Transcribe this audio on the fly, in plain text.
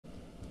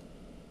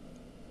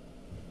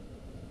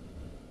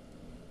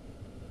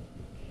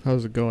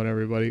How's it going,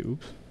 everybody?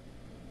 Oops.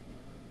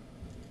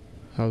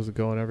 How's it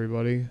going,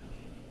 everybody?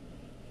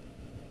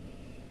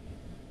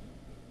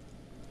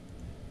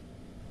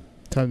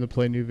 Time to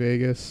play New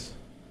Vegas.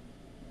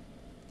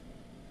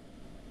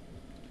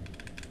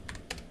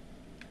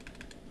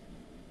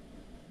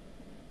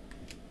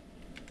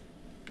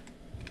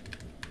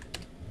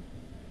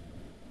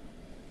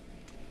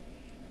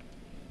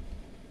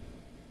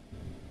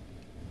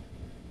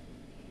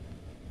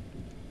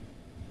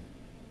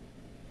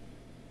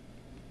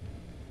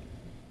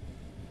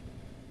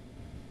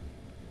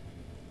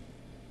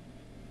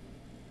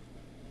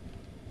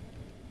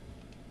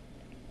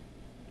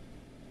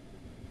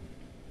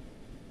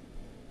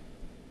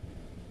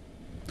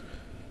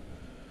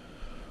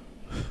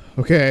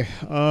 Okay,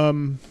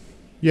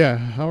 yeah,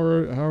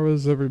 how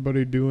is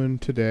everybody doing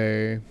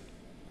today?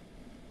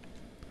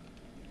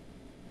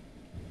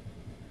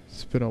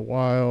 It's been a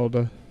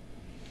wild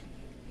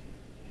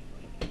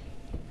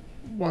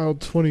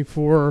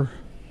 24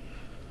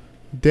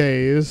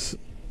 days.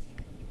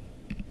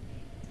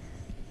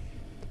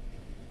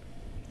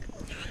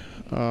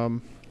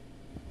 More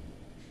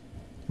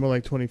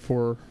like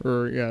 24,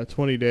 or yeah,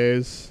 20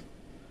 days.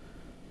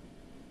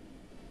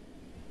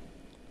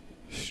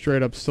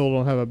 Straight up still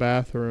don't have a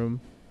bathroom.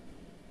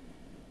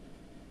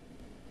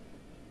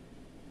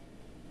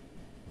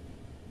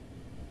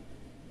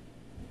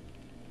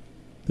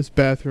 This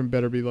bathroom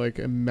better be like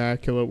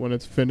immaculate when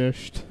it's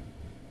finished.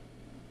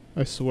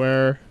 I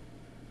swear.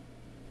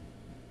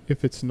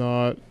 If it's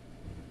not,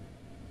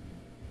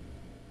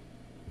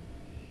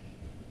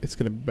 it's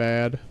gonna be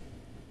bad.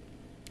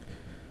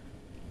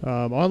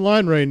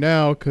 Online right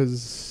now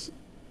because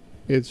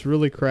it's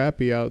really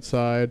crappy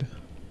outside.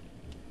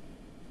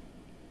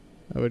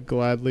 I would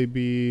gladly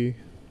be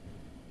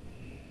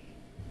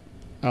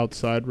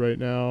outside right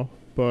now,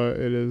 but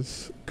it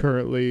is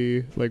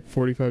currently like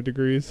 45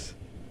 degrees.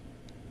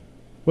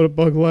 What a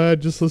bug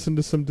lad, just listened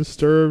to some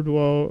Disturbed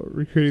while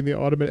recreating the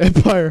Ottoman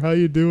Empire. How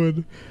you doing?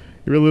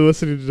 You really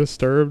listening to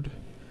Disturbed?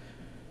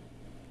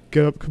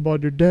 Get up, come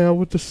on, you're down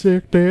with the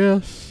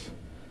sickness.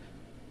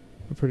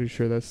 I'm pretty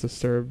sure that's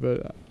Disturbed,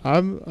 but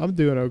I'm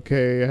doing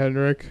okay,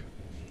 Henrik.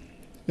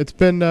 It's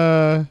been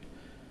a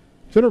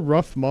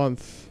rough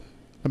month.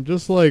 I'm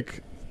just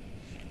like,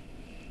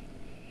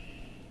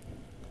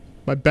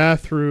 my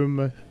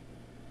bathroom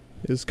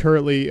is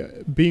currently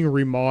being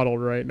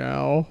remodeled right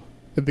now.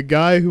 And the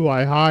guy who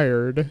I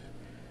hired,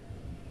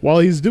 while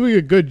he's doing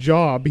a good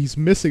job, he's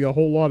missing a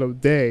whole lot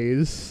of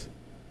days.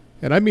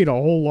 And I mean a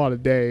whole lot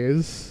of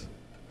days.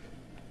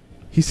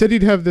 He said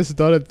he'd have this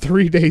done in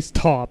 3 days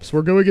tops.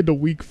 We're going into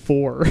week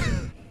 4.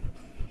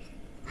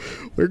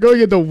 We're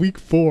going into week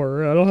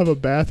 4. I don't have a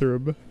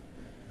bathroom.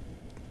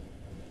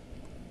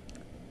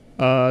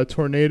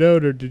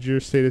 Tornadoed, or did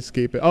your state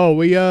escape it? Oh,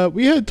 we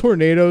had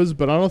tornadoes,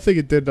 but I don't think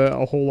it did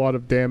a whole lot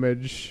of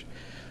damage.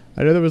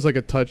 I know there was like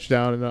a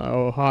touchdown in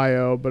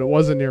Ohio, but it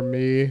wasn't near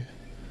me.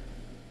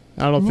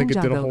 I don't think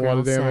it did a whole lot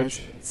of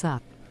damage.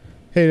 Sup?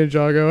 Hey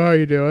Ninjago, how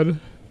you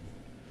doing?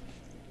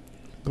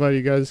 Glad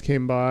you guys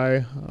came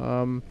by.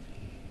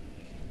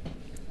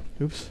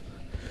 Oops.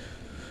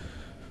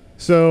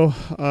 So,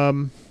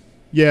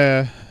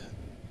 yeah.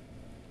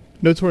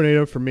 No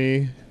tornado for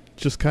me.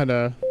 Just kind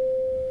of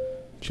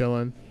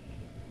chilling.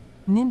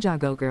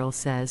 Ninjago Girl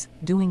says,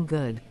 doing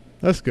good.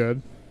 That's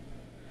good.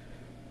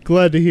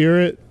 Glad to hear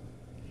it.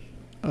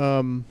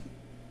 I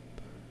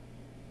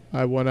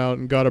went out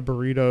and got a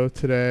burrito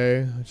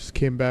today. I just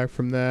came back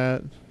from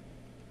that.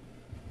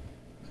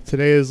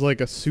 Today is like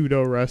a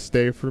pseudo rest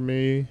day for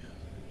me.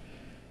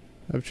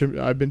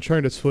 I've been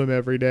trying to swim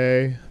every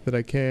day that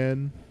I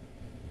can.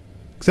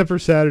 Except for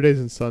Saturdays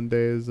and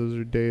Sundays. Those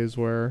are days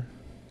where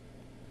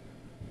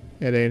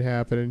it ain't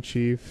happening,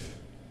 Chief.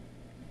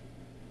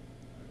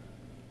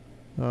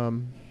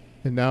 And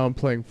now I'm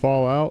playing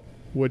Fallout,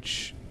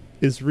 which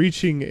is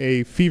reaching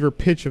a fever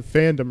pitch of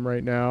fandom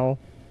right now.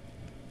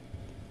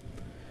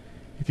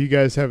 If you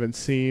guys haven't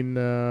seen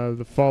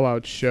the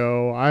Fallout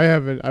show,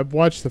 I've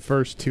watched the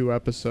first 2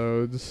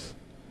 episodes,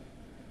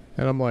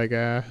 and I'm like,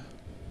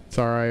 it's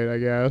alright, I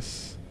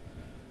guess.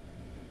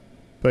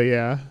 But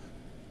yeah.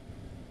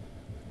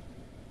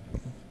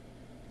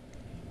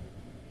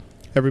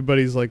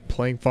 Everybody's like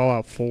playing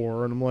Fallout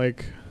 4, and I'm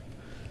like,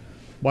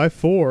 why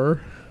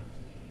 4?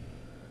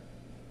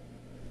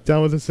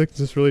 Down with the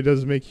Sickness really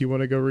does make you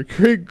want to go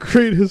recreate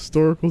great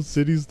historical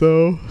cities,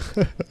 though.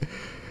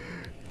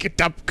 Get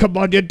up, come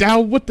on, you're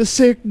down with the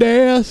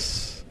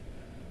sickness.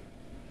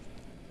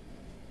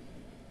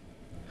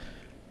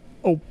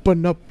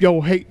 Open up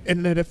your hate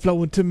and let it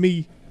flow into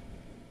me.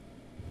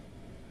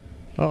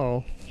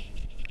 Uh-oh.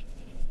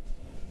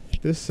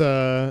 This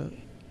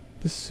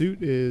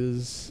suit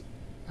is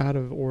out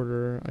of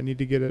order. I need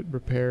to get it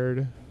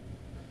repaired.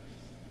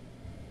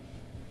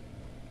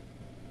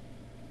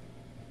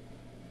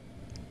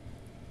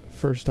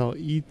 First I'll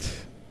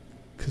eat,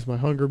 because my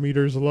hunger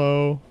meter's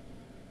low.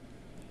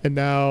 And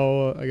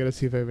now I gotta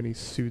see if I have any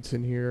suits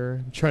in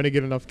here. I'm trying to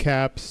get enough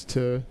caps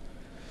to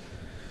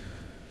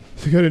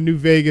go to New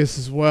Vegas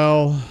as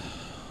well.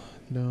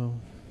 No.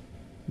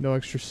 No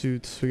extra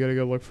suits. We gotta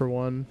go look for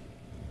one.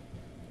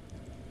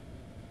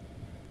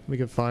 We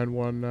can find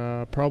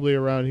one probably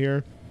around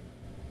here.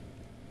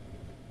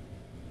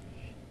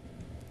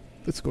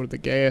 Let's go to the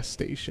gas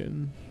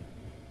station.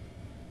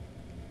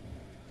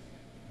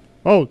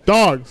 Oh,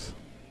 dogs!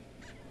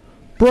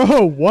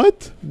 Bro,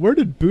 what? Where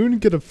did Boone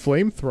get a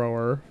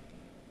flamethrower?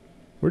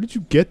 Where did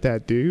you get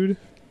that, dude?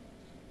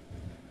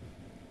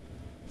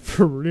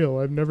 For real,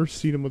 I've never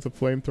seen him with a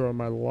flamethrower in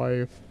my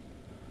life.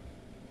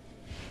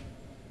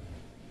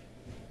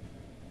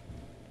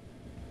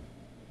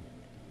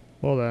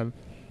 Well then.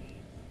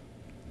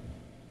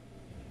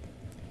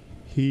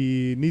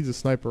 He needs a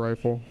sniper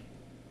rifle.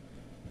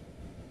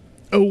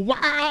 Oh,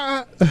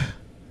 wah!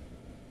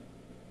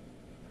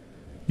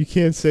 You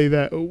can't say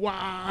that. Oh,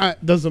 wah!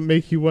 Doesn't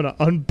make you want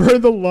to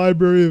unburn the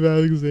Library of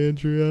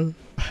Alexandria.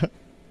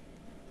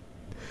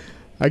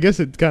 I guess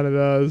it kind of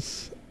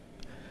does.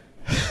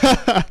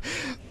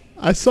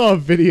 I saw a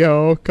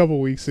video a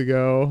couple weeks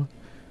ago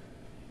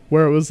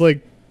where it was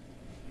like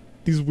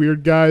these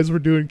weird guys were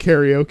doing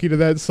karaoke to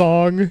that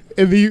song,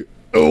 and the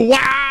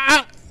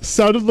wah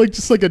sounded like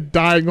just like a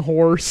dying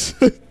horse.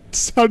 It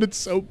sounded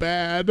so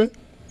bad.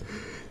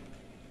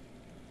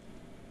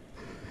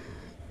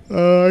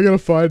 I gotta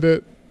find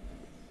it.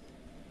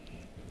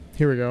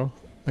 Here we go.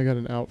 I got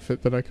an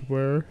outfit that I could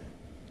wear.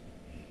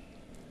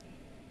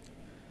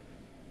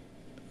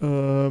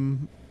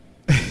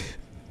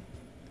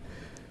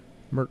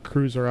 Merc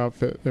Cruiser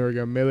outfit. There we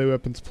go. Melee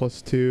weapons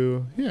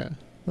 +2. Yeah,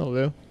 that'll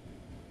do.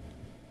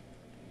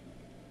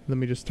 Let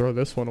me just throw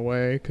this one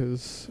away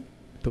because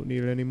don't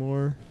need it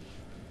anymore.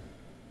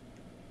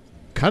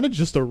 Kind of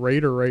just a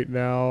raider right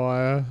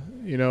now.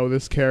 You know,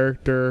 this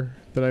character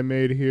that I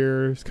made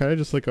here is kind of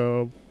just like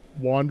a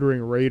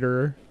wandering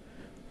raider.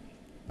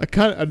 A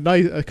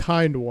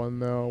kind one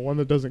though. One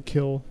that doesn't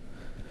kill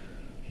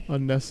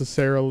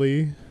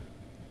unnecessarily.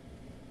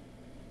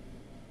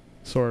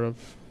 Sort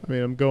of. I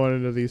mean, I'm going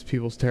into these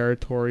people's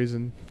territories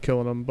and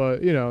killing them,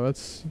 but, you know,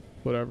 that's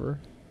whatever.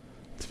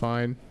 It's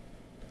fine.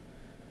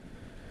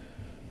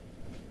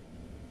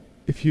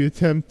 If you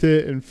attempt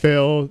it and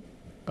fail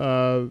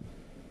the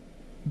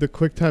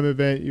QuickTime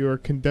event, you are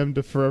condemned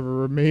to forever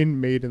remain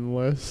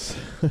maidenless.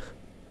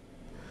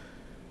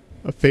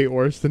 A fate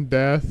worse than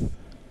death.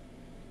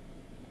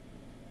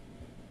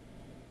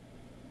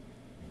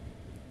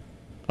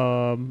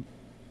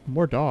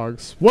 More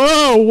dogs.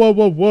 Whoa, whoa,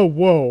 whoa, whoa,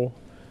 whoa.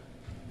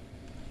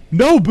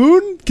 No,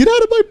 Boone! Get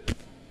out of my...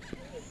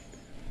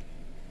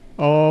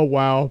 Oh,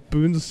 wow.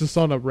 Boone's just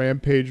on a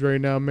rampage right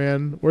now,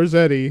 man. Where's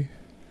Eddie?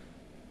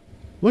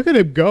 Look at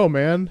him go,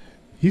 man.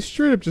 He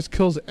straight up just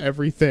kills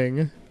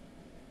everything.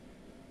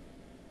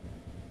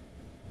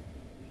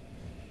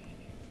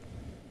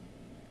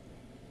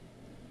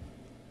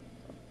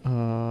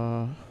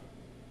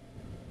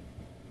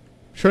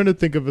 Trying to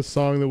think of a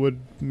song that would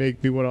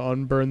make me want to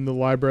unburn the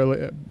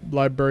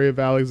Library of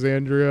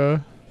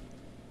Alexandria.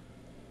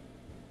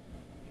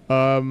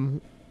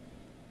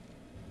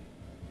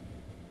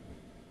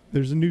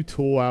 There's a new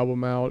Tool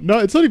album out. No,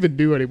 it's not even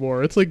new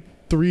anymore. It's like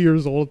 3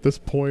 years old at this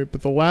point,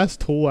 but the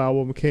last Tool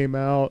album came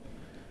out.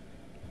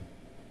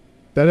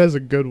 That has a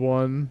good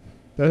one.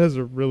 That has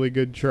a really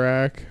good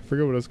track. I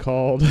forget what it's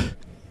called.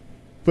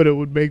 But it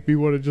would make me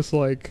want to just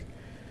like,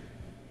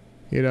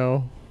 you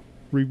know,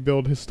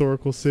 rebuild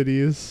historical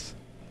cities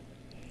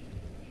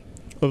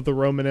of the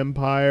Roman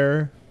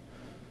Empire.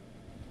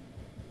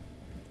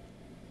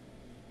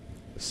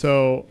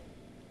 So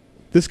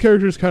this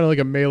character is kind of like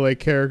a melee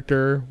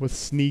character with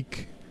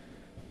sneak,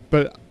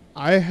 but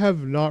I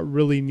have not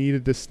really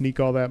needed to sneak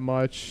all that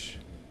much.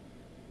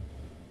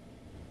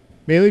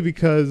 Mainly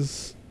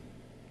because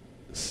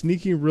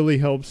sneaking really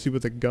helps you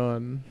with a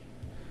gun.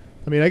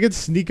 I mean, I could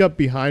sneak up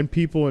behind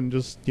people and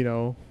just, you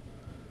know,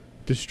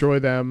 destroy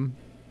them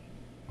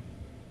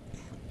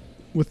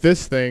with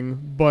this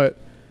thing, but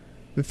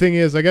the thing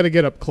is, I gotta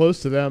get up close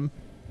to them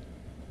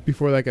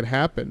before that could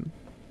happen.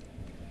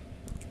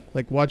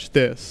 Like, watch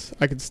this.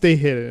 I can stay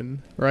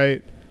hidden,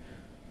 right?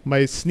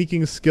 My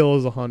sneaking skill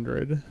is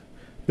 100.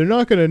 They're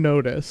not gonna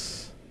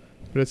notice,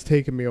 but it's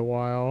taken me a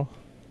while.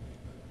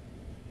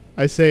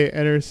 I say,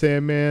 enter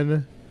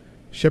Sandman,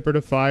 Shepherd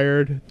of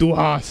Fired, Du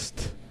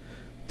hast.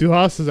 Du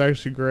hast is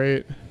actually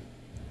great.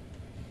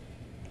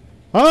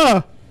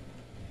 Ah!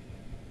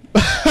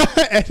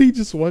 Eddie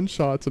just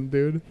one-shots him,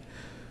 dude.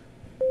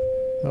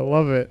 I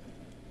love it.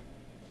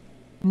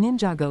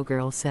 Ninjago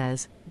Girl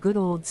says, good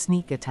old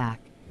sneak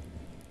attack.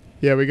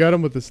 Yeah, we got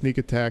him with the sneak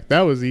attack.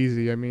 That was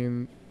easy. I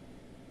mean,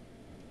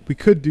 we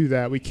could do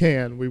that. We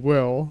can. We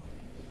will.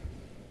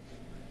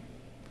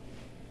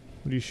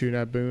 What are you shooting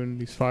at, Boone?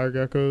 These fire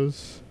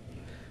geckos?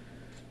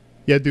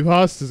 Yeah, Du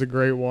hast is a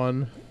great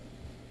one.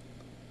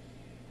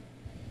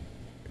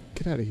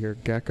 Get out of here,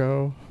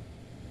 gecko.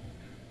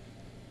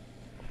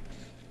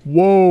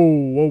 Whoa,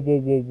 whoa, whoa,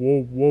 whoa,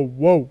 whoa, whoa,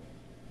 whoa.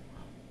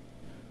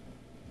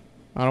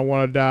 I don't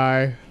want to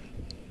die.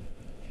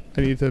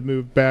 I need to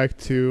move back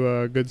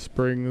to Good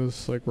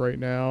Springs, like, right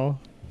now.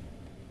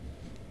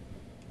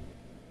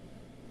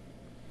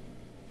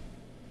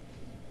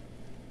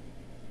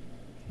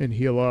 and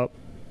heal up.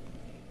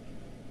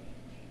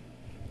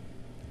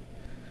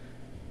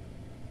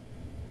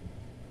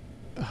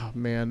 Oh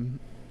man,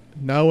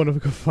 now I want to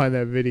go find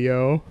that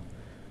video.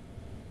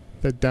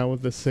 That Down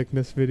with the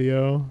Sickness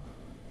video.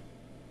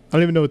 I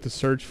don't even know what to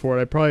search for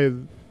it. I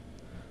probably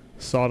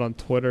saw it on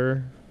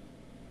Twitter.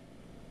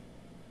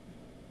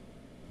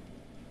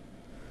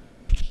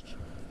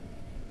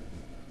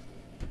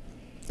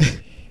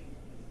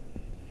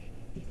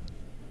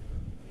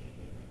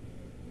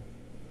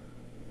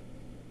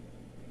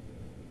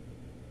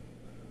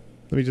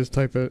 Let me just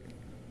type it.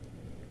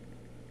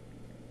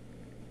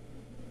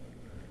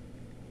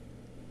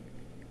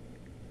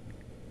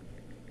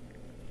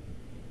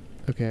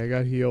 Okay, I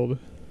got healed.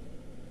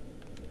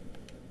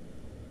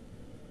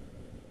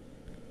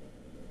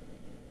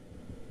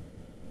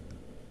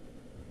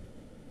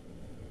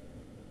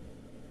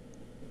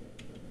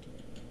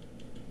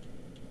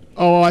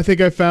 Oh, I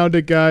think I found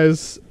it,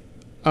 guys.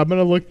 I'm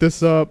gonna look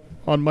this up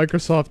on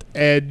Microsoft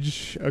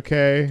Edge,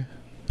 okay?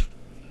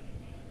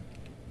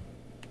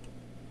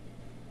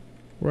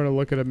 We're gonna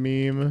look at a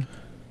meme.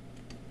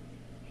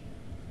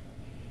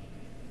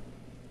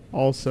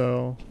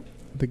 Also,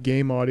 the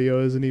game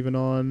audio isn't even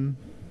on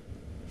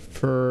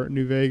for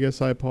New Vegas.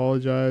 I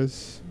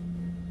apologize.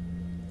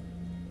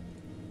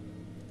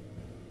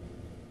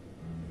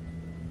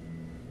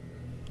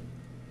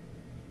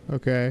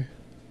 Okay.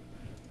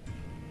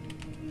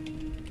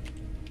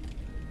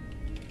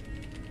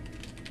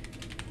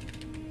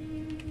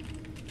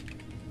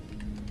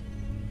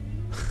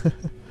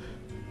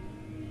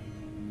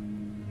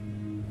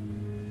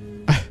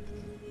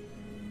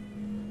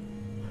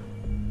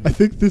 I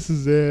think this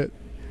is it.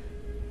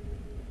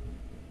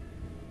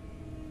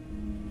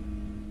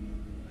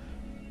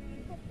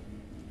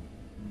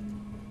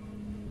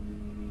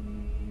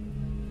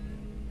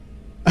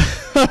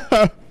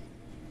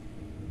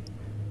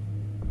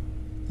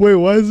 Wait,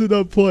 why is it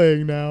not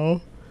playing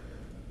now?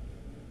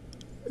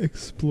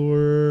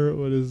 Explorer,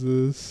 what is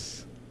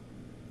this?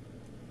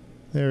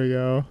 There we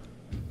go.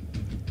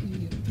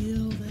 You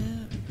feel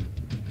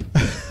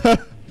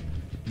that?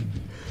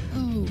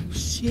 Oh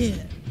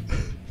shit.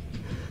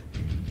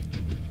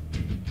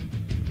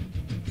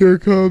 Here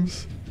it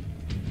comes.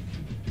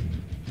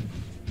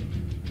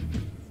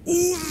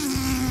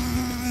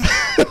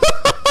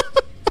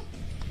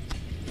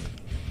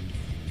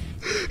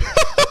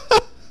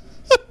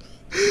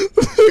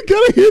 I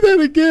gotta hear that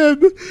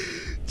again.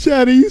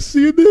 Chad, are you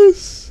seeing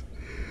this?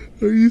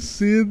 Are you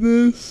seeing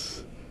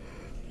this?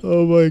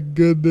 Oh my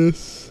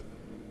goodness.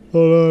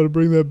 Hold on,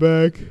 bring that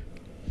back.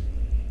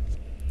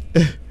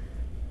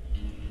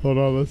 Hold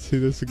on, let's see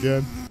this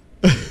again.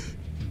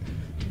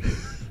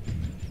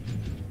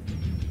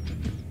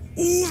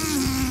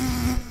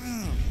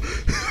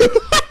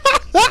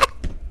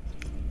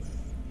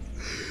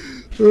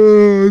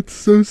 Oh, it's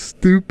so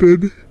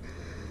stupid.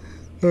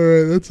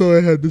 Alright, that's all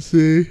I had to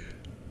see.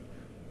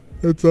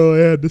 That's all I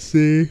had to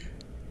see.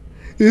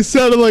 It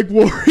sounded like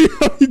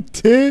Wario. He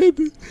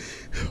did.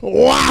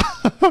 Wow.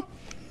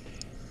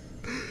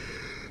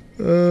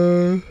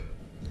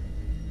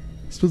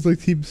 Smells like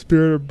Team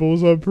Spirit or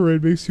Bulls on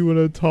Parade makes you want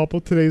to topple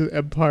today's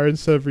empire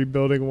instead of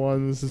rebuilding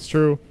one. This is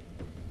true.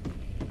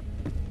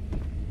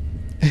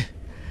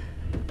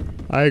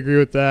 I agree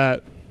with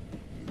that.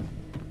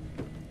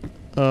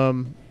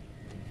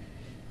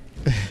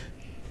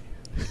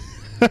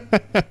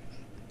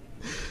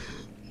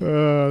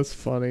 That's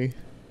funny.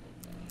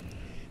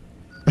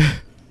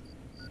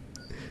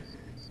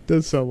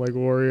 Does sound like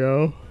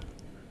Wario.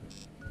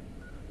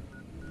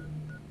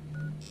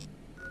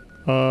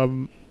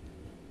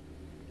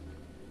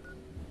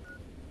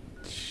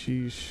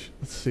 Sheesh.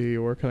 Let's see,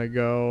 where can I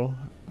go?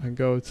 I can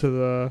go to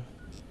the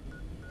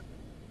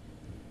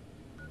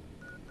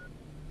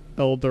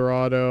El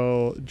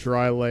Dorado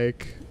Dry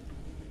Lake.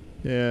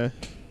 Yeah.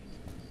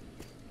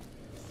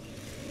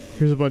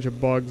 Here's a bunch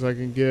of bugs I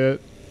can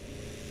get.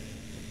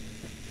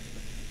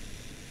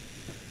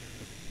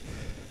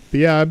 But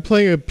yeah, I'm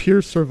playing a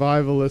pure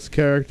survivalist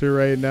character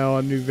right now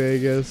on New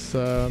Vegas.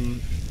 I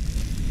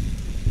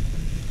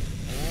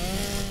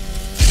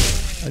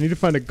need to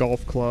find a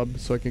golf club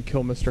so I can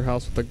kill Mr.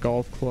 House with a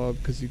golf club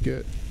because you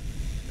get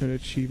an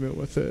achievement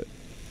with it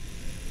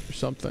or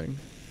something.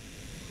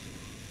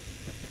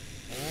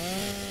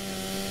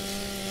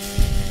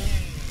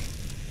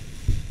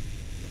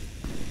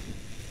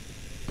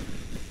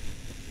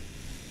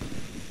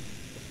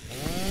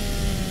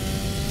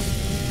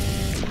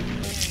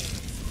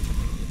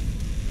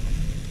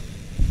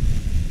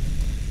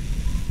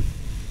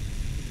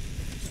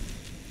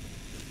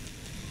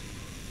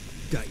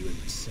 Got you in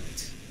my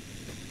sights.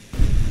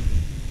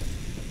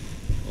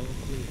 All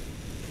clear.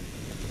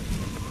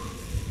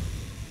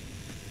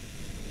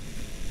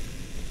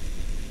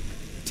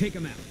 Take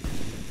him out.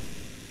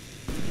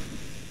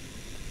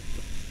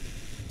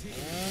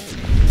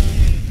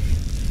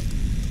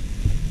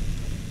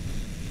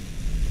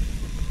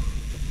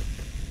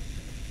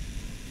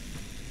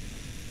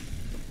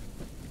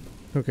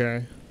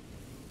 Okay.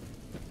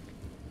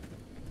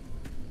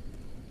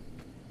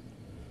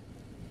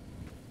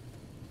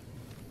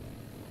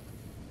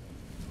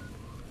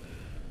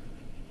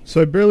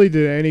 So I barely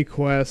did any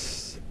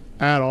quests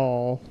at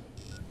all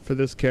for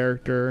this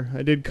character.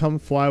 I did Come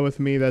Fly With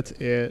Me, that's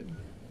it.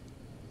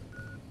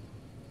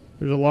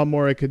 There's a lot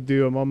more I could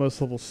do. I'm almost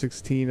level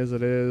 16 as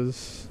it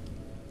is.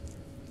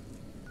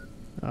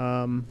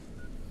 I've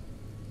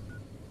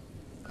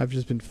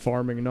just been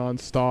farming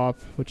non-stop,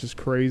 which is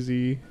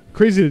crazy.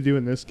 Crazy to do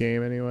in this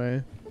game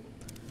anyway.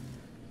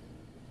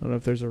 I don't know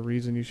if there's a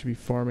reason you should be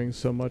farming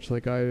so much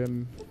like I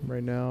am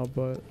right now,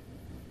 but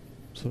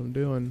that's what I'm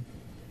doing.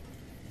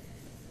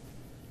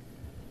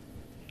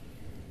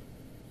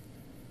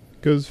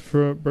 Goes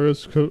from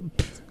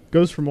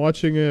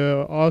watching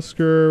a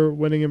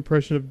Oscar-winning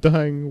impression of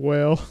dying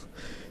whale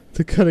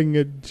to cutting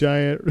a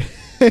giant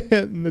ant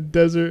in the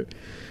desert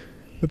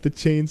with the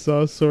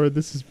chainsaw sword.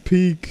 This is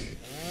peak.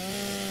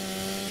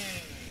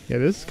 Yeah,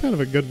 this is kind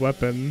of a good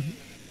weapon.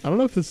 I don't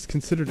know if this is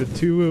considered a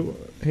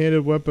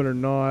two-handed weapon or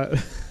not.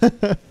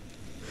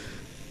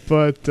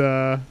 But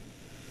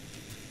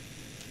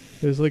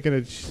there's like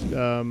a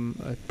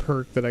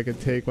perk that I can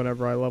take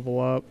whenever I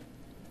level up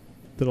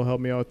that'll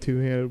help me out with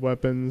two-handed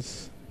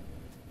weapons.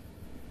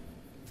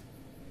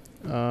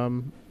 But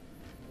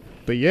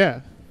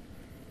yeah,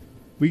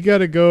 we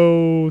gotta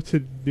go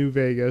to New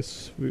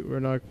Vegas.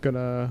 We're not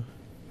gonna...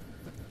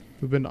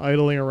 We've been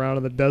idling around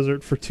in the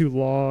desert for too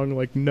long,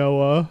 like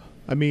Noah.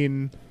 I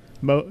mean,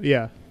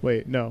 yeah,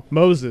 wait, no.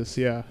 Moses,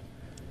 yeah.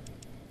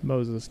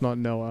 Moses, not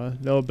Noah.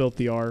 Noah built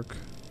the ark.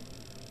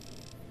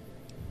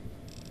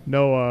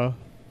 Noah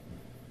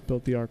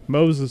built the ark.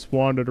 Moses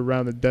wandered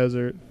around the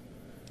desert.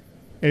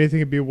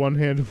 Anything can be a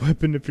one-handed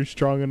weapon if you're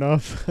strong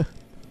enough.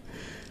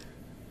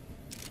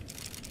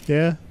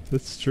 Yeah,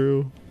 that's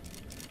true.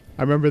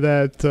 I remember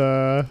that,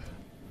 there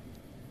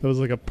was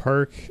like a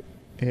perk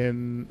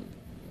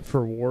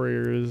for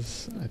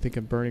warriors, I think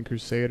in Burning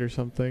Crusade or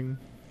something.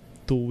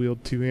 Dual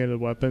wield two-handed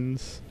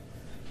weapons.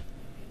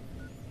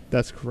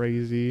 That's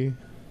crazy.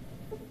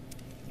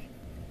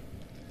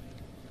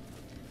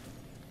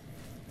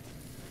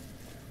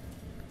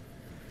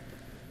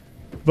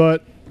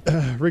 But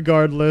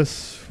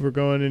regardless, we're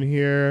going in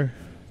here,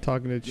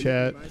 talking to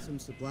chat. Buy some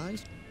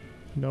supplies?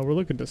 No, we're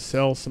looking to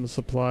sell some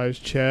supplies,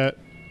 chat.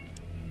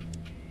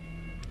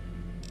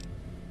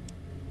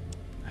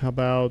 How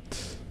about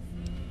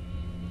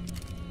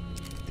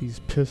these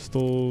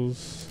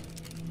pistols?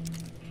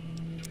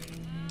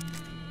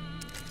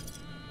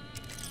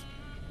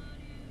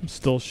 I'm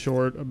still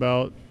short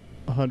about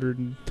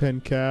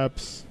 110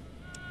 caps.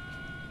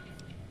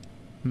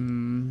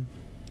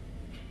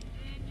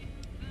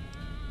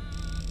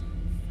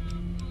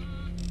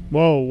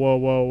 Whoa, whoa,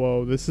 whoa,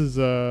 whoa. This is,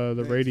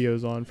 the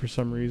radio's on for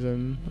some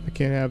reason. I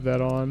can't have that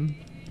on.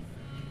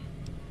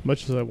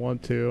 Much as I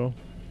want to.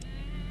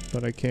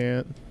 But I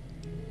can't.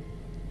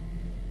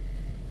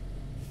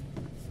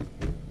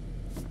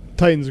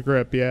 Titan's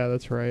Grip, yeah,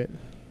 that's right.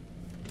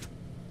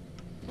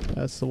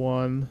 That's the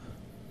one.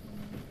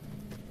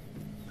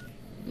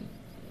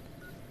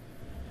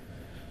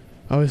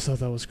 I always thought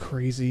that was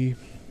crazy.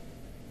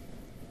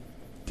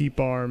 Deep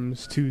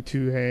arms,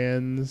 two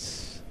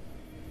hands.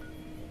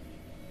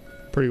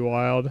 Pretty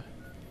wild.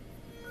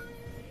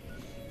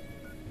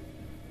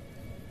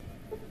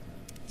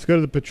 Let's go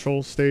to the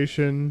patrol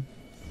station.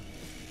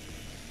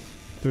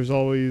 There's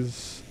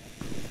always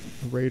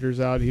raiders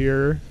out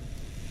here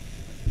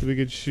that we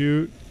could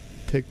shoot,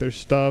 take their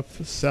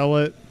stuff, sell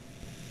it.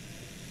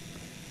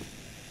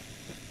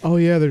 Oh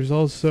yeah, there's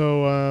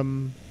also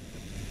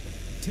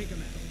Take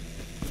him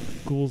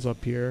out. ghouls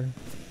up here.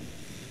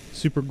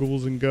 Super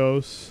ghouls and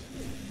ghosts.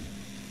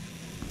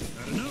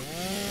 I don't know.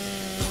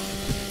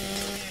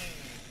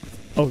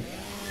 Oh.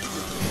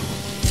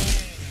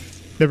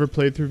 Never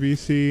played through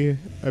VC.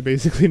 I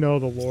basically know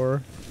the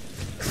lore.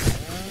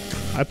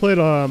 I played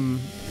up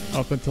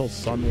until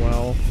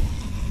Sunwell.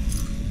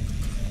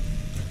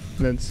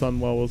 And then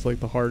Sunwell was like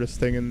the hardest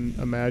thing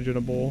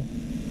imaginable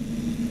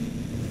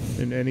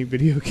in any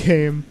video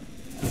game.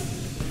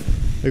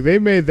 Like they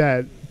made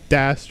that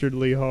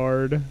dastardly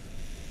hard.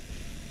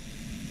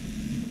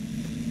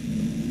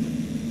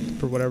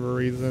 For whatever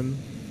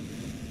reason.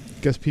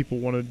 Guess people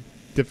wanted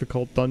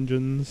difficult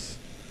dungeons.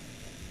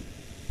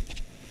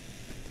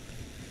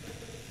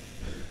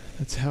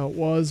 That's how it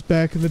was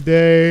back in the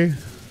day.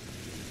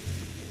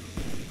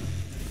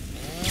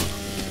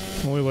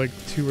 Only like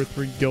 2 or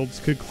 3 guilds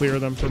could clear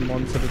them for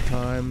months at a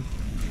time.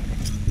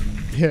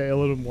 Yeah,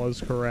 Illidan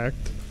was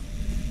correct.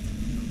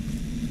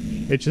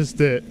 It's just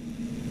that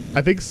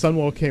I think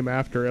Sunwell came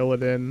after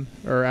Illidan,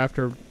 or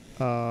after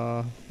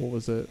what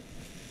was it?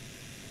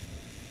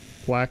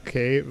 Black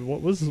Cave?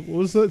 What was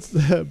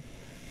that?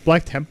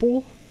 Black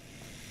Temple?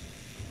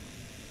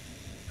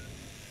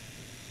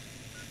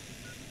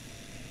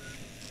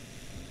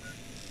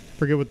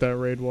 Forget what that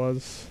raid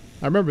was.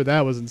 I remember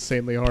that was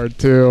insanely hard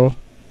too.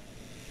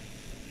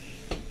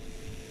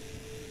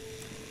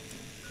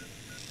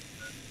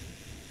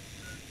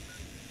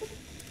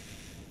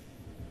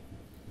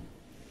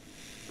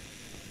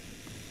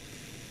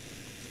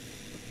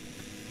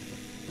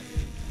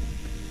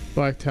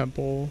 Black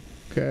Temple,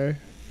 okay.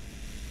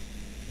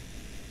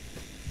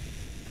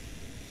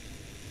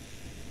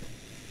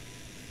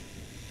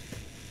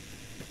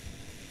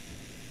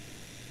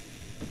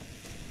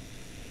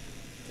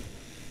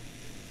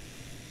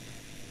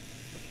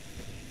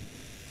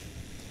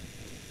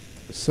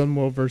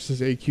 Sunwell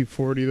versus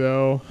AQ40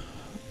 though.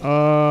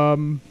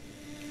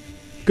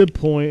 Good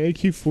point.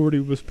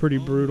 AQ40 was pretty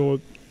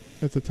brutal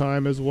at the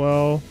time as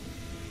well.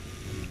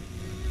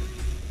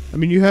 I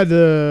mean, you had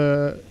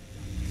to...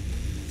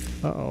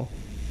 Uh-oh.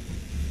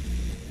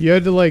 You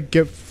had to, like,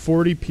 get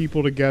 40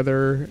 people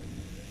together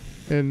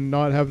and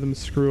not have them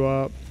screw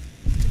up.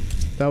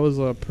 That was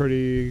a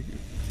pretty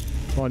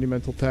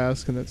monumental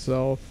task in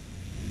itself.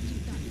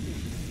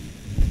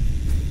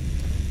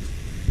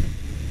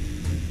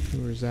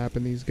 We're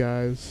zapping these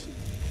guys.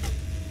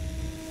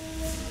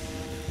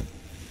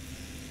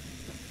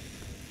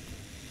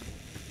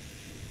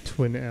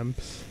 Twin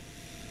Emps.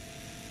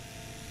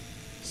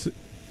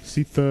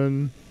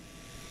 Sethun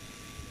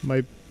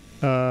might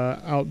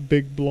out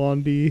big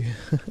Blondie.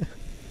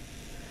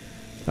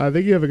 I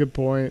think you have a good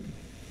point.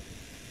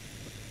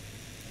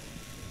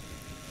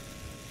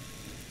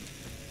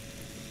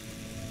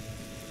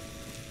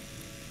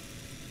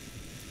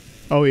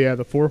 Oh yeah,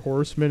 the Four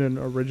Horsemen and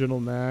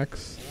original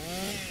Nax.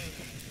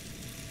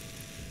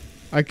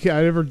 I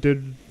never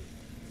did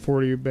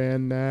 40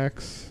 band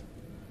Nax.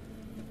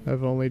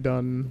 I've only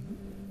done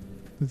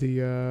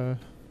the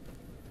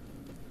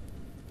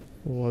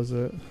what was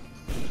it?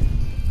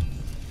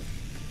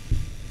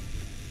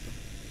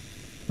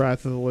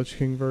 Wrath of the Lich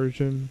King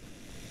version.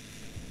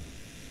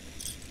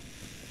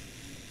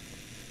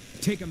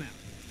 Take him out.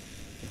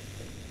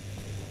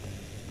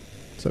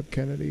 What's up,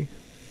 Kennedy?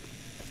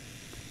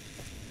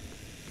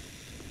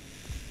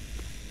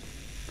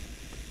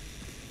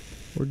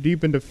 We're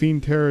deep into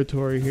Fiend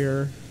territory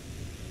here.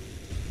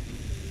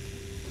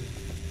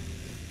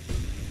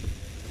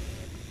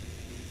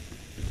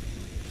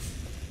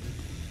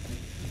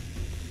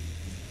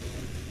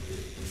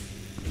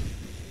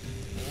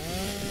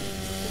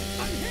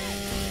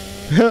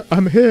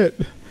 I'm hit.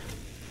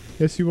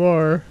 Yes, you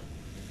are.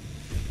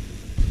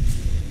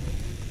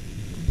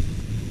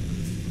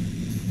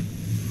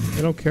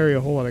 They don't carry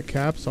a whole lot of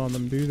caps on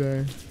them, do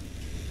they?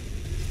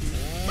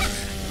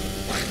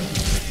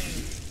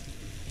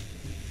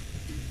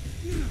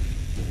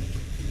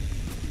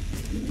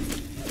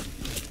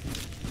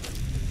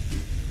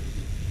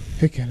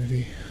 Hey,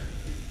 Kennedy.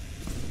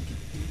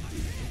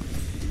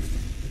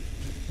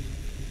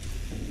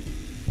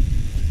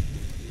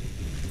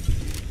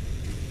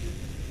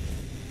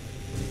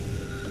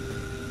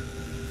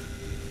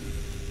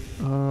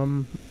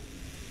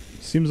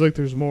 Seems like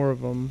there's more of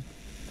them.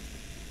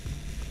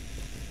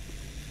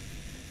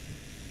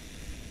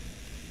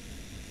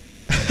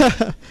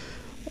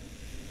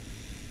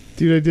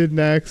 Dude, I did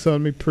Nax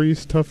on me,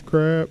 priest. Tough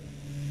crap.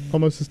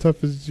 Almost as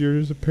tough as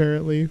yours,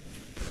 apparently.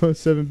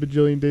 7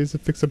 bajillion days to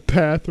fix a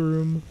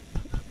bathroom.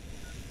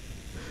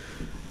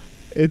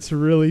 It's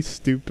really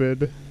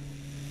stupid.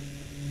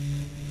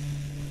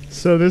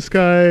 So this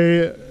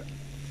guy,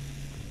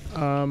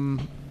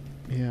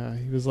 yeah,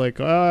 he was like,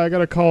 oh, I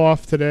gotta call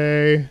off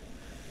today.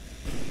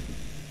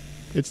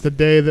 It's the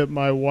day that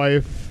my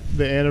wife,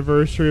 the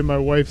anniversary of my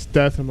wife's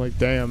death. I'm like,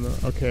 damn,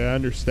 okay, I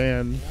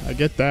understand. I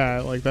get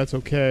that, like, that's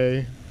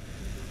okay.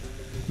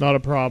 Not a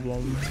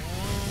problem.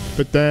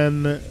 But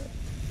then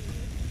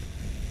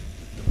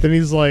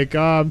he's like,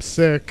 I'm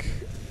sick.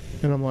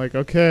 And I'm like,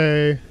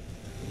 okay.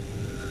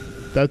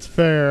 That's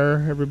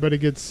fair. Everybody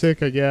gets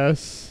sick, I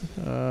guess.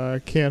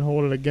 I can't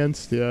hold it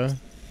against you.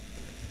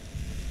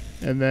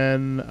 And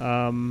then,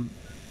 oh,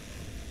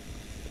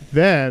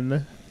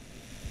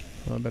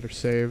 I better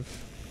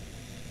save.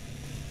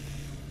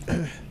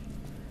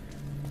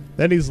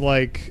 Then he's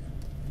like,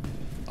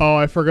 oh,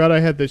 I forgot I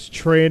had this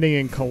training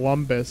in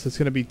Columbus. It's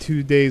going to be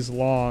 2 days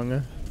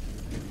long.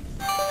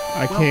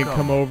 I can't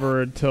come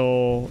over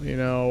until, you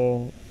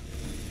know,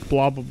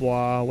 blah, blah,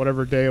 blah,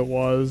 whatever day it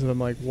was. And I'm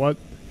like, what?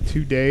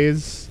 2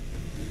 days?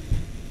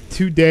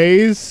 2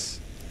 days?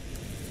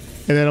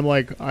 And then I'm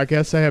like, I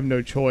guess I have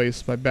no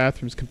choice. My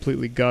bathroom's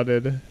completely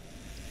gutted.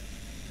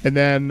 And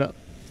then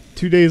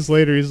 2 days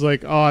later, he's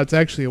like, oh, it's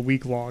actually a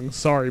week long.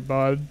 Sorry,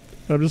 bud.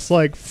 And I'm just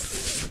like,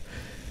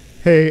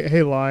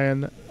 hey,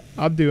 Lion.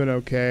 I'm doing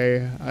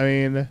okay. I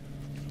mean,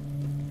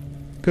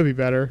 could be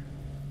better.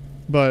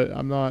 But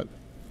I'm not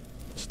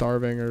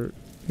starving or,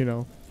 you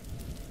know,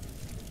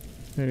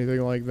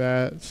 anything like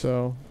that.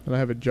 So, and I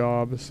have a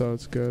job, so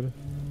it's good.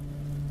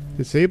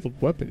 Disabled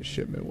weapon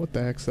shipment. What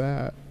the heck's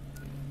that?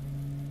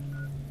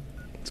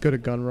 Let's go to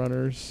gun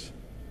runners.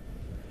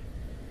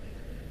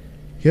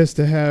 He has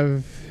to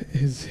have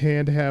his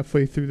hand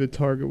halfway through the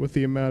target with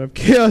the amount of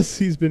chaos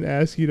he's been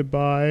asked you to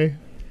buy.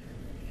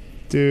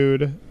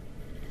 Dude.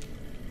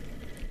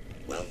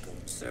 Welcome,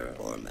 sir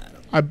or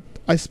madam.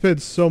 I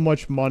spent so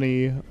much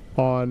money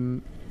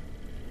on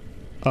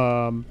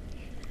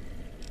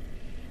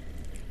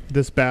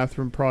this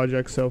bathroom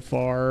project so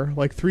far.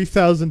 Like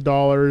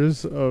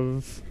 $3,000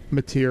 of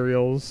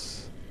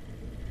materials.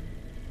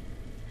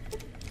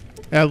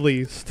 At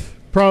least.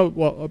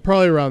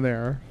 Probably around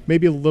there.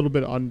 Maybe a little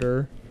bit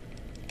under.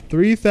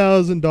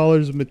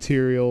 $3,000 of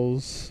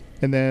materials.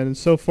 And then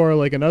so far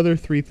like another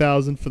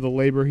 $3,000 for the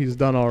labor he's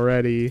done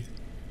already.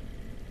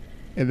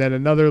 And then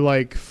another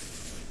like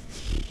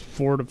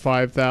 4 to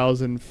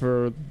 5,000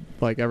 for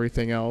like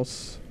everything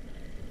else.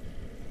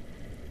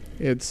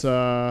 It's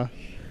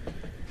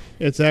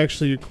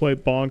actually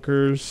quite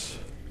bonkers.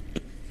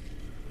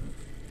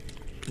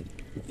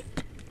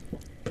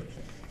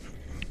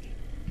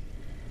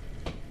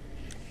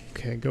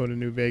 Okay, going to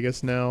New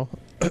Vegas now.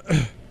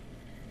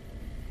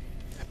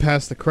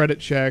 Passed the credit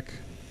check.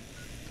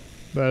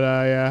 But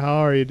yeah,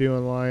 how are you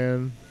doing,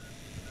 Lion?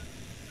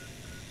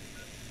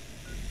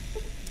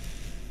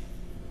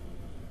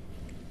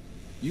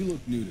 You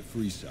look new to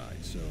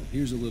Freeside, so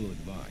here's a little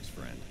advice,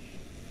 friend.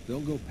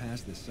 Don't go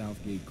past the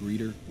Southgate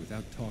greeter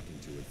without talking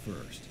to it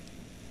first.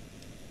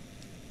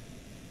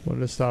 Wanted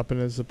to stop in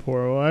as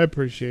Sapporo. I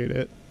appreciate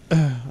it.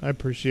 I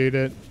appreciate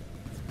it.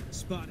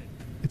 Spotted.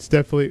 It's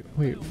definitely...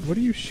 Wait, what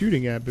are you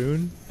shooting at,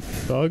 Boone?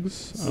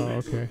 Thugs? Oh,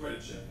 okay.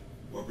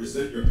 Or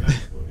present your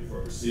passport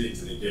before proceeding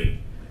to the gate.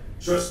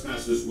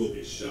 Trespassers will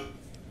be shot.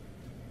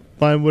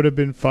 Mine would have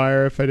been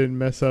fire if I didn't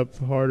mess up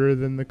harder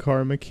than the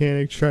car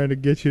mechanic trying to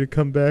get you to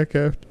come back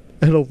at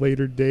a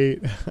later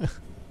date.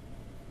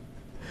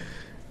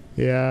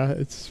 Yeah,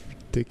 it's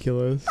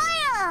ridiculous.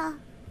 Fire!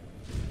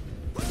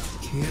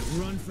 Can't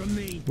run from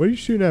me. What are you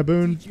shooting at,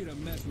 Boone? Need you to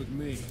mess with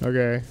me.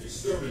 Okay.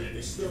 Exterminate,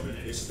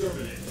 exterminate,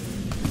 exterminate.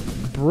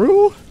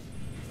 Brew?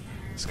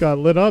 It's got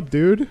lit up,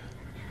 dude.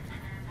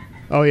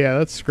 Oh yeah,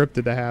 that's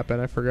scripted to happen.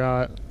 I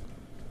forgot.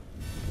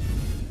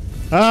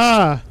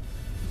 Ah!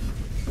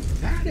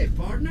 Howdy,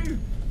 partner.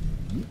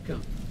 You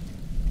come.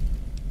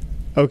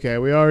 Okay,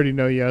 we already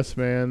know yes,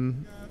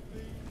 man.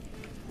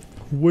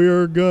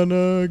 We're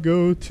gonna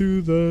go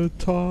to the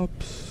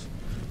tops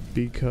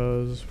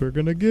because we're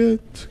gonna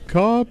get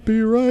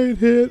copyright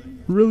hit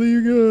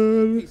really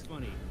good. He's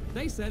funny.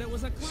 They said it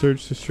was a clown.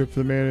 Search the strip for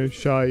the man who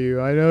shot you.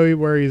 I know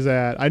where he's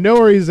at. I know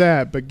where he's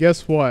at, but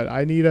guess what?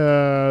 I need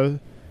a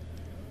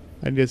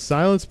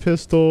silenced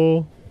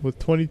pistol with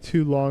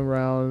 22 long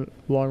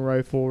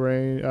rifle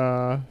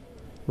range.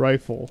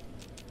 Rifle.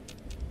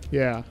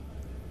 Yeah.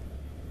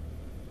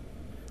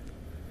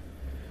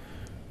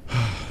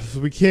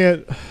 So we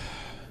can't.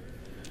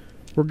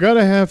 We're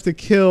gonna have to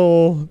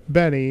kill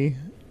Benny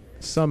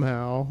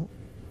somehow.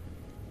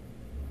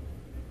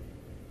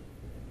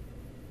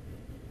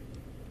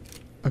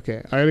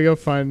 Okay, I gotta go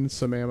find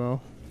some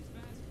ammo.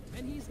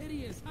 And he's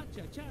hideous.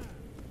 Ha-cha-cha.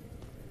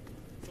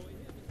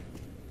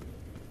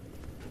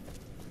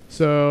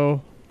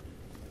 So,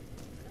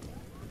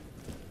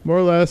 more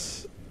or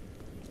less,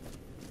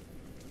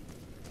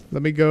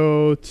 let me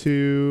go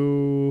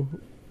to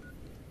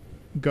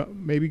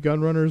maybe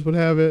Gun Runners would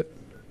have it.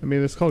 I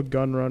mean, it's called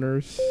Gun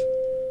Runners.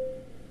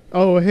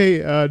 Oh, hey,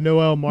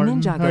 Noel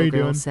Martin, how Ninjago you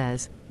Girl doing?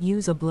 says,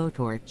 use a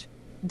blowtorch.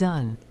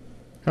 Done.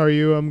 How are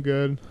you? I'm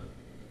good.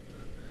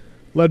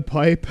 Lead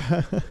pipe.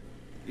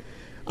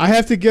 I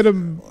have to get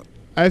him.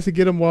 I have to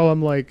get him while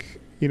I'm like,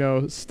 you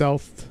know,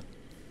 stealthed.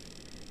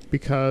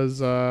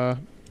 Because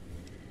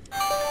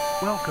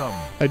Welcome.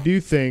 I do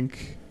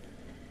think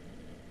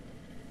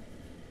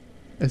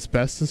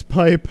asbestos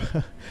pipe.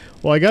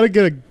 Well, I gotta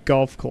get a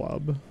golf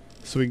club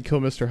so we can kill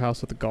Mr.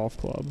 House with a golf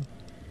club.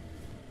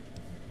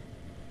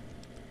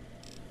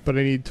 But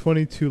I need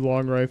 22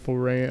 long rifle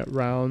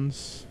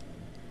rounds.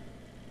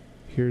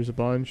 Here's a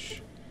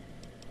bunch.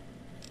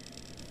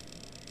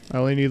 I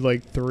only need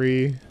like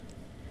 3.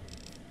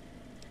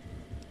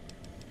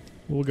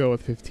 We'll go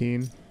with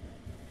 15.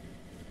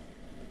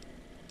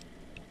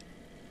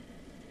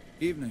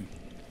 Evening.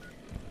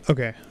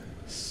 Okay.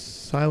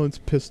 Silence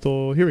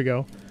pistol. Here we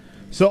go.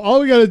 So all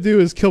we gotta do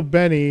is kill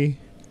Benny.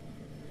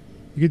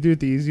 You could do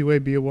it the easy way.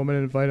 Be a woman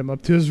and invite him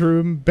up to his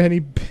room.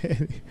 Benny.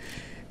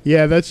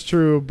 Yeah, that's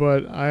true,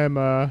 but I am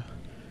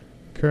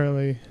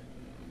currently...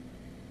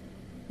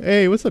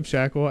 Hey, what's up,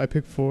 Shackle? I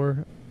picked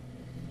 4.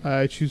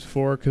 I choose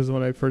 4 because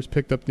when I first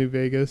picked up New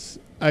Vegas,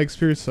 I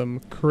experienced some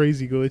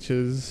crazy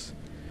glitches.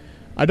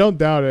 I don't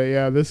doubt it.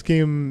 Yeah, this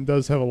game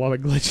does have a lot of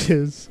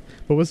glitches.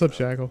 But what's up,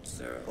 Shackle?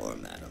 Sir or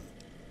madam.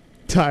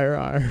 Tire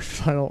iron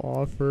final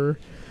offer.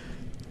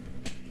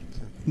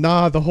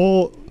 Nah, the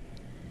whole...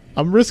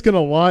 I'm risking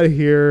a lot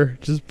here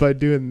just by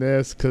doing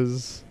this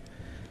because...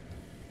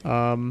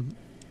 it's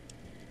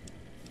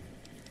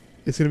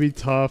going to be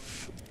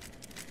tough.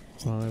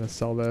 Well, I'm going to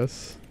sell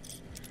this.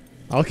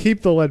 I'll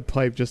keep the lead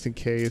pipe just in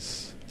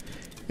case.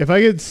 If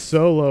I could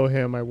solo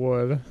him, I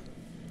would.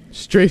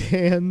 Straight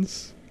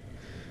hands.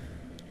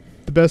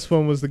 The best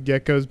one was the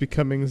geckos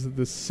becoming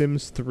the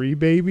Sims 3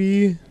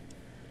 baby.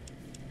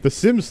 The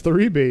Sims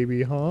 3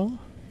 baby, huh?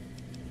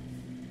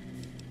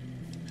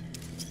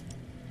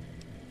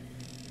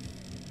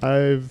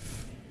 I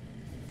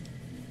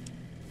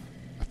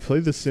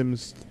played The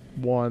Sims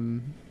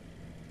 1.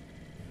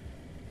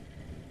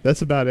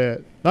 That's about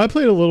it. I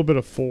played a little bit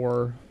of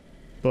 4,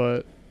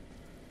 but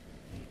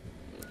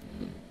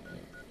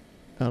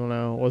I don't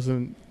know.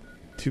 Wasn't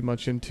too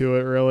much into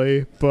it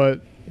really,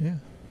 but yeah.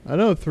 I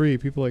know 3.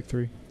 People like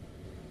 3.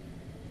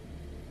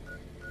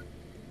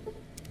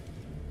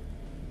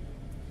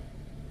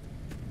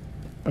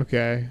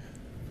 Okay.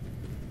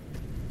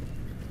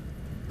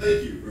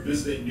 Thank you for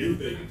visiting New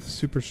Vegas.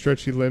 Super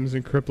stretchy limbs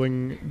and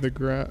crippling the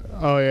ground.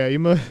 Oh yeah, you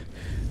must.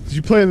 Did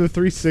you play in the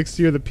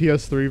 360 or the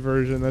PS3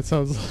 version? That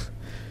sounds.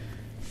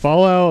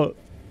 Fallout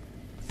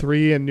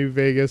 3 and New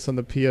Vegas on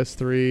the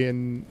PS3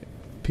 and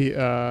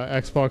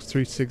Xbox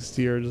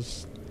 360 are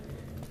just.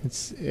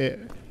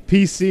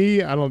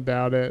 PC, I don't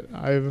doubt it.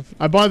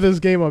 I bought this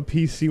game on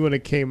PC when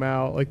it came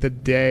out, like the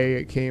day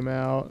it came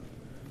out.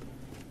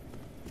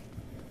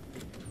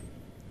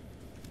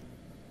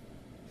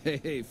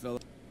 Hey, fella.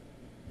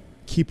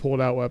 Keep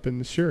holdout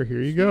weapons. Sure,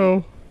 here you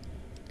go.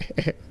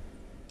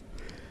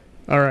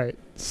 Alright,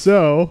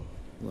 so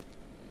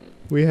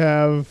we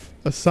have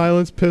a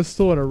silenced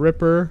pistol and a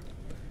ripper.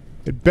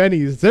 And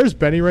Benny's. There's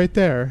Benny right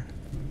there.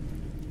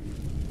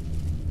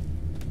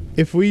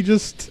 If we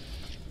just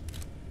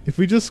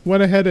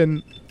went ahead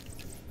and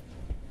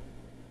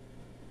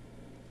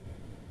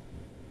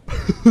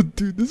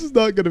dude, this is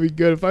not gonna be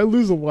good. If I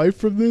lose a life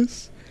from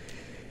this,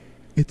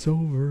 it's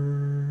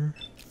over.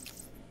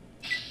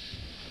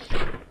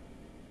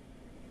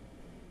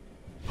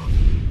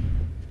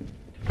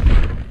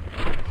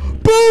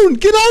 Boone,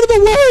 get out of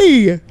the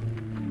way!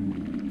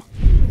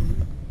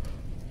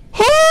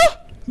 Huh?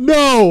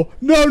 No,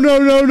 no, no,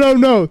 no, no,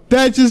 no.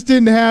 That just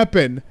didn't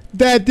happen.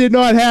 That did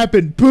not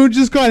happen. Boone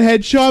just got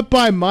headshot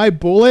by my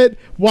bullet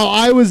while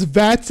I was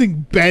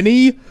vatsing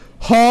Benny?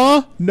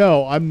 Huh?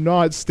 No, I'm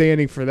not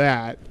standing for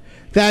that.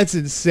 That's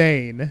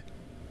insane.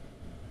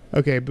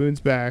 Okay, Boone's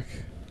back.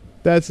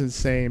 That's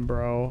insane,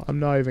 bro. I'm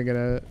not even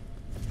gonna...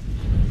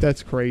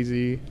 That's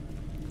crazy.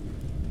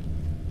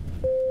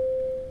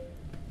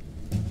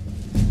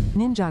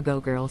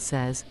 Ninjago Girl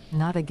says,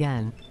 not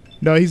again.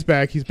 No, he's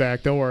back. He's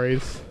back. Don't worry.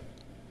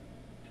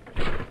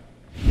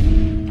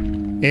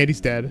 And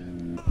he's dead.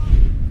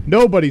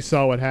 Nobody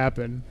saw what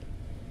happened.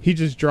 He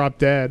just dropped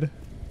dead.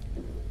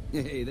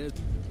 Hey, there's...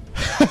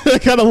 I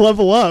gotta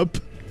level up.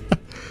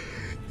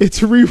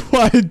 It's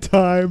rewind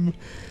time.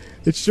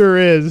 It sure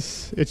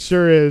is. It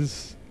sure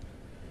is.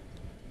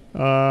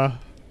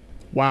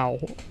 Wow.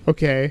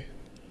 Okay.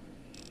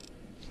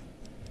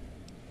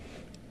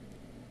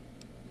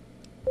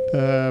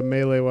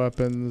 Melee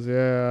weapons,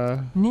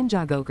 yeah.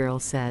 Ninjago Girl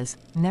says,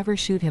 never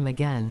shoot him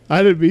again.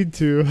 I didn't mean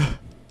to.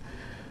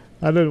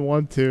 I didn't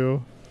want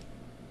to.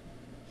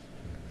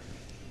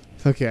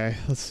 Okay,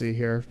 let's see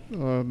here.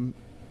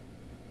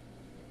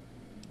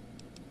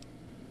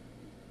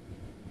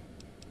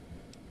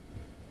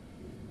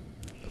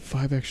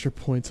 5 extra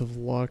points of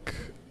luck.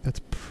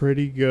 That's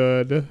pretty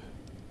good.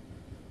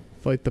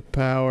 Fight the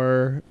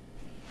power.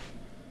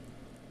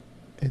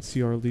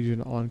 NCR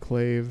Legion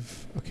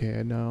Enclave. Okay,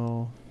 I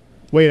know.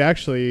 Wait,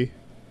 actually,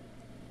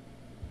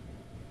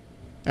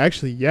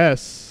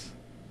 yes.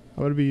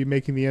 I'm gonna be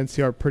making the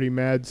NCR pretty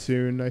mad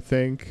soon, I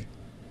think.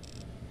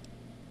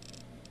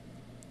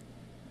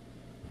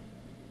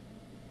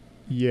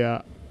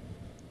 Yeah.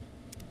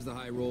 There's the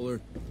high roller.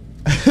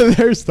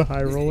 There's the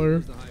high roller.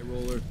 There's the high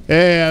roller.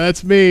 Yeah,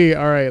 that's me.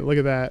 All right, look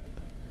at that.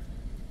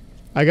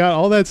 I got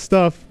all that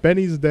stuff.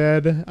 Benny's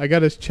dead. I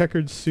got his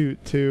checkered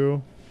suit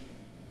too.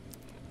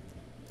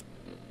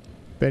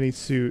 Benny's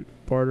suit.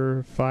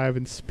 Barter 5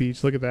 and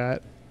speech. Look at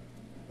that.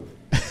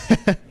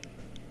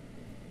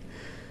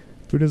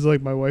 Buddha's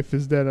like, my wife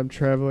is dead. I'm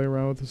traveling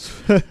around with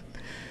this.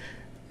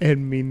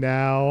 And me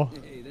now.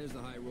 Hey, there's the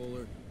high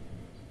roller.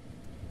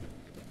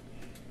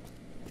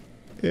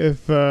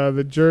 If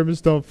the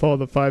Germans don't follow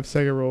the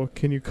 5-second rule,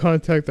 can you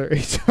contact their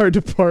HR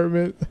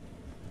department?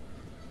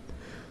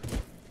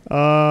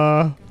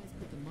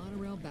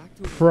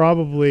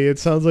 Probably. It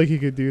sounds like you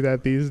could do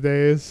that these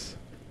days.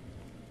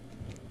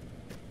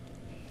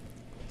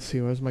 Let's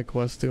see, what's my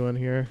quest doing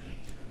here?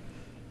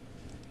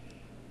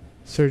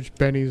 Search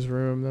Benny's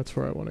room. That's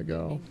where I want to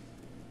go.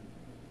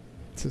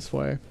 It's this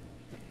way.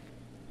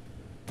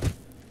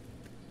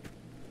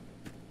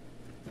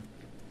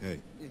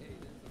 Hey.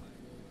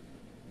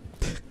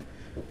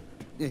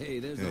 Hey,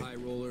 there's the high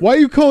roller. Why are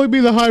you calling me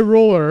the high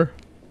roller?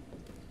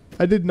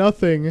 I did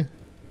nothing.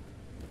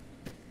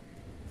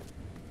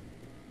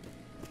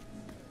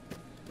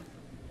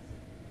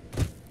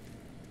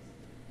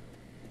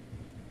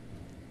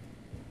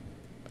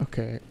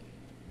 Okay.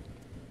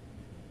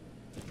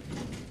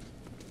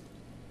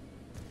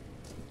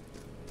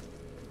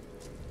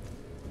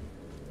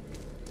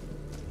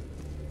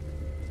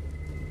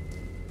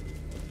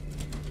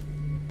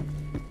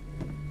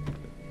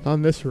 Not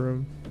in this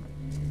room.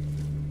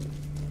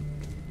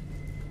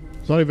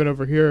 It's not even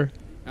over here.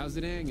 How's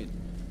it hanging?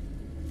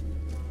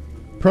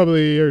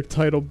 Probably your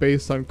title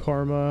based on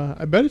karma.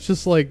 I bet it's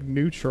just like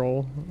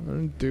neutral. I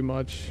didn't do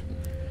much.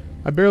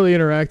 I barely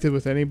interacted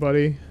with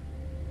anybody.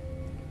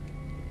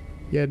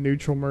 Yeah,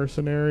 neutral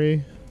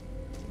mercenary.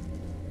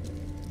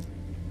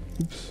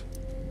 Oops.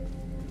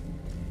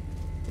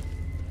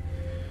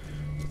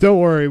 Don't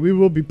worry, we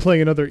will be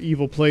playing another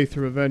evil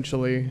playthrough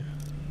eventually.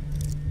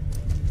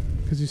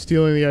 Because you're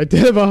stealing the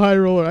idea of a high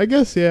roller. I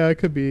guess, yeah, it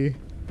could be.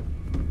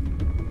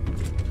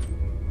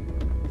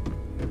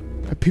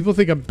 People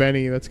think I'm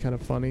Benny. That's kind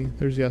of funny.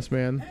 There's Yes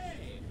Man.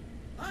 Hey!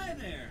 Hi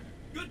there!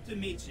 Good to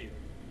meet you.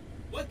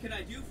 What can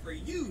I do for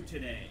you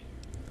today?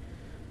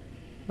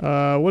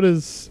 What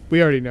is...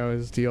 We already know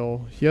his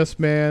deal. Yes,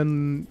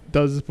 man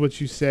does what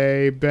you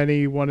say.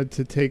 Benny wanted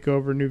to take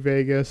over New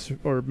Vegas,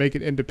 or make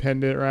it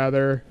independent,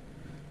 rather.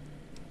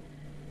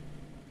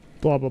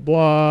 Blah, blah,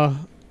 blah.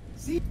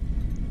 See?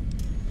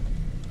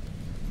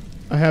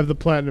 I have the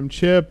platinum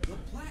chip. The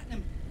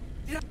platinum.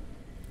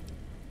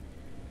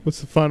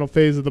 What's the final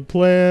phase of the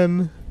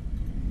plan?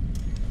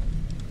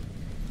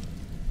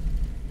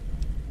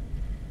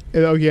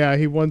 Oh, yeah,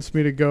 he wants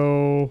me to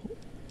go...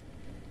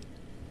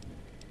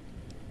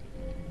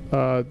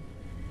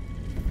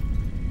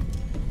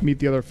 meet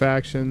the other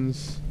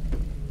factions.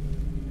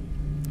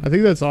 I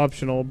think that's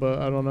optional, but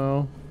I don't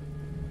know.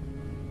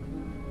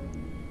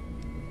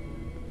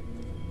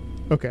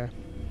 Okay.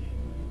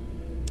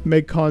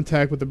 Make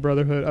contact with the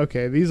Brotherhood.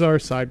 Okay, these are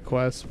side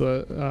quests,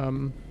 but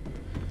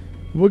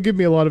will give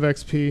me a lot of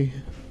XP.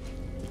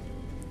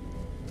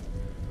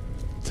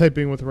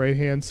 Typing with right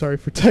hand. Sorry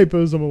for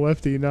typos, I'm a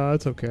lefty. Nah,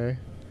 it's okay.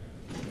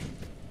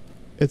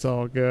 It's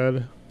all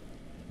good.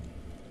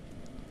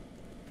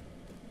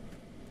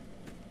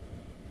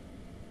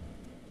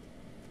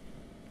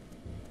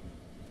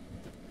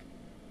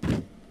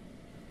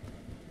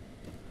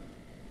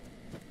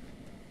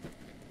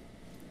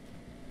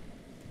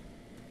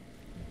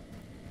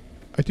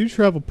 I do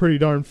travel pretty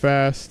darn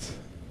fast.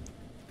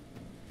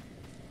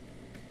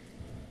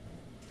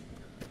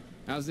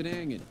 How's it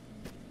hanging?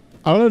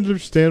 I don't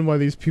understand why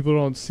these people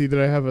don't see that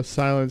I have a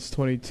silence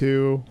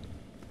 22.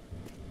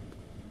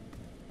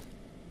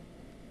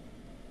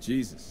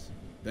 Jesus.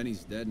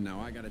 Benny's dead, and now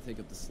I gotta take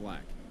up the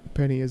slack.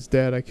 Penny is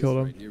dead. I killed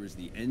him. Right here is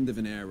the end of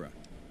an era.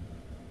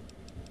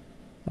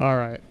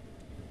 Alright.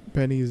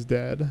 Penny is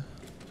dead.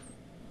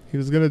 He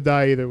was gonna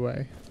die either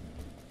way.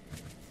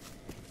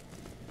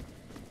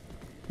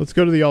 Let's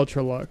go to the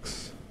Ultra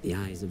Lux. The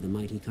eyes of the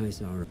mighty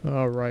Kaiser.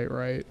 Oh,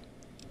 right.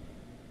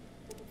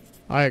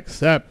 I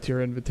accept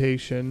your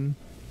invitation.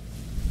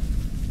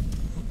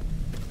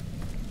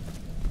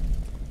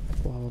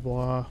 Blah, blah,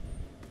 blah.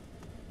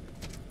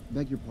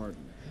 Beg your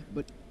pardon,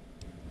 but...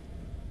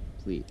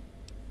 Please.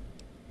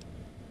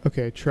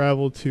 Okay,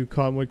 travel to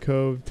Conwood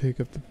Cove, take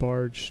up the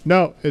barge.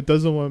 No, it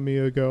doesn't want me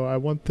to go. I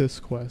want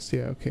this quest.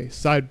 Yeah, okay.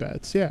 Side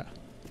bets, yeah.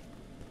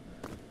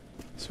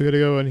 So we gotta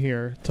go in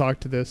here, talk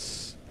to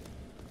this...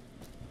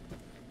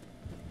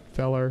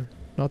 feller.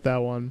 Not that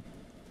one.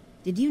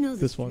 Did you know the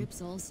This one. strip's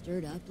all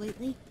stirred up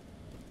lately?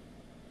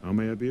 How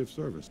may I be of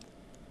service?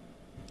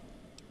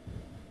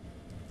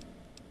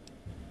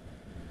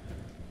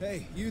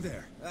 Hey, you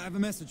there. I have a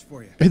message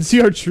for you.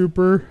 NCR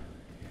Trooper.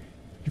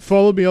 You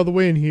followed me all the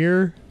way in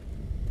here?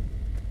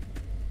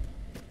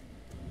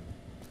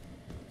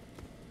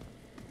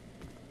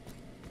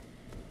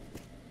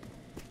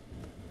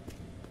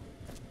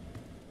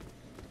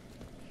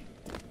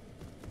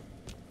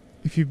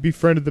 If you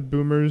befriended the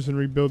boomers and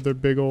rebuild their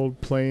big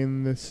old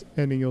plane this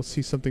ending, you'll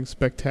see something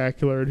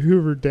spectacular at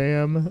Hoover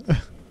Dam.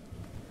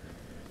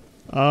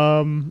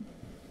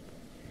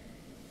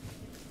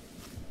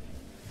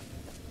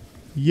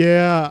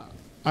 Yeah,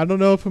 I don't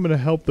know if I'm gonna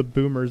help the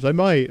boomers. I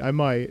might.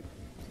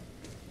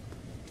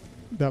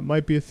 That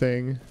might be a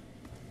thing.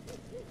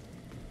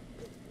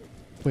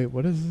 Wait,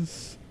 what is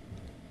this?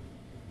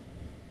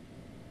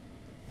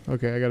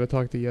 Okay, I gotta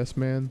talk to Yes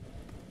Man.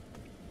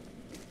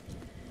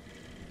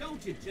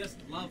 Don't you just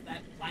love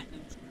that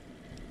platinum?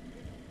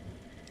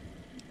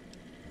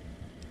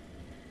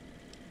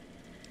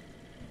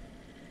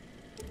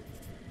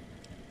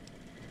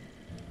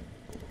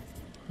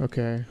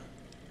 Okay.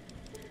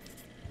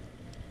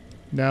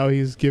 Now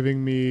he's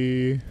giving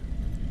me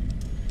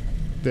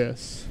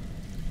this.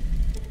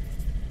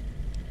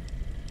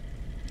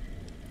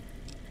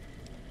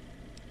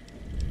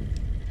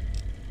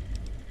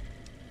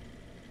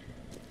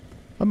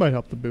 I might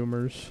help the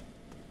boomers.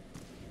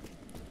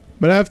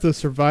 But I have to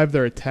survive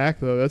their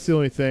attack, though. That's the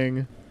only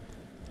thing.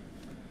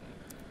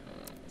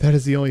 That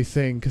is the only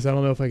thing, because I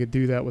don't know if I could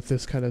do that with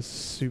this kind of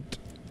suit.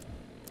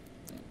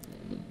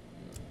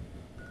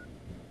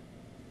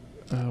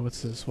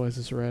 What's this? Why is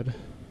this red?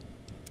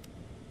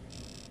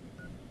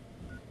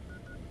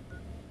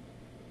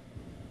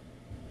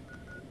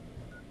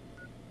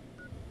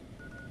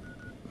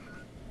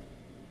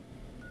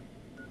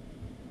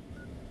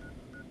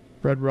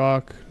 Red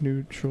Rock,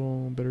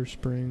 neutral, Bitter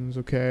Springs,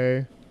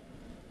 okay.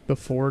 The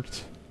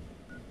Fort.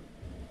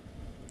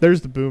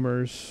 There's the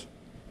boomers.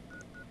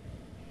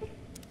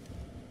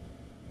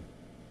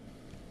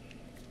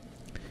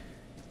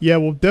 Yeah,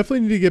 we'll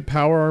definitely need to get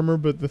power armor,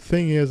 but the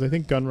thing is, I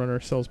think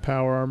Gunrunner sells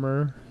power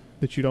armor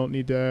that you don't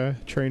need to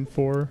train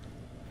for.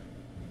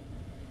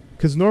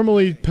 Because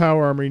normally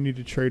power armor, you need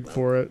to trade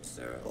for it.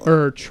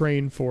 Or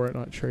train for it,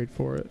 not trade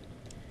for it.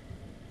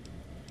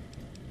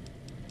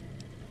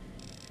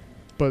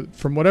 But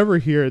from whatever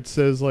here, it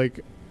says,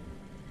 like,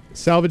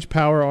 salvage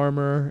power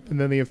armor, and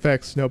then the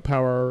effects, no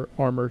power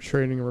armor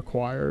training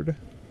required.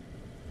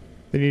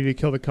 They need to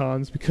kill the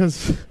cons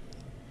because...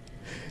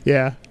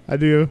 yeah, I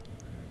do.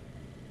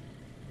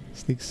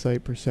 Sneak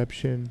sight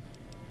perception.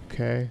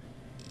 Okay.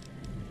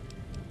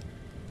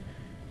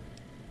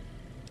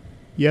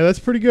 Yeah, that's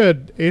pretty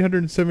good.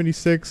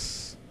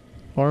 876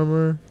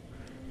 armor.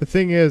 The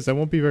thing is, I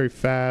won't be very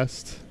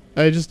fast.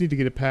 I just need to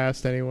get it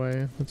past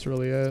anyway. That's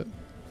really it.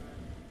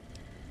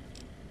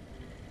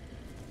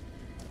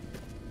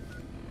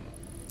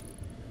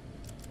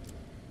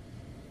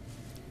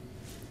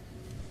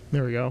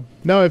 There we go.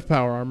 Now I have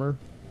power armor.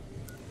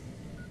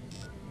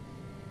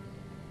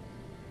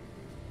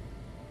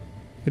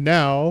 And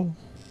now,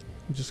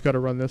 I just gotta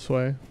run this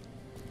way.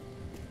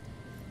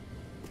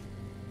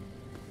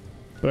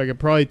 But I could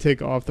probably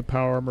take off the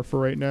power armor for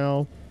right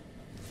now.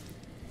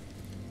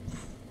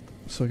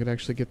 So I could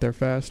actually get there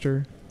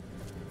faster.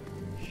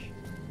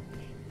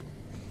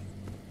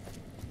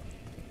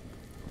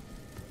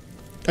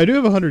 I do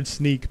have 100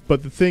 sneak,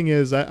 but the thing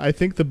is, I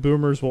think the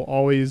boomers will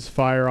always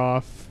fire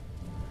off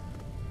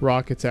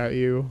rockets at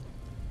you.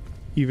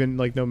 Even,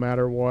 like, no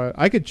matter what.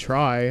 I could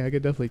try. I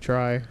could definitely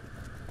try.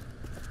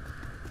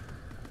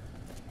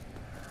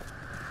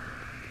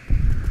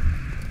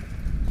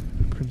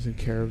 Crimson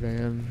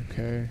Caravan,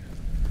 okay.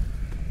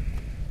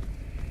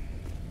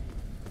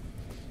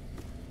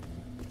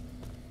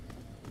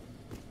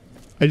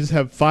 I just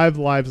have 5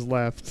 lives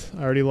left.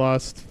 I already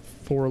lost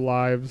 4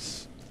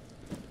 lives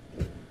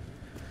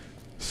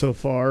so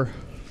far.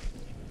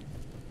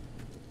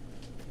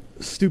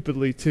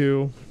 Stupidly,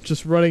 too.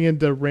 Just running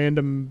into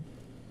random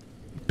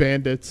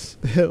bandits.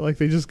 Like,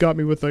 they just got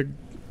me with a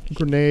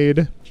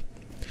grenade.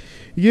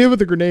 You get hit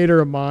with a grenade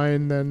or a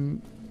mine,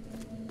 then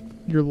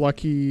you're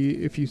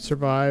lucky if you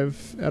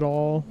survive at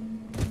all.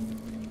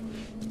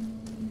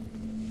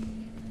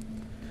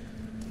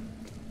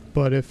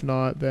 But if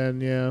not,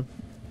 then yeah.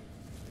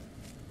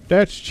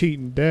 That's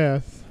cheating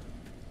death.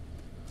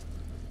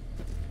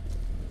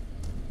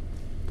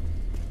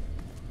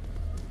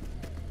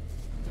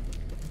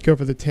 Go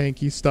for the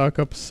tanky, stock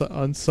up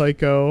on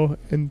Psycho,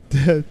 and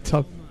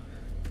tough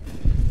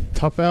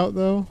out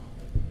though.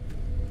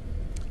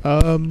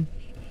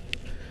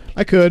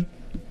 I could.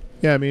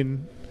 Yeah, I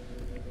mean,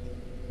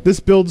 this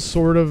build's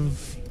sort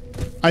of...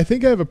 I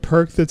think I have a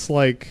perk that's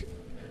like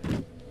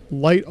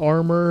light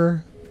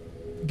armor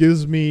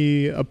gives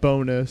me a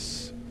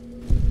bonus.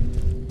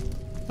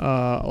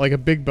 Like a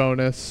big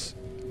bonus.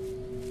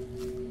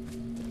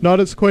 Not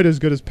as quite as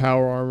good as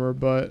power armor,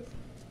 but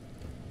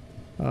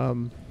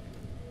I'll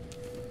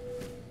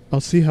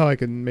see how I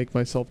can make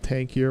myself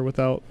tankier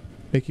without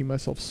making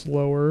myself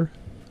slower.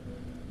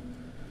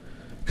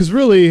 Because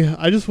really,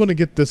 I just want to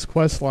get this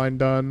quest line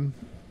done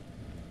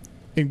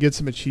and get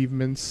some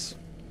achievements.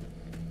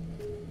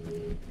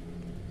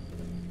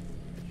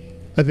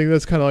 I think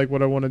that's kind of like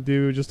what I want to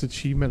do, just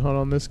achievement hunt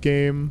on this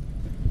game.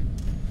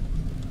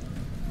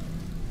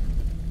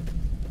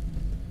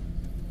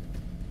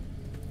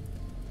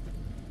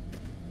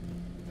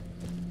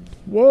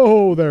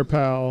 Whoa there,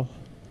 pal.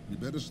 You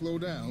better slow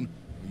down,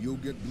 or you'll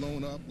get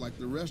blown up like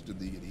the rest of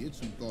the idiots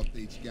who thought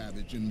they'd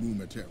scavenge in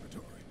Rumor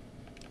territory.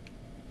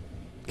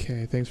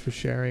 Okay, thanks for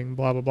sharing.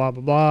 Blah, blah, blah,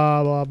 blah,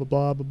 blah, blah, blah,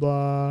 blah, blah,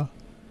 blah.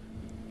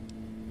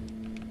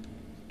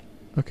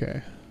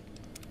 Okay.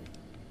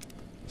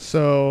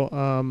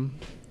 So,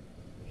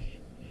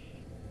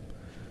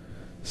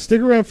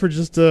 stick around for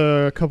just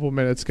a couple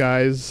minutes,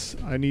 guys.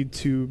 I need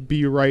to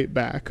be right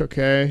back,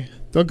 okay?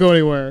 Don't go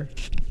anywhere.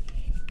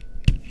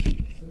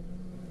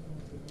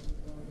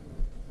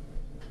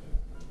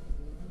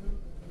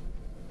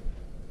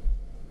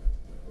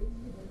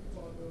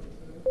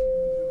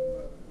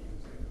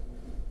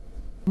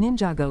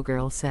 Ninjago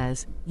Girl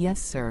says, yes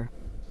sir.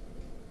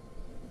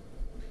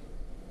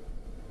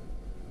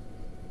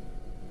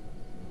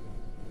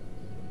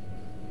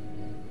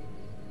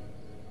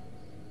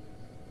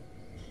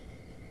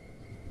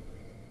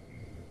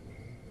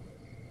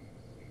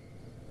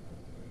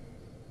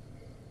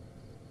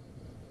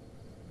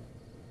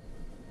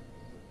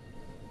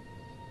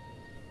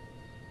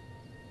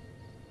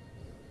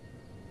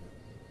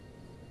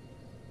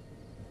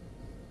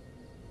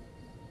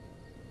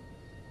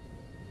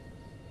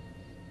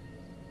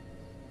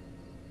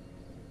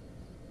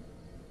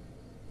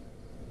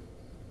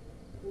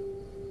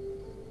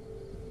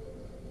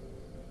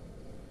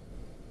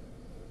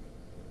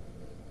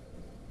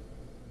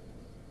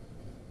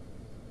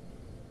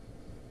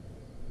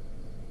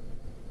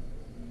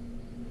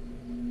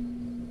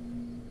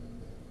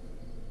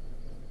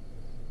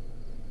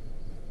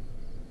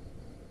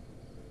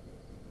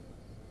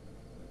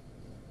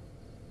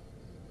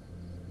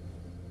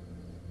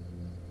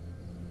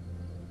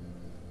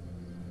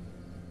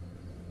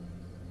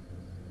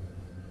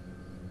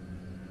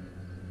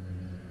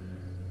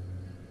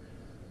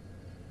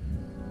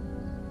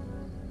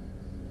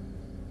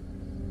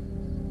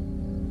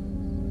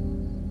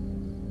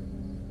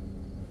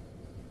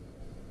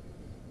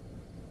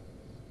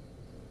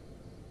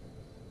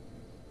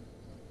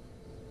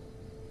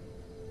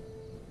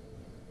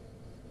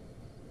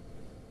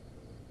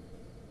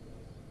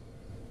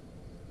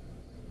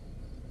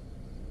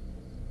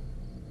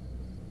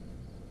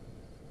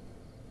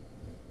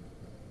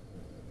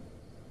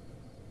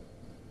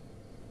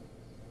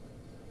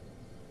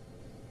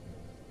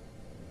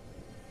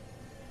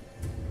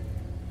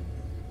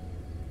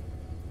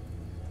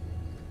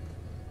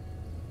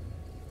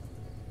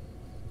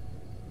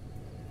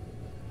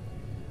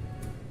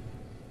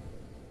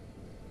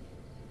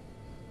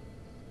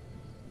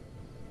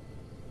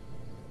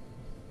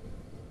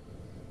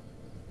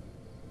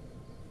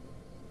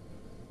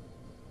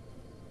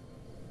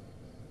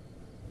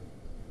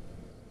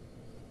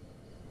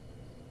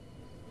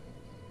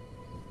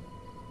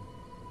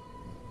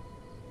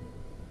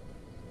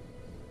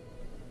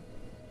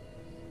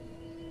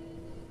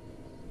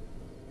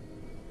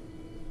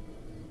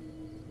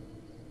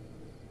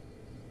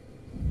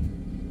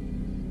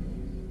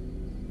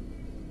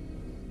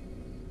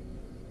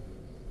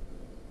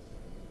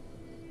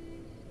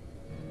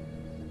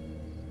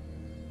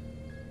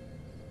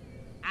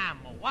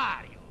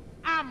 Wario.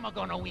 I'm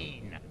gonna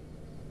win.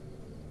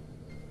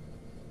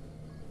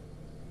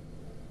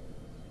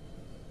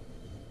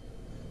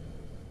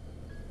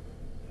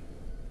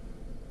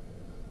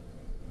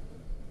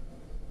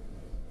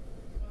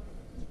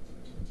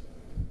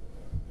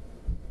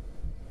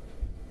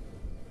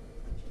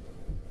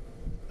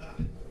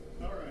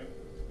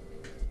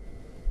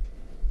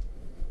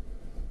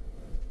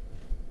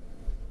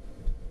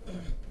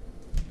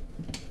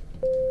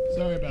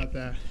 Sorry about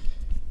that.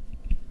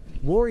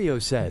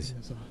 Wario says,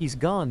 he's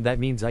gone, that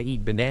means I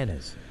eat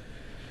bananas.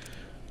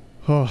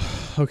 Oh,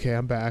 okay,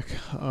 I'm back.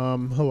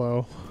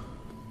 Hello.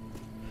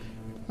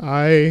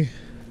 I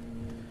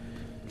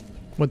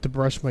went to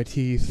brush my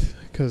teeth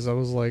because I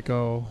was like,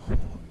 oh,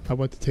 I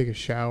went to take a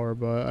shower,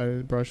 but I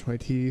didn't brush my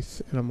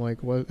teeth, and I'm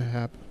like, what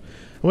happened?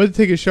 I went to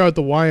take a shower at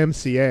the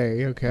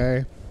YMCA,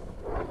 okay?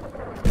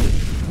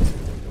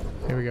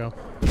 Here we go.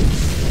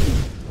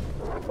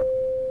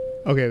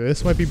 Okay,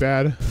 this might be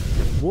bad.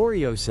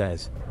 Wario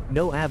says,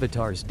 no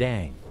avatars,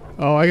 dang.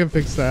 Oh, I can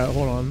fix that.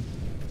 Hold on.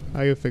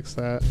 I can fix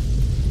that.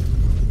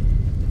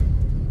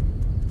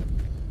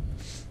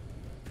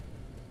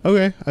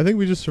 Okay, I think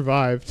we just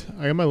survived.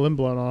 I got my limb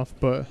blown off,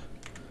 but...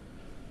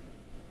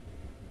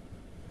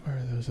 Where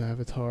are those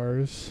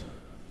avatars?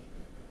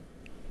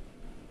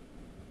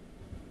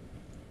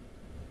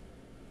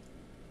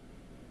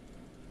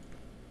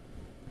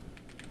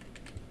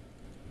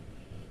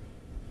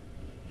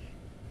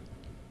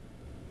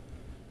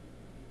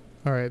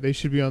 Alright, they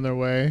should be on their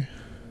way.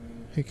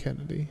 Hey,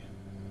 Kennedy.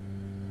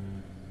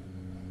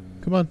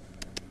 Come on.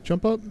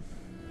 Jump up.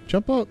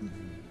 Jump up.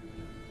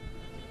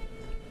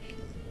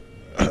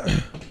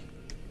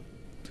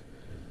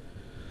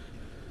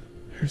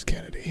 Here's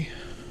Kennedy.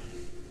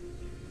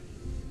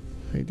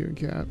 How you doing,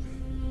 cat?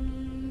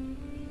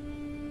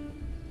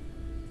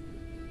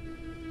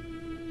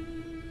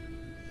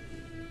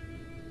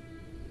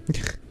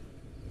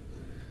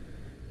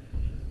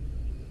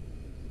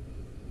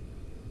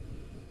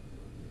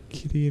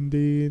 Kitty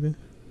indeed.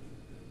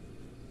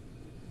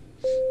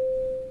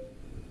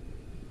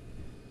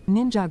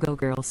 Ninjago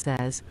Girl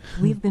says,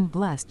 we've been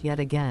blessed yet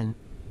again.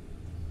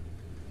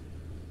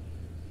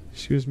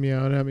 She was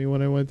meowing at me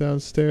when I went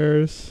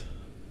downstairs.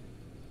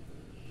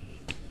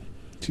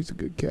 She's a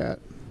good cat.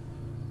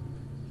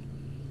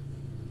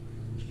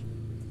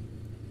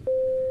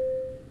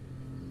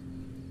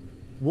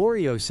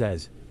 Wario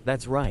says,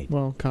 that's right.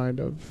 Well, kind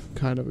of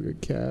a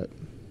good cat.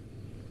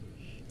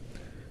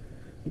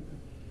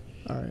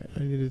 Alright, I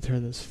need to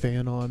turn this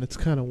fan on. It's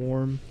kind of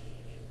warm.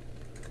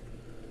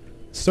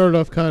 Started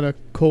off kind of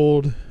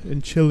cold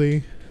and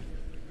chilly.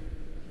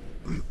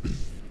 And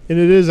it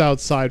is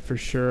outside for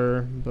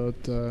sure, but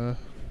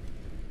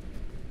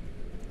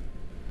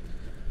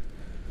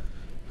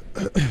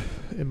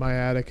in my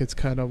attic it's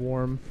kind of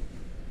warm.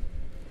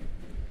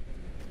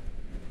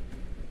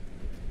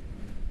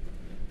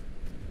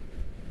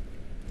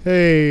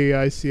 Hey,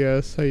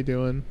 ICS, how you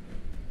doing?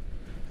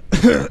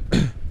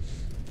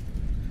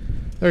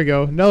 There we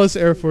go. Nellis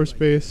Air Force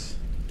Base.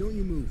 Don't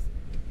you move.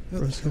 How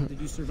the hell did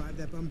you survive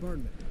that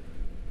bombardment?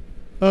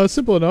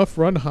 Simple enough.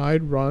 Run,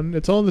 hide, run.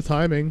 It's all in the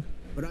timing.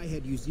 But I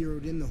had you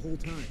zeroed in the whole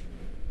time.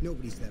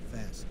 Nobody's that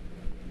fast.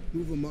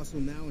 Move a muscle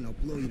now and I'll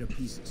blow you to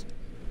pieces.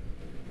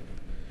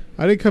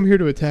 I didn't come here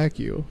to attack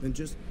you. Then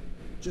just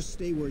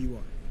stay where you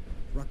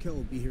are. Raquel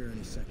will be here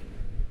any second.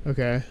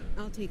 Okay.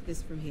 I'll take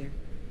this from here.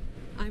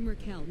 I'm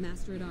Raquel,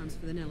 Master at Arms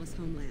for the Nellis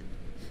homeland.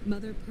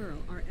 Mother Pearl,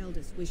 our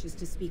eldest, wishes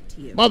to speak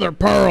to you. Mother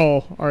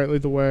Pearl! Alright,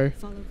 lead the way.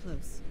 Follow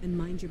close and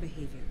mind your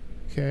behavior.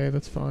 Okay,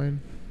 that's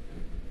fine.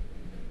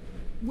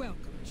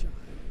 Welcome, child.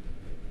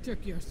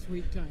 Took your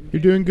sweet time.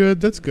 You're doing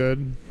good? That's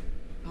good.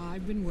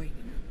 I've been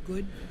waiting a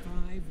good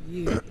 5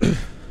 years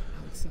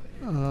outside.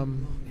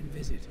 Long and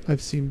visit.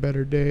 I've seen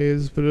better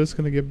days, but it's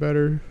gonna get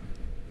better.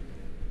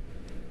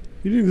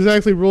 You didn't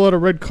exactly roll out a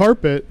red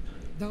carpet.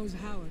 Those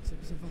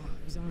howitzers of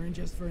ours aren't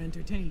just for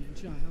entertainment,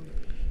 child.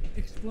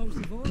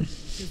 Explosive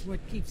ordnance is what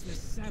keeps the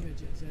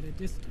savages at a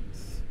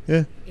distance.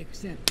 Yeah.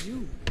 Except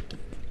you.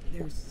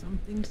 There's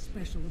something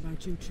special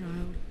about you,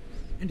 child.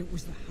 And it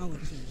was the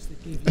howitzers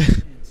that gave you a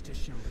chance to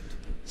show it.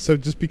 So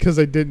just because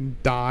I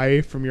didn't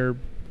die from your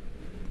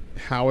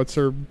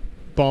howitzer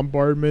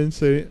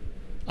bombardments,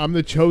 I'm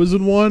the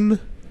chosen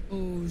one?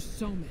 Oh,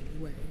 so many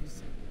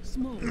ways.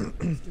 Small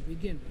ones to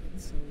begin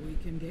with, so we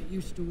can get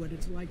used to what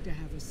it's like to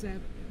have a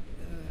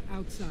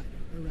outsider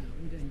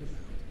around and about.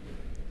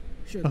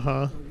 Should it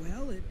go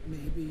well,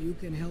 maybe you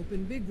can help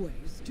in big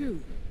ways, too.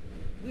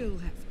 We'll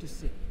have to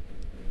see.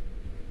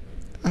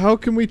 How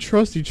can we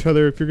trust each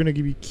other if you're going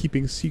to be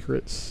keeping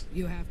secrets?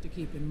 You have to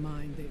keep in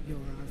mind that you're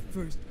our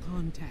first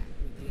contact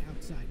with the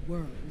outside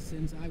world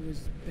since I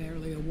was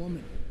barely a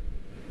woman.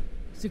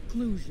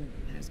 Seclusion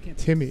has kept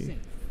us safe,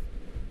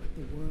 but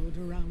the world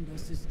around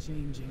us is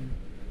changing.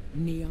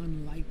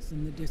 Neon lights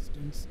in the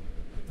distance,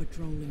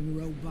 patrolling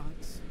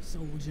robots,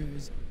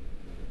 soldiers.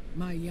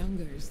 My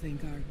youngers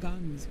think our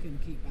guns can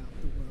keep out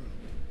the world,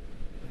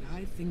 but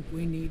I think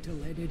we need to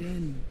let it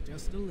in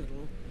just a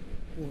little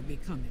or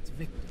become its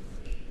victim.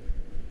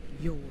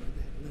 You're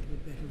that little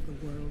bit of the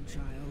world,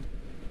 child.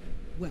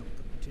 Welcome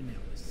to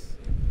Nellis.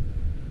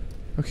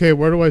 Okay,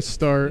 where do I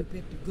start?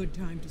 You picked a good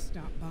time to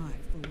stop by,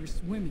 for we're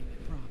swimming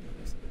in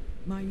problems.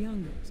 My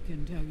youngers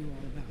can tell you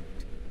all about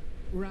it.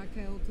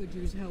 Raquel could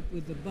use help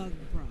with the bug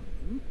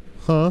problem.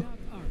 Huh? Doc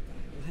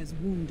Argyle has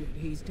wounded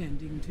he's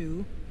tending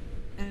to.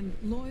 And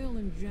Loyal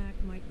and Jack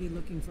might be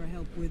looking for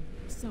help with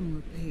some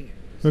repairs.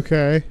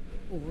 Okay.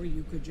 Or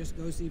you could just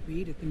go see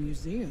Pete at the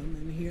museum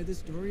and hear the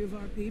story of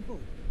our people.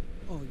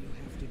 All you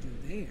have to do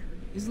there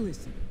is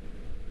listen.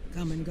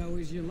 Come and go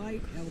as you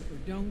like, help or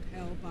don't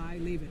help, I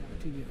leave it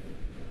up to you.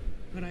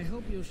 But I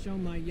hope you'll show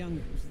my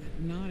youngers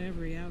that not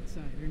every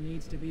outsider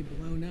needs to be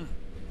blown up.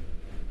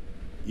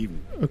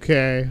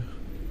 Okay.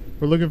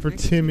 We're looking for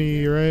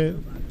Timmy, right?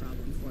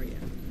 Problem for you.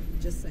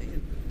 Just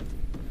saying.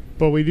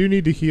 But we do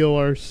need to heal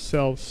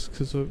ourselves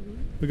because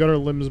we got our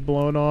limbs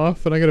blown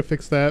off, and I gotta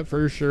fix that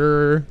for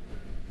sure.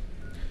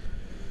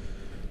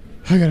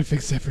 I gotta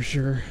fix that for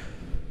sure.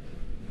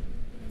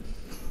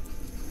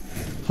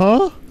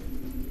 Huh?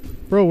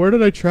 Bro, where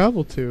did I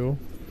travel to?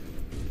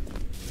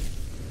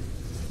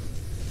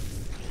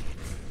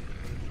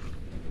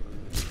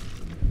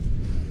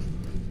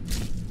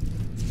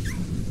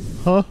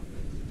 Huh?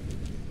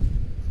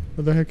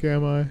 Where the heck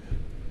am I?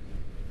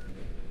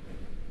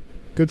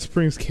 Good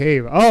Springs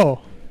Cave.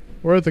 Oh!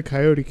 We're at the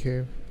Coyote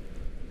Cave.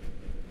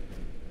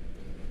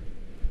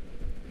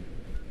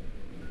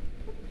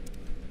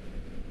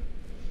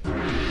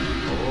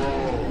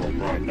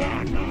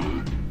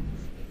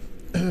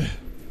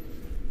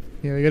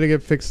 Yeah, we gotta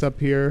get fixed up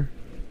here.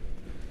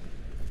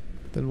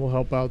 Then we'll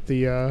help out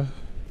the,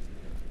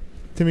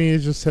 Timmy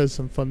just has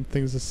some fun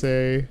things to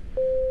say.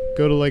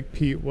 Go to Lake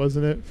Pete,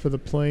 wasn't it? For the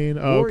plane?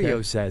 Oh, Wario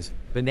okay. says,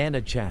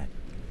 banana chat.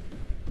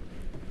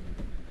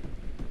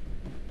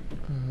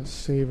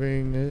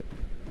 Saving it.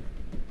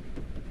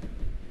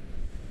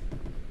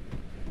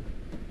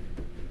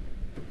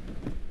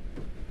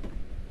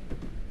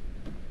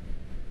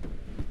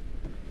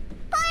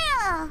 How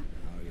are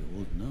you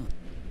holding up?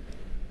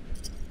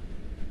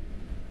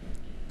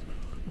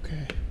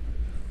 Okay.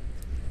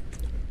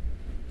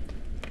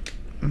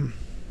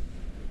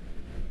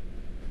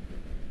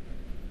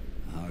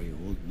 How are you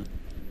holding up?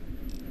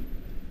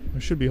 I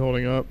should be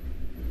holding up.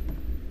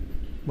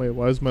 Wait,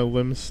 why is my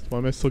limbs... Why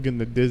am I still getting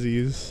the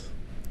dizzies?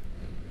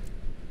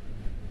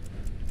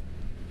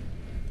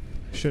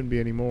 Shouldn't be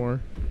anymore.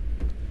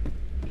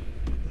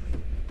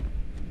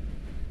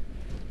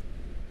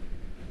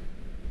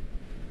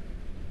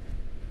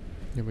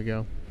 Here we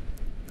go.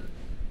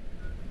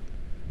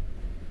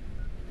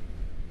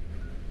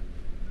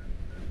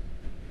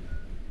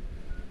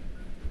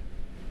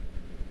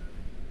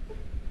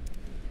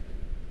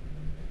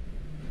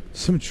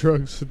 Some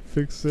drugs would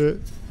fix it.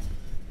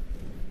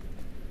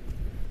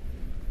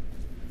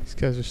 These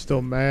guys are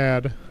still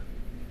mad.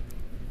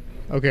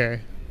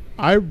 Okay.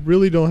 I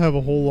really don't have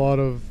a whole lot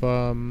of,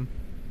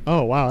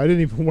 oh wow, I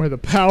didn't even wear the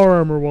power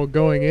armor while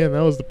going in.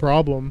 That was the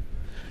problem.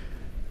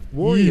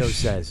 Wario Yeesh.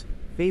 says,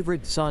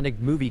 favorite Sonic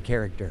movie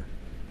character.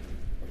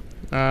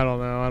 I don't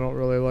know. I don't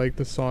really like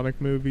the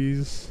Sonic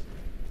movies.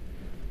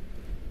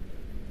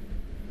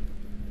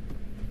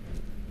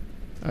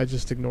 I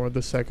just ignored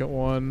the second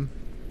one.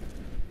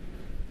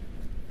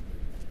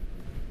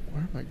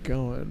 Where am I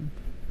going?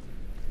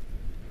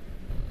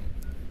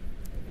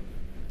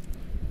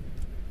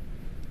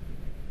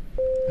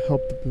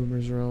 Help the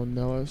boomers around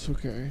Nellis.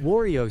 Okay.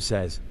 Wario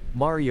says,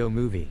 Mario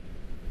movie.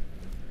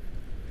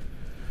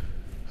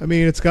 I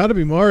mean, it's got to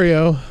be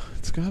Mario.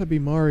 It's got to be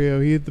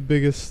Mario. He had the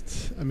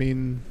biggest... I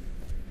mean,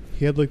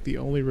 he had like the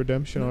only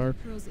redemption arc.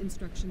 Pearl's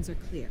instructions are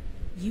clear.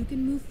 You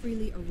can move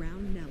freely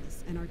around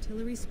Nellis, and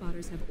artillery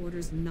spotters have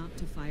orders not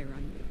to fire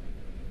on you.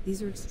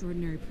 These are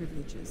extraordinary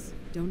privileges.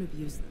 Don't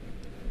abuse them.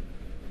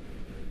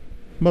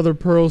 Mother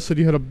Pearl said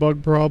you had a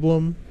bug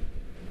problem.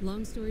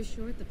 Long story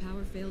short, the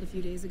power failed a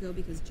few days ago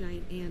because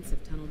giant ants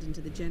have tunneled into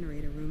the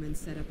generator room and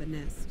set up a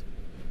nest.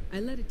 I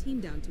led a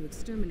team down to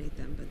exterminate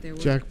them, but there were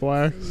Jack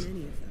Black. so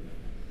many of them.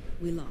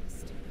 We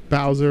lost.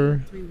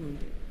 Bowser. 3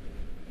 wounded.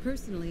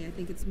 Personally, I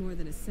think it's more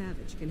than a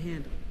savage can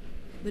handle.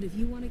 But if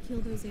you want to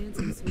kill those ants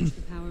and switch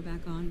the power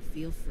back on,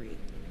 feel free.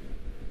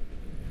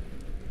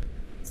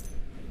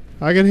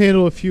 I can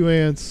handle a few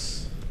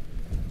ants.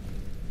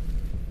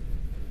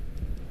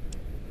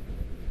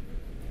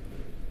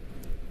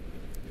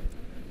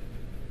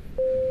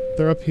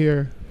 They're up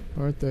here,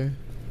 aren't they?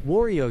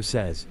 Wario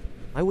says,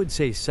 I would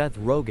say Seth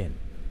Rogen.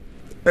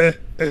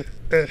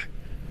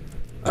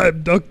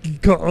 I'm Donkey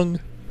Kong.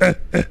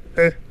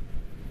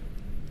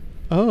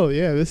 Oh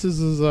yeah, this is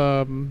his,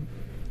 I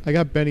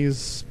got Benny's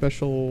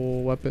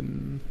special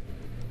weapon.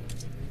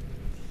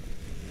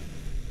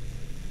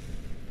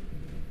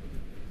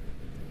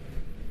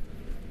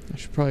 I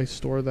should probably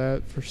store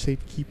that for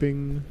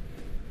safekeeping.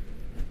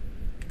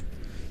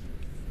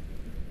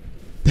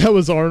 That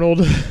was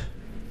Arnold.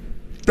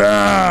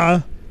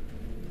 Ah!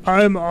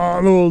 I'm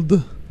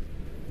Arnold.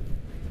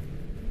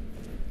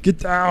 Get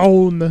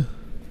down.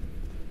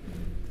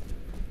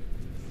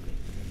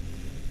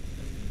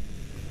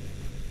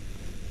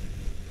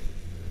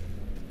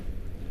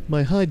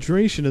 My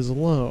hydration is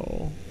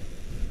low,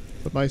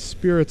 but my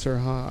spirits are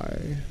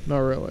high. Not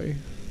really.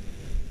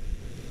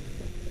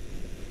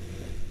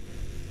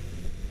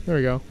 There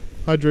we go.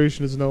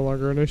 Hydration is no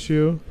longer an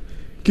issue.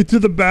 Get to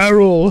the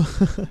barrel!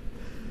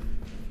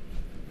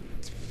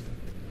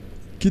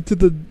 Get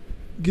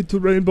to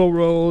Rainbow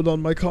Road on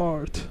my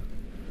cart.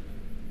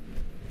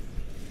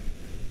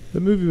 The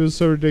movie was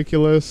so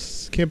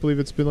ridiculous. Can't believe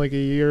it's been like a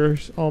year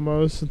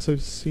almost since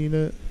I've seen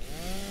it.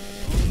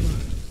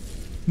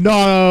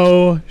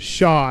 No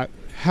shot.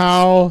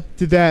 How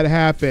did that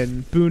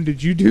happen? Boone,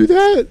 did you do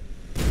that?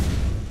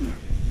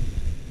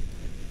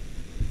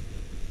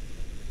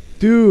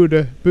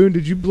 Dude, Boone,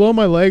 did you blow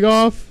my leg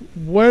off?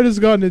 What has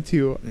gotten into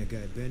you? That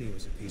guy Benny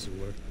was a piece of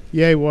work.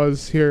 Yeah, he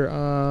was. Here,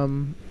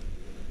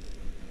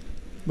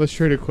 let's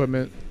trade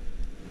equipment.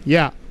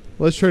 Yeah,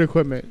 let's trade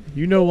equipment.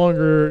 You no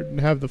longer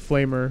have the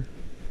flamer.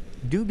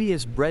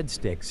 Dubious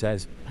Breadstick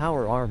says,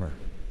 power armor.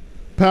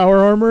 Power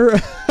armor?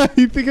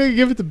 You think I can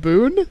give it to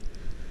Boone?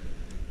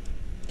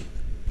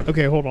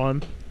 Okay, hold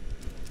on.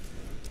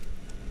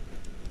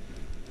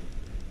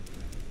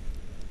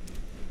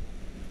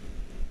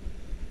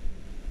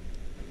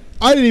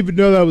 I didn't even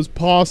know that was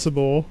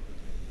possible.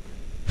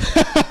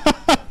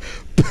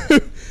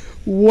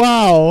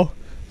 Wow.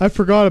 I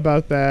forgot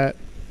about that.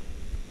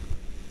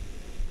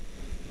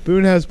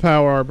 Boone has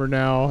power armor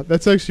now.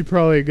 That's actually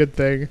probably a good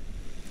thing.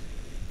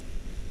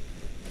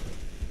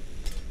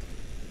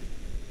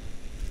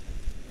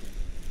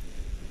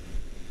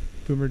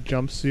 Boomer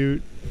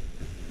jumpsuit.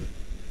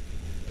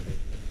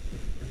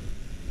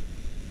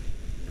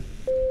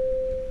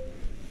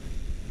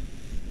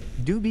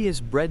 Dubious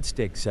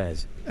Breadstick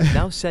says,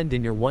 now send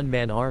in your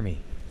one-man army.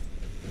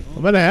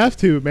 I'm gonna have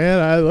to, man.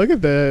 I look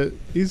at that.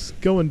 He's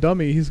going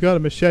dummy. He's got a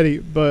machete,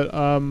 but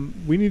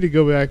we need to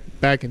go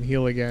back and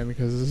heal again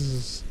because this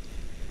is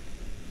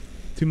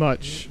too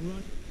much.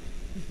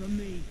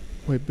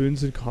 Wait,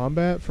 Boone's in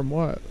combat? From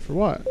what? For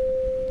what?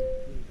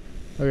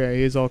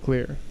 Okay, he's all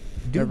clear.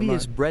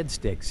 Dubious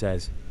Breadstick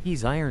says,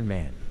 he's Iron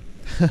Man.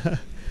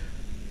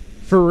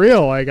 For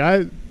real, like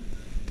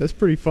that's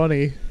pretty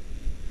funny.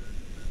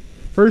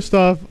 First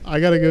off, I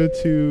gotta go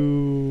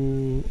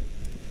to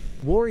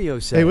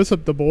Wario says, hey, what's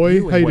up, the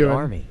boy? How you doing?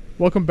 Army?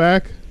 Welcome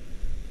back.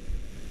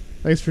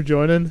 Thanks for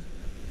joining.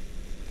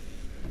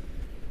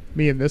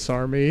 Me and this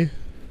army.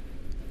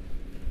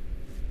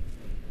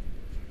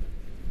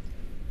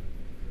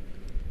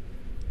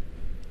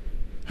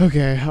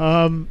 Okay,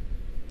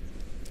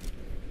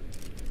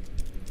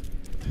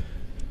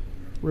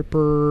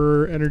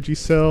 Ripper, energy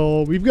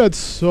cell. We've got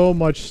so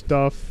much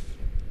stuff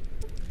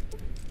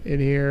in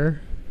here.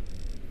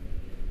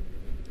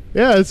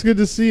 Yeah, it's good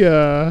to see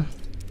you.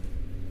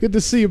 Good to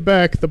see you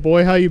back, the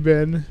boy. How you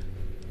been?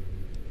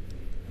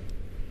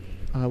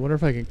 I wonder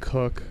if I can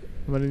cook.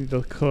 I'm gonna need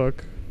to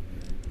cook.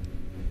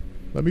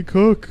 Let me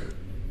cook.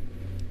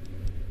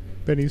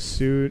 Benny's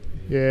suit.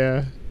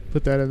 Yeah,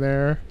 put that in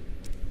there.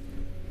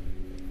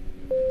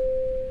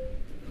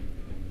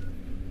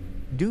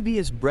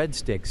 Dubious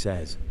Breadstick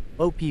says,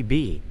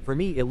 OPB, for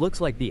me it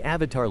looks like the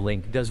avatar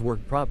link does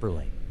work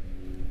properly.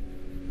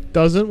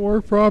 Doesn't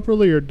work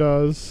properly or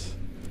does?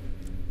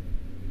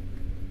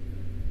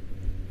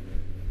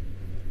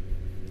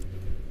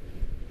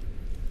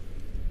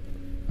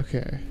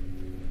 Okay.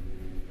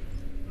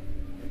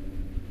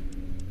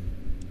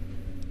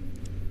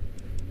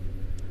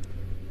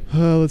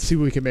 Let's see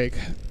what we can make.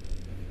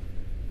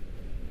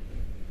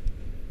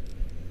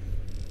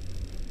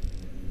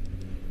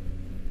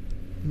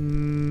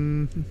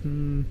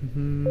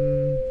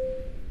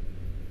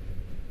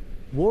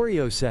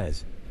 Wario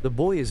says, the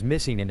boy is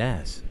missing an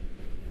S.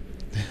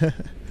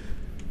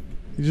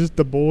 He's just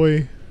the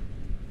boy.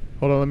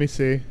 Hold on, let me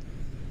see.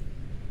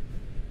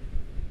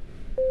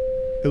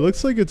 It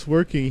looks like it's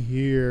working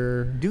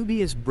here.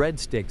 Dubious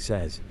Breadstick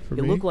says, For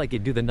it me? looked like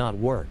it do the not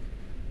work.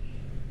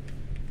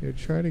 Here,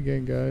 try it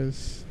again,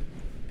 guys.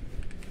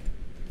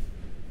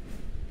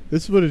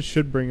 This is what it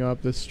should bring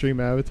up, the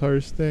stream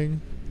avatars thing.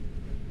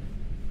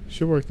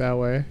 Should work that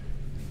way.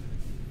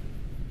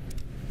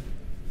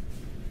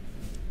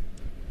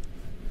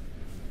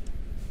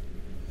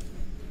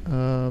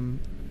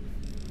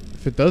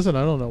 If it doesn't,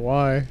 I don't know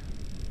why.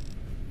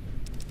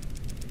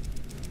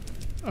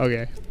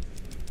 Okay.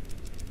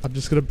 I'm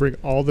just gonna bring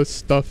all this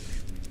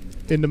stuff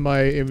into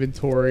my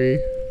inventory.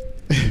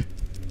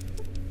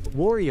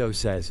 Wario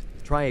says,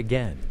 try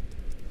again.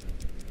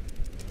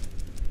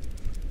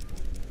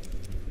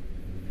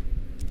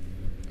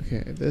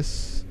 Okay,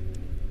 this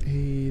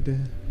aid.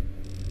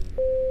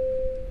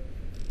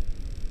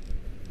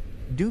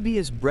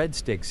 Dubious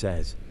Breadstick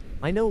says,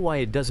 I know why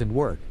it doesn't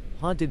work.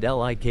 Haunted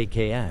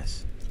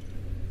LIKKS.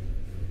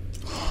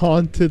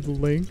 Haunted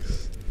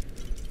links?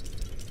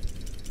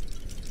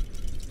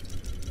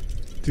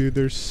 Dude,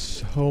 there's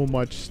so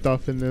much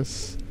stuff in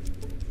this.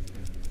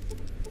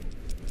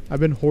 I've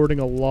been hoarding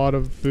a lot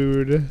of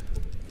food.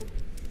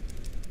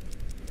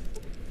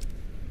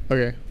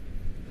 Okay.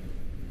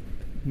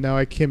 Now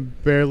I can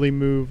barely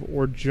move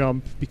or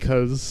jump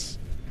because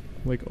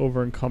I'm like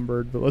over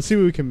encumbered, but let's see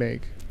what we can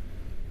make.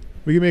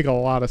 We can make a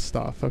lot of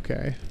stuff.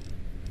 Okay.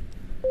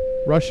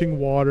 Rushing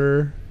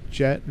water,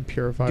 jet, and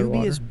purified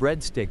Dubious water.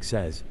 Breadstick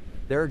says,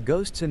 there are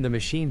ghosts in the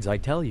machines, I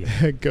tell you.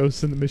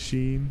 Ghost in the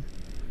machine.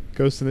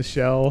 Ghost in the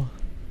shell.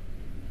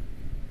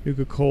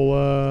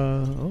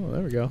 Nuka-Cola. Oh,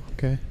 there we go.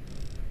 Okay.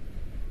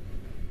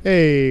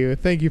 Hey,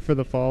 thank you for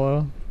the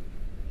follow.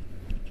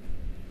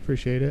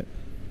 Appreciate it.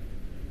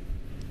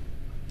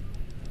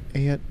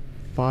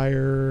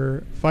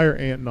 Fire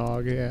ant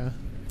nog, yeah.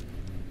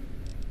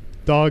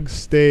 Dog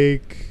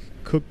steak,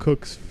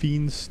 cook's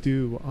fiend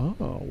stew.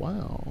 Oh,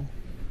 wow.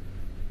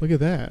 Look at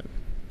that.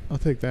 I'll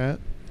take that.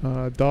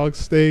 Dog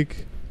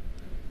steak,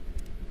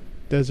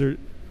 desert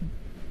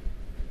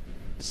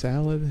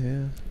salad,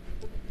 yeah.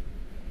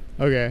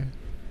 Okay.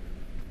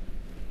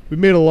 We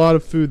made a lot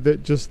of food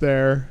that just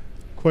there.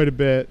 Quite a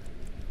bit.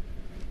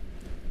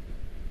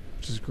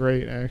 Which is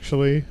great,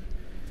 actually.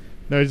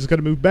 Now I just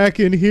gotta move back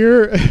in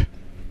here.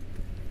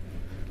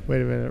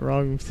 Wait a minute,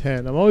 wrong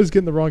tent. I'm always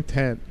getting the wrong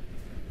tent.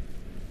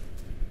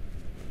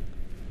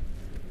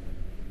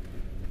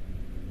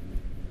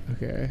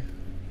 Okay.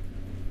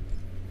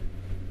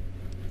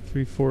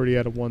 340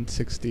 out of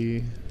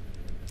 160.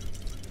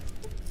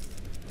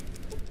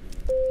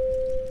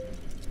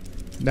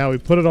 Now we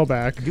put it all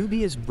back.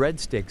 Dubious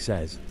Breadstick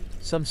says,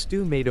 some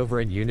stew made over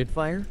in unit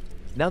fire?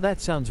 Now that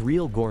sounds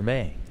real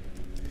gourmet.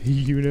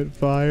 Unit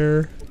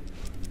fire.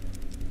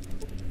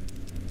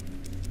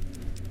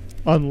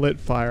 Unlit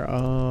fire.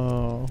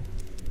 Oh.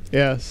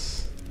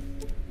 Yes.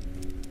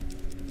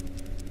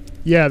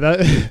 Yeah,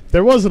 that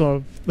there wasn't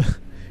a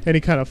any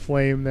kind of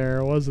flame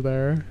there, was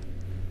there?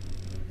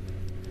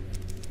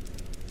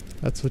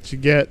 That's what you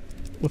get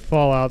with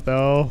Fallout,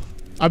 though.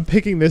 I'm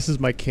picking this as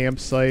my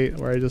campsite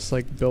where I just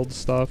like build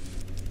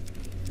stuff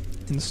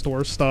and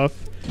store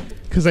stuff,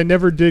 because I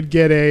never did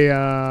get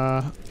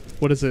a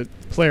what is it,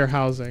 player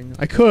housing.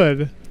 I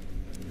could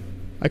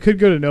go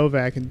to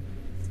Novak and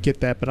get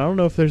that, but I don't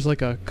know if there's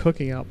like a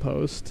cooking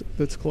outpost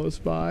that's close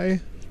by.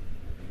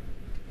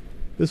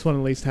 This one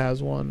at least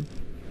has one.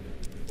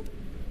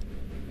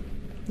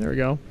 There we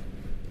go.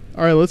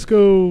 Alright, let's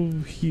go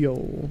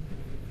heal.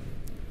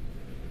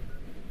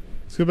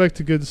 Let's go back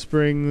to Good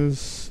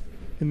Springs.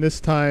 And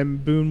this time,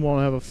 Boone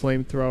won't have a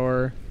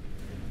flamethrower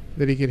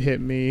that he could hit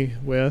me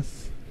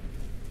with.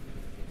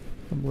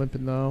 I'm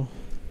limping though.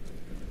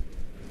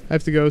 I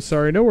have to go,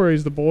 sorry. No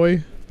worries, the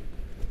boy.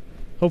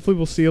 Hopefully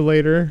we'll see you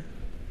later.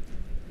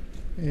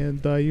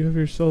 And you have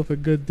yourself a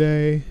good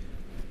day.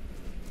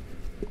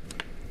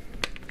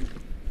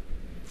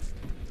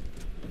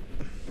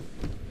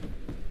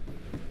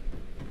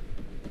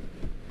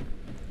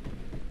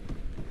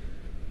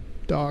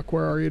 Doc,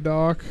 where are you,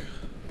 Doc?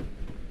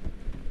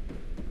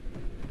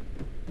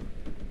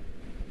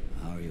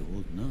 How are you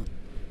holding up?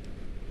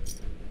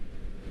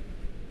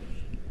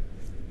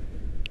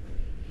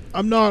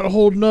 I'm not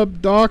holding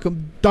up, Doc.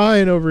 I'm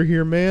dying over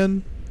here,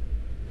 man.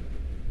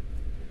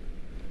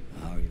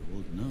 How are you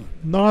holding up?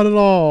 Not at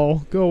all.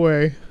 Go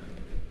away.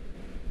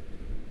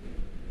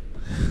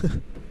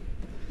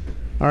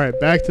 Alright,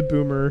 back to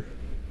Boomer.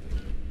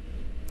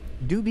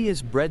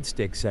 Dubious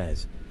Breadstick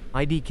says,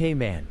 IDK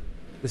man,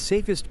 the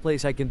safest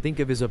place I can think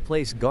of is a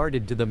place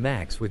guarded to the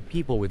max with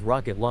people with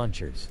rocket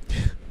launchers.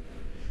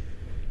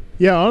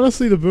 Yeah,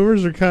 honestly, the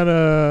Boomers are kind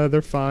of,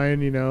 they're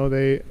fine, you know,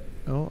 they...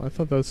 Oh, I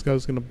thought this guy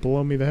was going to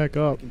blow me the heck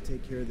up. I can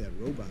take care of that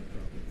robot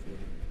problem for you.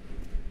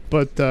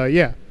 But,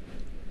 yeah.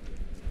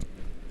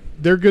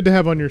 They're good to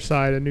have on your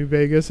side in New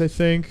Vegas, I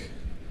think.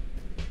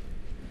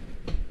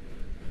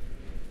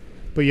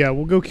 But yeah,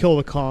 we'll go kill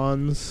the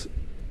cons.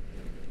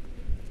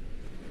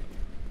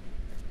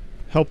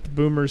 Help the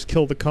Boomers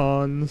kill the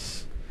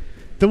cons.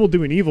 Then we'll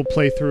do an evil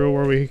playthrough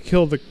where we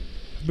kill the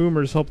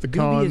Boomers, help the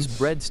cons. Dubious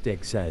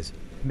Breadstick says,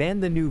 man,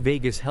 the New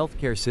Vegas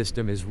healthcare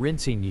system is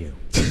rinsing you.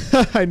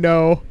 I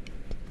know.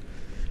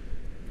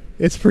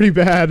 It's pretty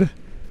bad.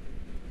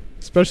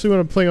 Especially when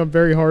I'm playing on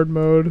very hard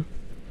mode.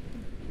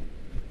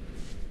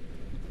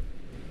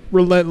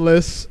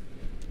 Relentless.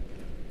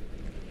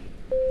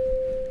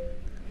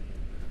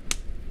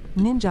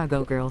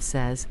 Ninjago Girl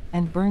says,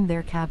 and burn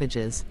their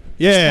cabbages.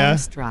 Yeah.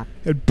 Starstruck.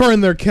 And burn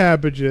their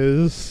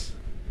cabbages.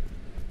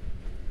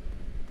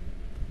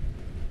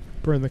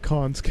 Burn the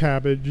cons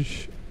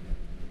cabbage.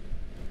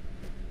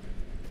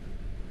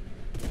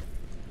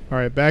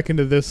 Alright, back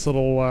into this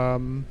little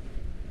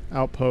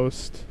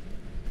outpost.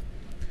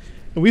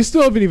 And we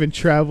still haven't even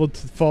traveled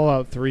to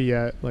Fallout 3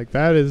 yet. Like,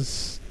 that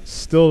is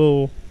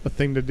still a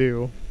thing to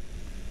do.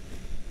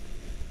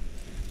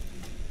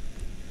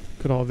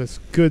 Look at all this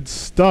good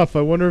stuff.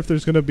 I wonder if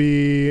there's going to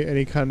be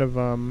any kind of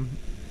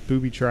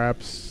booby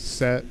traps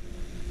set.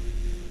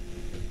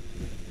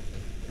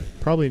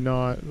 Probably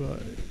not,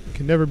 but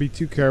can never be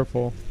too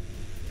careful.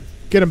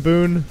 Get him,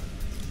 Boone.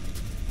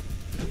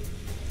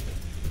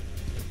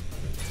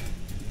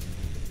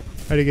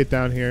 How do you get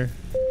down here?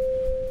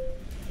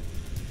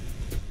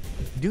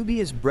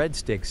 Dubious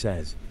Breadstick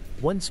says,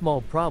 one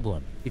small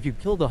problem, if you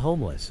kill the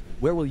homeless,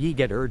 where will ye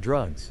get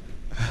drugs?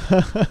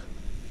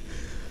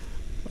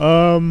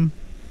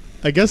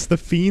 I guess the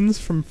fiends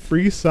from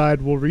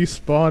Freeside will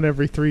respawn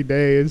every 3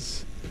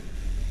 days.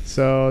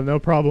 So, no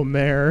problem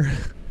there.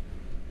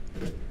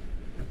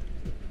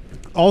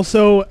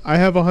 Also, I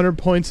have 100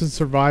 points in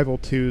survival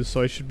too,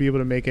 so I should be able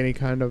to make any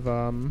kind of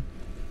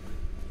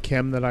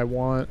chem that I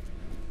want.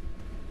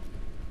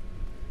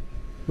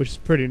 Which is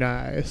pretty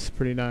nice,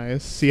 pretty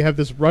nice. So you have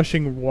this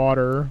rushing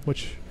water,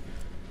 which,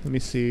 let me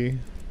see.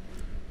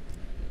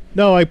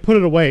 No, I put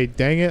it away,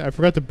 dang it. I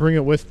forgot to bring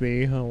it with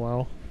me. Oh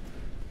well.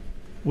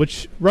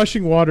 Which,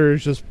 rushing water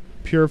is just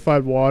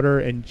purified water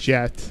and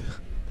jet.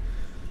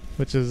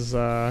 Which is,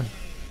 oh,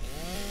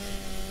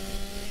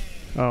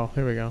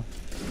 here we go.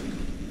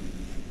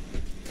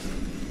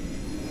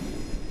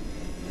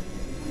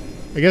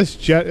 I guess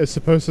jet is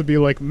supposed to be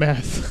like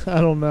meth.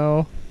 I don't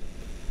know.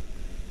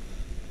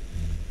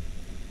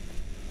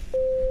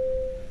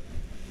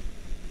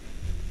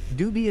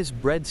 Dubious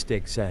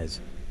Breadstick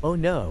says, "Oh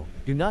no,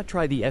 do not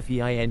try the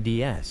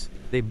FEINDS.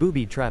 They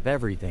booby trap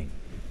everything."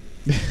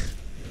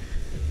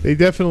 They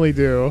definitely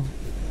do.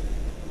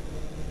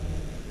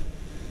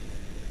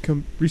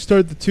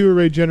 Restart the 2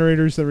 array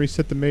generators, then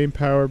reset the main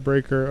power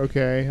breaker.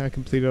 Okay, I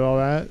completed all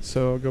that,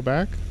 so I'll go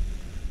back.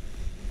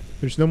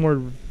 There's no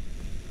more,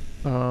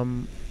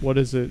 what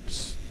is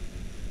it?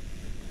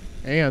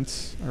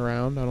 Ants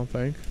around, I don't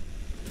think.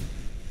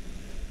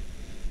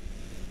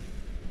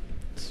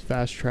 Let's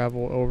fast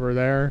travel over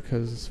there,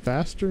 because it's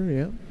faster,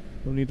 yeah.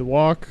 Don't need to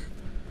walk.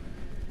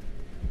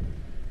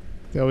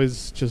 They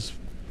always just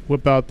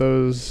whip out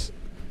those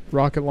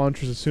rocket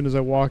launchers as soon as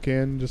I walk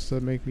in, just to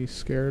make me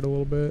scared a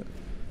little bit.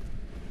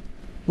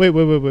 Wait.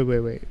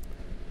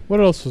 What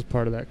else was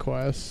part of that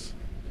quest?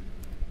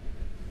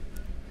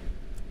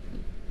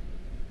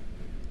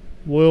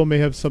 Loyal may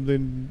have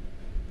something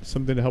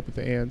to help with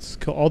the ants.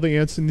 Kill all the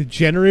ants in the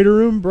generator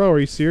room? Bro, are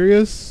you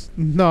serious?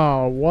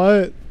 No,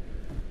 what?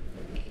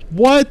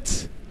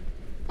 What?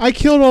 I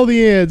killed all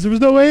the ants. There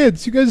was no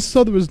ants. You guys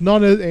saw there was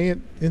not an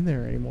ant in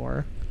there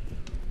anymore.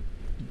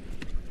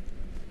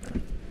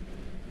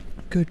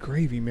 Good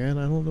gravy, man.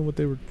 I don't know what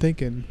they were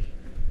thinking.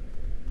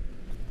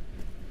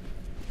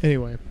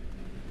 Anyway.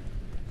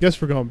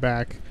 Guess we're going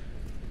back.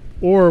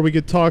 Or we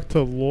could talk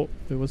to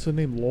what's the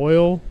name?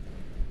 Loyal?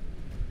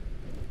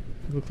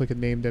 Look like a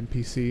named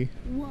NPC.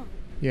 Whoa.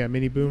 Yeah,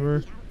 Mini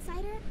Boomer. The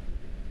outsider?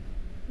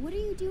 What are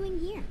you doing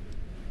here?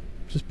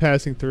 Just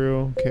passing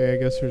through. Okay, I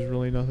guess there's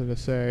really nothing to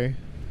say.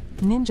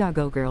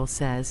 Ninjago Girl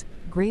says,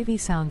 gravy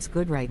sounds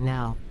good right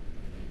now.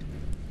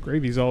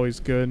 Gravy's always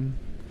good.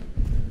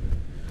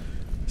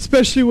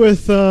 Especially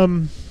with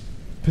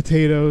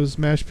potatoes,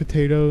 mashed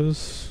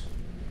potatoes.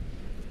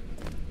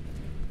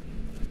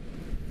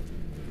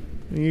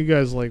 You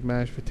guys like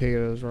mashed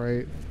potatoes,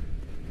 right?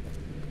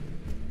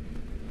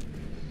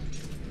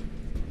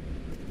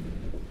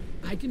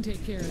 I can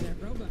take care of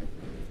that robot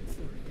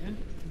for you.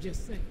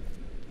 Just saying.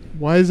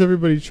 Why is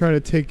everybody trying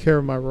to take care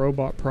of my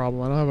robot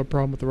problem? I don't have a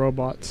problem with the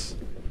robots.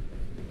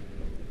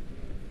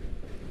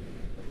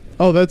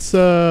 Oh, that's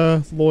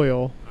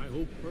Loyal. I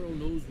hope Pearl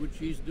knows what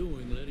she's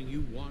doing, letting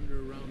you wander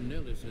around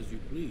Nellis as you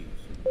please.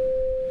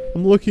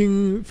 I'm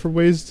looking for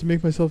ways to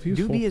make myself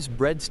useful. Dubious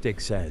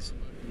Breadstick says,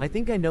 "I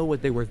think I know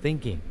what they were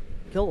thinking.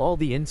 Kill all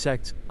the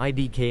insects.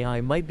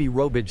 IDKI might be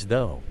robage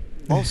though.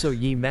 Also,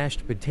 ye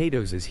mashed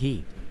potatoes is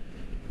heat."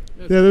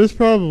 Yeah, there's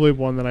probably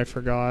one that I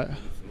forgot. It's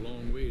a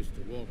long ways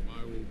to walk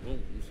my old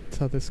bones. That's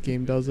how this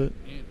game does it.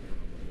 Ant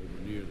problem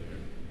over near there.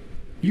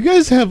 You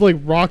guys have like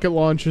rocket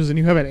launchers and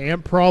you have an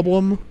ant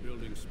problem?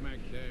 Building smack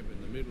dab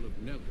in the middle of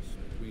Nellis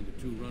between the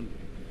 2 runways.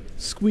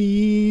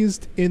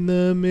 Squeezed in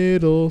the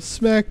middle,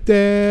 smack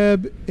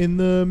dab in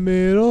the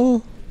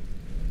middle.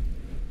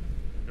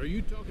 Are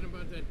you talking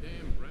about that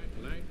damn bright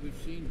light we've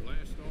seen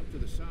blast off to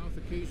the south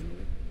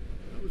occasionally?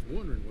 I was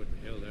wondering what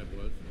the hell that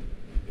was.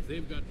 If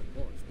they've got the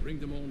parts, bring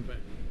them on back.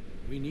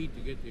 We need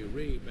to get the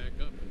array back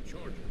up and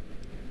charge it.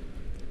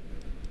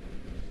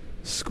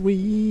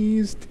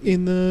 Squeezed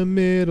in the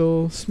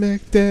middle,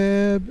 smack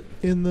dab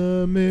in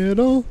the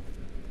middle.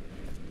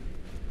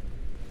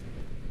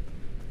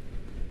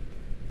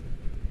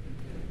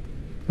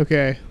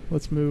 Okay,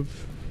 let's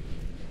move.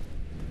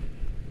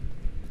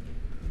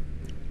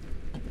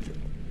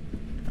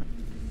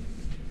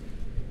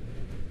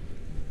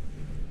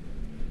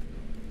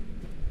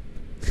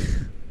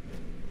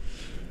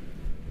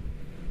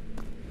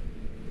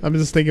 I'm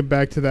just thinking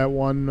back to that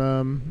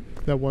one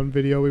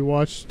video we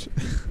watched.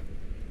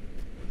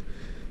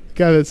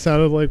 Guy that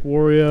sounded like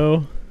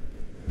Wario.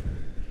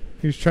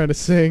 He was trying to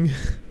sing.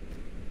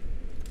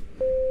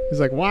 He's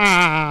like,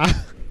 "Wah!"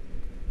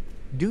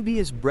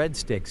 Dubious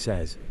Breadstick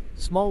says,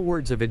 "Small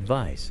words of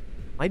advice.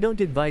 I don't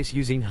advise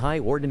using high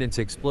ordnance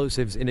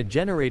explosives in a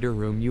generator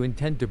room you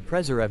intend to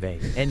preserve.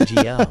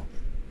 NGL."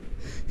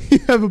 You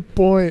have a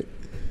point.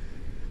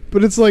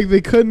 But it's like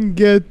they couldn't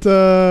get,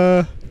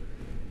 I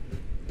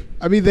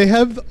mean, they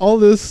have all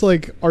this,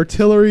 like,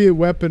 artillery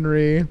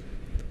weaponry,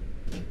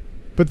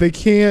 but they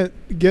can't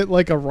get,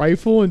 like, a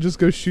rifle and just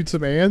go shoot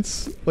some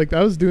ants. Like,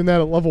 I was doing that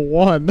at level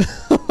 1.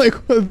 Like,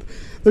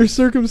 their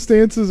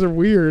circumstances are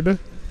weird.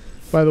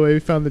 By the way, we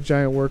found the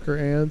giant worker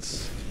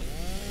ants.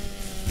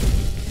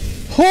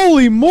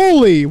 Holy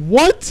moly!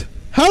 What?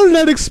 How did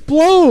that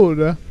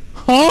explode?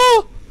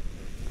 Huh?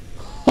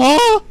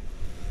 Huh?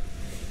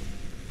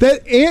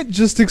 That ant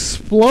just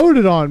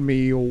exploded on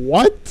me.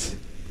 What?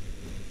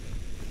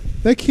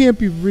 That can't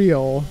be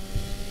real.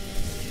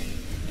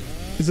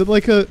 Is it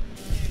like a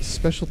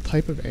special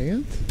type of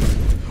ant?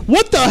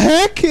 What the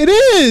heck? It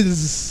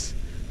is!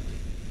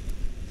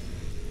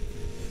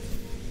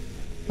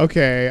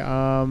 Okay,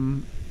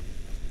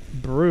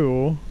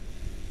 brew.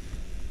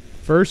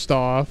 First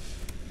off.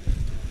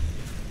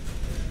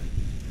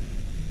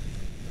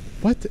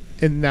 What?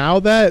 And now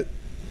that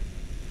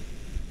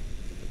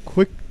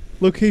quick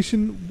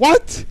location?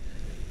 What?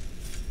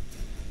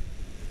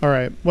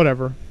 Alright,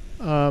 whatever.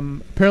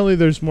 Apparently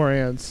there's more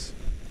ants.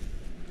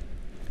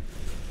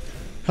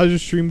 How's your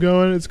stream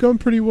going? It's going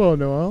pretty well,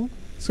 Noel.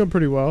 It's going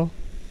pretty well.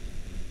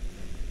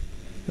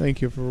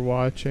 Thank you for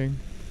watching.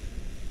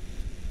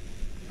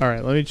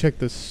 Alright, let me check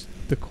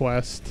the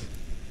quest.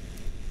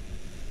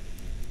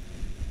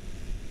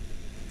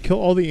 Kill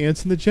all the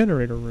ants in the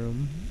generator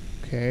room.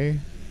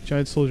 Okay.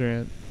 Giant soldier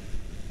ant.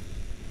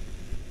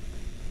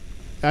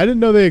 I didn't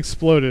know they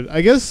exploded.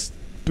 I guess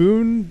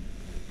Boone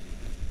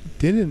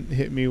didn't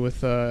hit me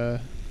with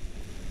a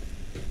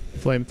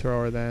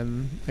flamethrower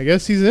then. I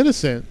guess he's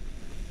innocent.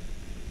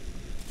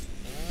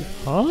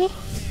 Huh?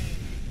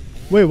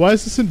 Wait, why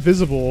is this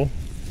invisible?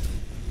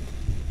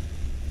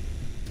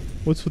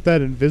 What's with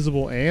that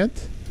invisible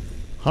ant?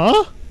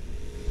 Huh?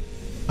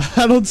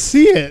 I don't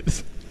see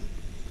it.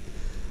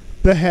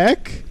 The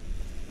heck?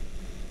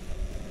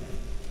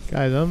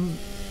 Guys,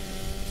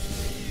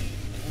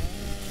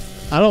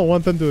 I don't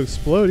want them to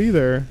explode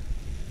either.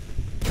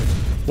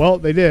 Well,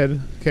 they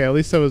did. Okay, at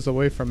least I was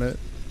away from it.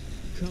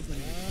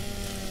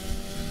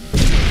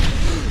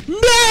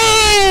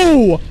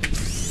 No!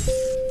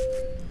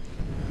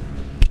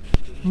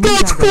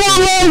 That's 4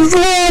 lives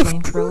left!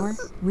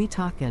 Flamethrower? We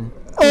talking.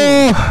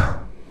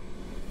 Oh!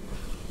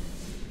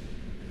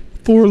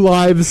 4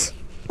 lives.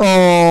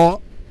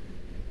 Oh.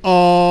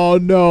 Oh,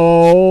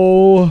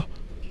 no.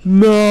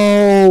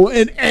 No.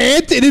 An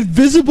ant? An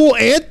invisible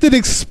ant that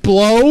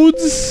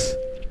explodes?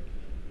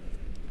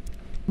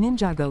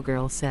 Ninjago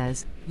Girl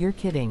says, you're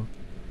kidding.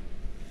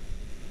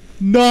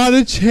 Not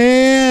a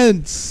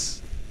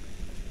chance.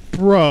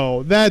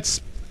 Bro,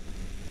 that's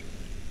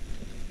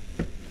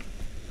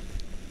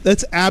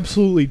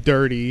absolutely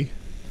dirty.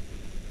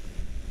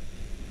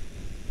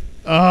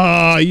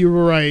 Ah, you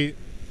were right.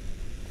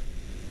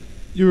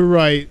 You were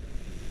right.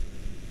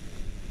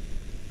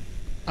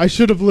 I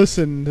should have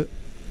listened.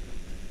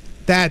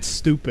 That's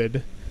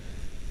stupid.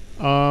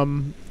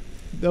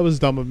 That was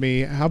dumb of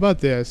me. How about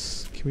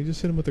this? Can we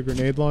just hit him with a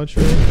grenade launcher?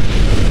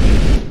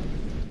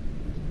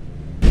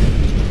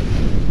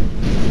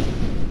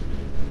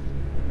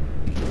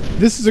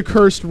 This is a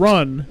cursed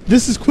run.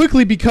 This is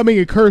quickly becoming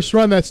a cursed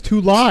run. That's 2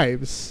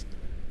 lives.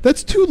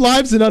 That's 2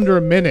 lives in under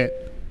a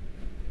minute.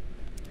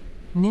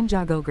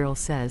 Ninjago Girl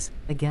says,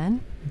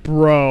 again?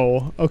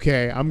 Bro.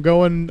 Okay, I'm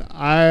going...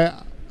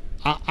 I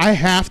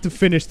have to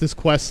finish this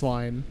quest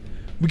line.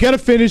 We gotta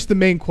finish the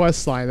main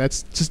quest line.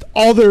 That's just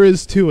all there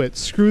is to it.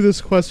 Screw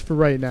this quest for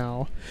right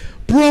now.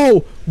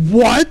 Bro,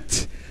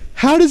 what?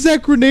 How does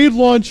that grenade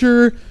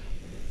launcher...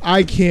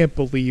 I can't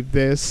believe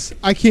this.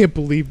 I can't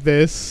believe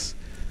this.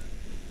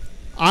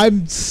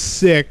 I'm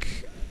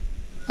sick.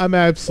 I'm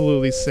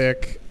absolutely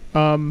sick.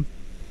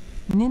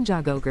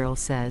 Ninjago Girl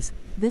says,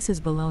 this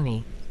is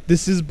baloney.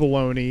 This is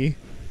baloney.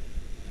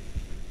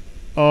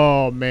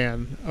 Oh,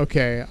 man.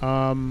 Okay,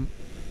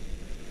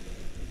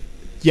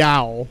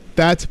 Yow.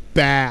 That's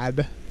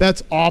bad.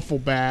 That's awful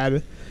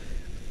bad.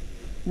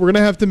 We're gonna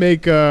have to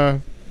make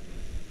our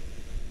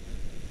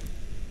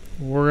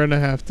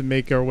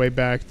way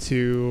back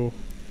to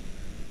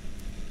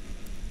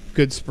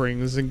Good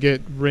Springs and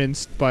get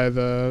rinsed by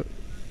the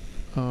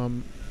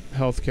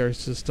healthcare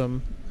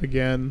system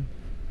again.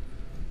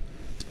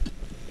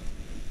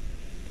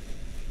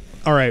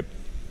 All right.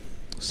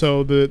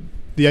 So the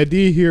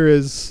idea here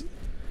is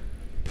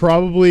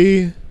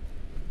probably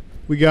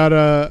we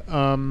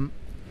gotta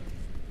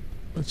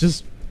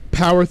just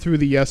power through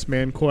the Yes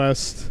Man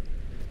quest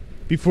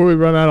before we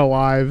run out of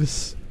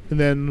lives, and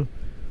then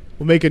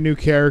we'll make a new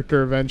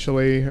character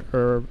eventually,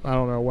 or I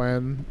don't know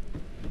when.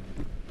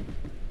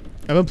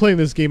 I've been playing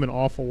this game an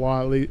awful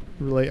lot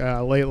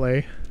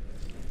lately.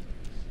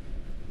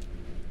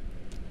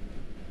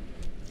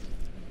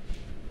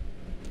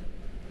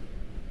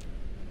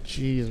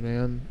 Jeez,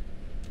 man.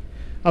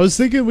 I was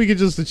thinking we could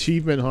just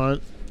achievement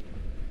hunt.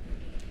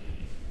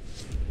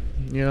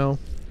 You know?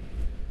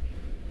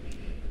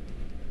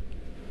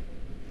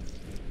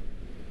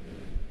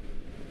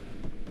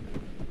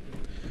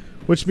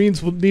 Which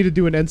means we'll need to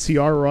do an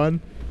NCR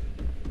run.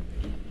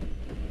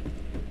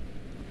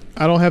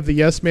 I don't have the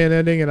Yes Man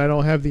ending, and I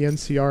don't have the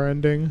NCR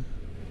ending.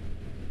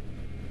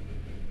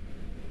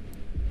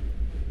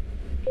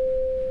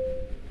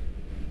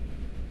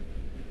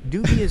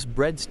 Dubious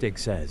Breadstick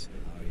says,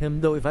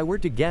 though if I were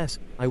to guess,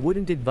 I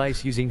wouldn't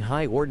advise using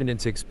high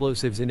ordnance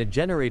explosives in a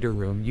generator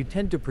room you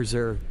tend to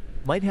preserve.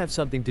 Might have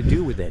something to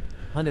do with it.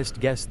 Honest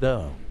guess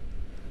though.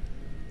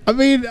 I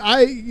mean,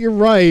 you're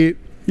right.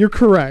 You're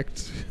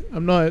correct.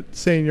 I'm not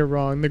saying you're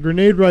wrong. The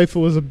grenade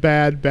rifle was a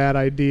bad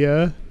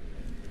idea.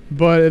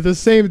 But at the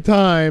same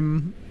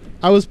time,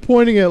 I was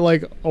pointing it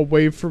like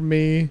away from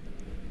me.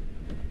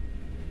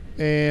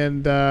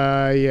 And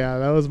yeah,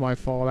 that was my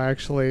fault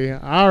actually.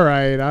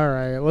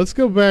 Alright. Let's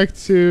go back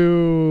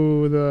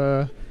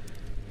to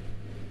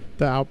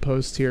the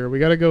outpost here. We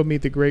gotta go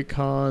meet the Great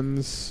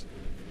Khans.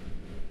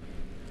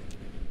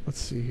 Let's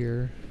see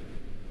here.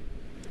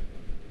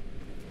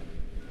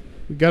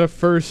 We gotta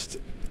first...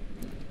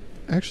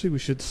 Actually, we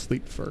should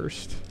sleep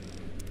first.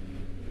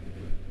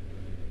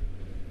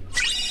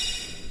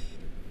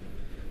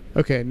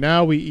 Okay,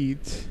 now we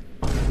eat.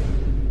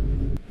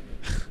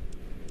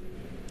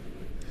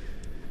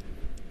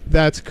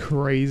 That's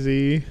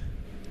crazy.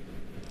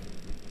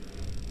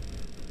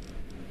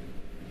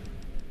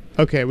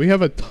 Okay, we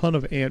have a ton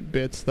of ant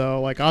bits,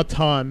 though. Like, a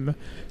ton.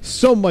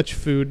 So much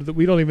food that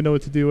we don't even know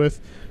what to do with.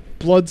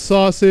 Blood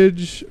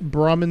sausage,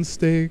 Brahmin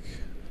steak.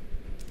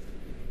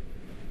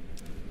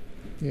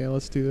 Yeah,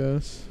 let's do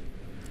this.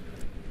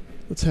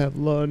 Let's have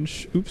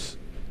lunch. Oops.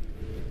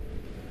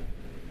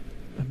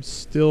 I'm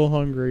still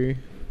hungry.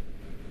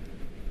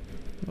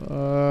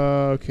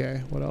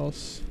 Okay, what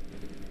else?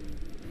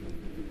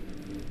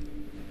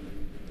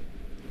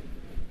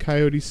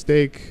 Coyote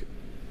steak.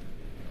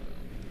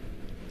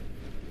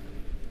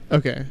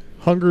 Okay,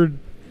 hunger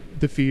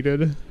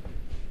defeated.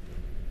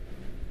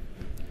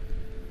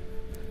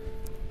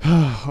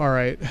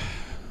 Alright.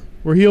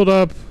 We're healed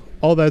up.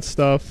 All that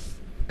stuff.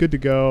 Good to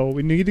go.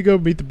 We need to go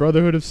meet the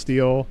Brotherhood of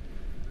Steel.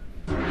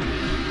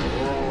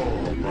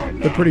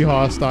 They're pretty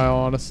hostile,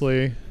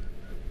 honestly.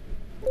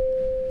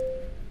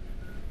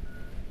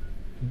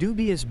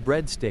 Dubious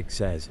Breadstick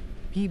says,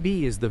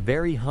 PB is the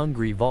very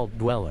hungry vault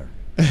dweller.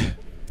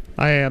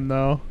 I am,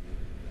 though.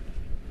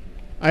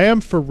 I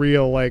am for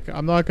real. Like,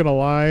 I'm not gonna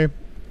lie.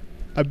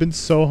 I've been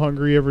so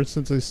hungry ever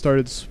since I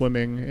started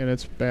swimming, and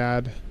it's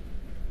bad.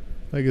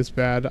 Like, it's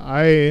bad.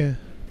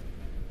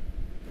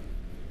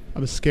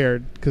 I'm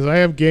scared because I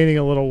am gaining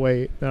a little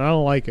weight and I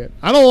don't like it.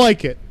 I don't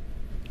like it.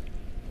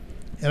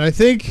 And I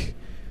think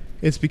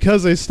it's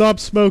because I stopped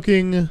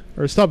smoking,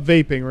 or stopped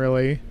vaping,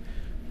 really.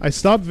 I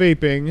stopped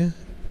vaping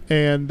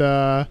and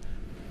I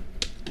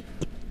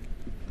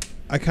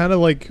kind of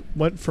like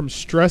went from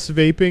stress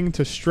vaping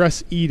to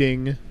stress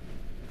eating.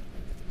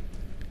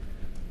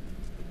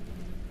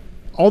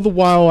 All the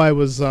while I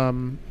was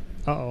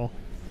uh-oh.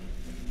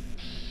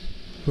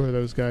 Who are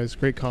those guys?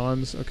 Great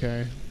Khans?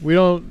 Okay. We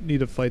don't need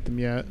to fight them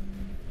yet.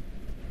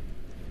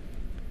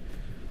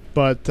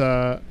 But,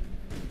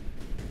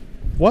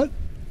 what?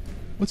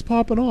 What's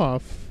popping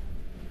off?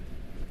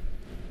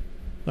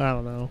 I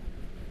don't know.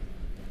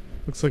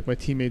 Looks like my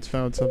teammates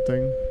found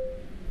something.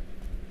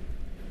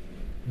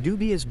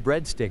 Dubious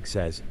Breadstick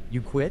says,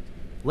 you quit?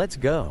 Let's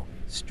go.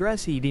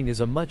 Stress eating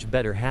is a much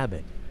better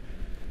habit.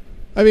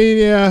 I mean,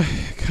 yeah,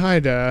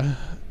 kinda.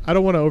 I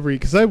don't want to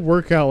overeat because I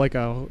work out like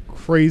a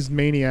crazed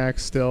maniac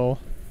still.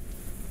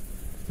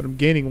 But I'm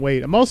gaining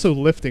weight. I'm also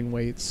lifting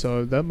weights,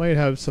 so that might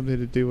have something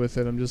to do with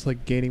it. I'm just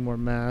like gaining more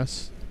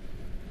mass.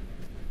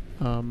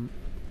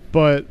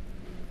 But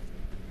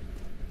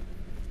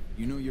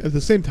you know, at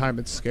the same time,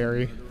 it's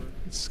scary.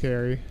 It's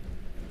scary.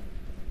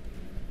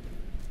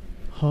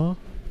 Huh?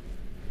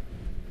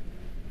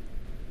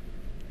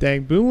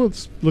 Dang, Boom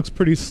looks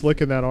pretty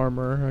slick in that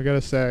armor, I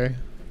gotta say.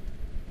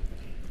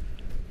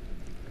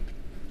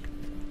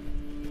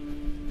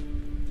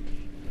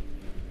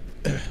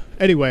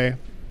 Anyway,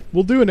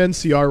 we'll do an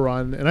NCR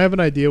run, and I have an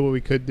idea what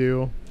we could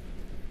do.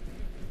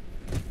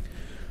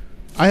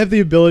 I have the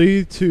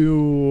ability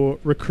to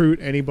recruit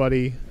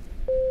anybody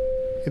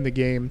in the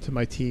game to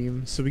my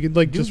team, so we could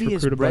like just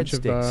recruit a bunch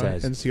of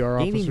NCR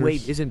officers. Gaining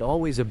weight isn't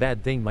always a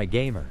bad thing, my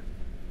gamer.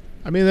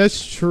 I mean,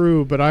 that's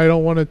true, but I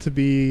don't want it to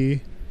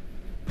be...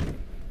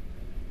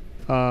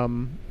 I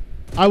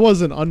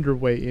wasn't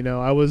underweight, you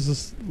know. I was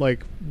just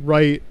like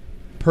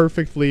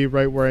perfectly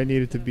right where I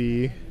needed to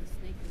be.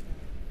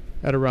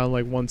 At around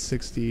like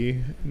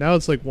 160. Now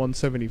it's like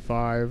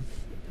 175,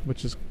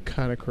 which is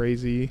kind of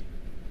crazy.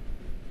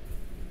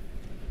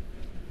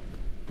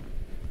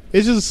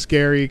 It's just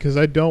scary because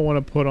I don't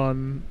want to put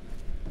on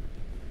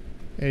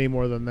any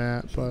more than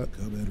that, but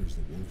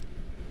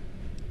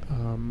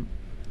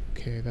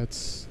okay,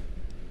 that's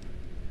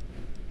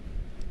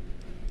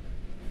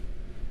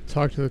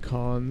talk to the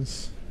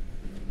Khans.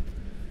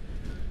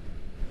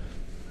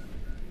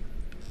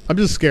 I'm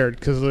just scared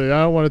because I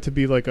don't want it to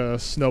be like a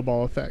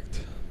snowball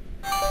effect.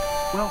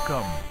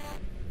 Welcome.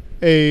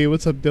 Hey,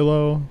 what's up,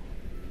 Dillo?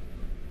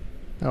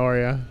 How are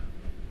ya?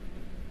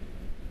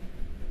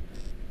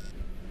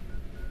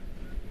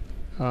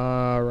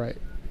 Alright.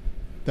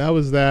 That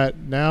was that.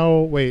 Now,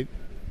 wait.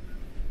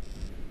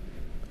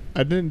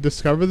 I didn't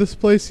discover this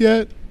place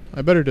yet?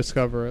 I better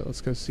discover it.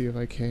 Let's go see if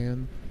I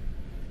can.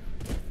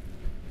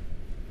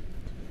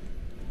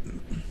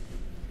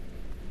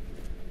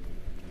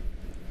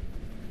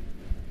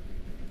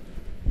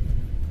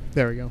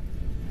 There we go.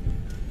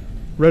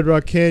 Red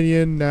Rock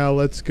Canyon. Now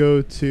let's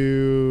go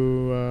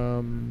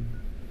to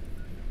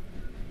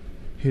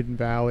Hidden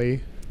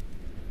Valley.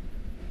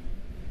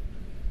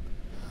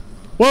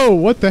 Whoa,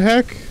 what the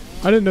heck?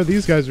 I didn't know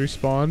these guys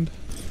respawned.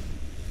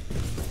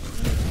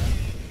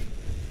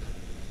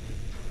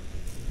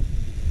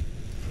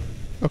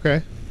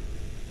 Okay.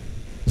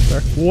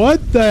 Sorry.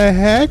 What the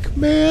heck,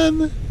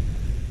 man?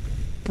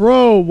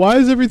 Bro, why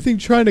is everything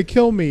trying to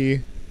kill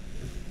me?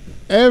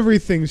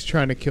 Everything's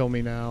trying to kill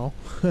me now.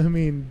 I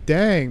mean,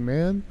 dang,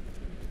 man.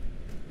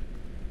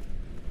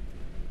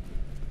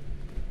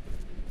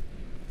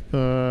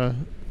 Let's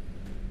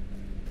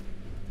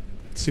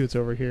see what's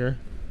over here.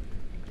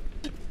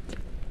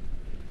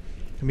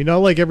 I mean, not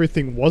like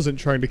everything wasn't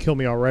trying to kill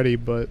me already,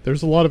 but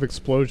there's a lot of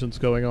explosions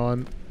going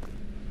on.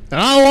 And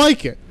I don't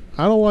like it.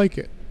 I don't like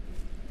it.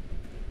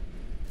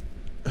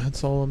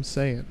 That's all I'm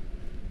saying.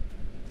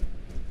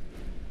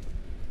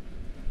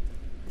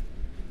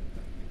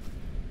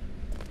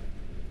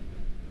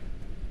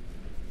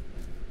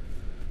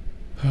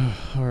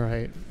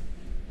 Alright.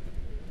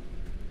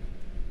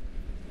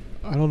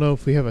 I don't know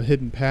if we have a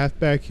hidden path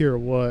back here or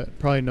what.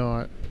 Probably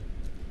not.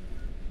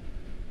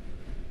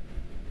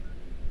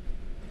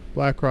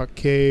 Blackrock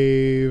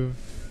Cave.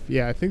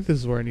 Yeah, I think this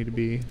is where I need to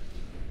be.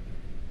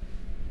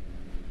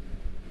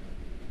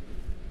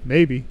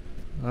 Maybe.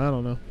 I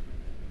don't know.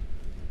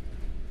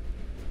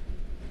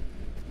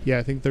 Yeah,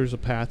 I think there's a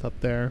path up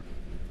there.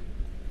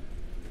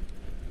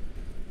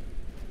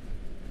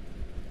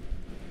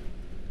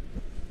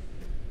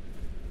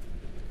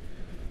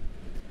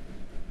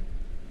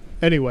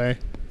 Anyway.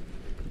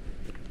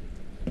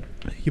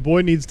 Your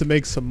boy needs to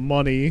make some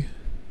money.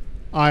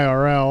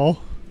 IRL.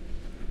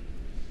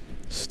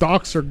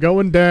 Stocks are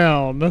going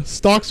down.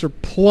 Stocks are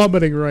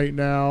plummeting right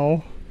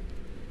now.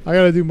 I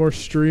gotta do more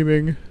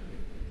streaming.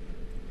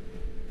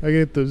 I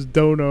get those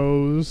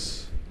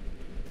donos.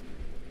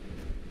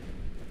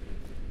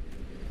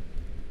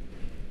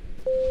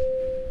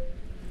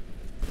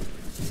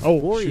 Oh,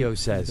 Wario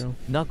says,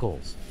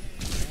 Knuckles.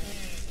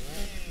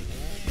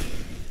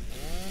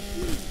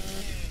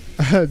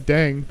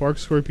 Dang, Bark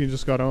Scorpion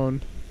just got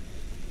owned.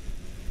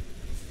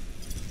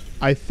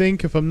 I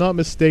think, if I'm not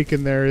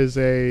mistaken, there is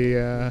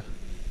a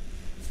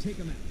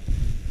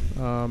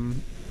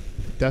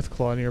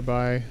Deathclaw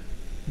nearby.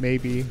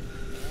 Maybe.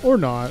 Or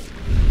not.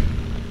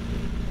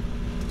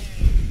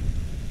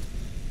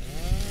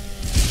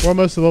 We're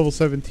almost to level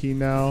 17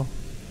 now.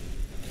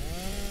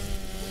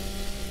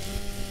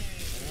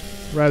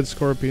 Rad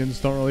Scorpions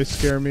don't really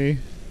scare me.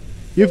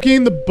 You've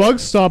gained the Bug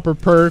Stomper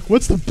perk.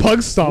 What's the Bug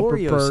Stomper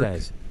Wario perk?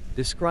 says,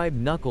 describe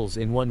Knuckles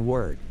in one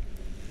word.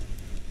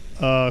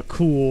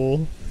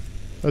 Cool.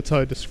 That's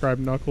how I describe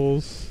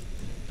Knuckles.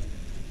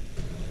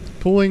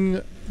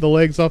 Pulling the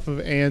legs off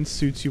of ants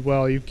suits you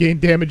well. You've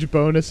gained damage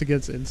bonus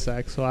against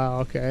insects.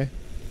 Wow, okay.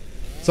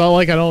 It's not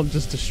like I don't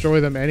just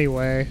destroy them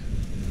anyway.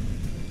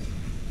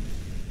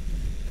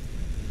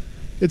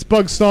 It's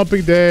Bug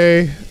Stomping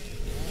Day.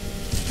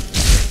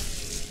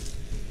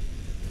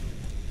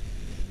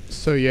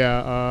 So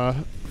yeah,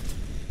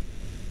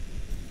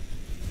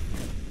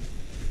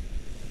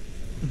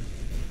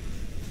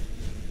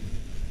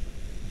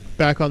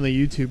 back on the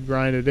YouTube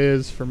grind it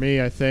is for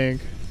me, I think.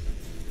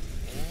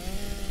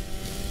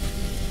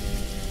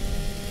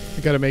 I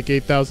gotta make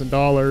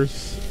 $8,000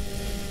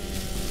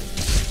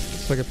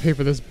 so I can pay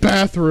for this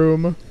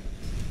bathroom.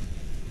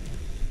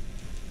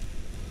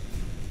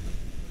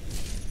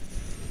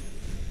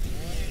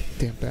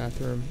 Damn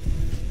bathroom.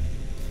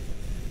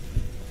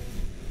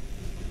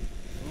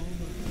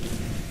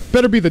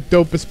 Better be the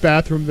dopest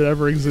bathroom that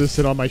ever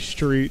existed on my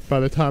street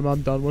by the time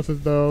I'm done with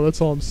it, though. That's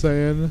all I'm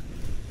saying.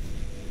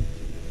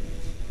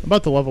 I'm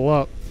about to level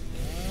up.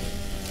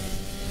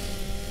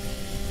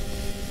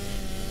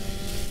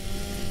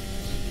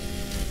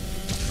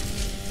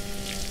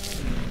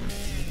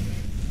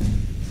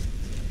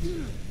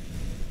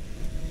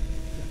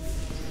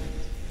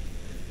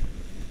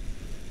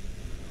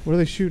 What are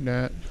they shooting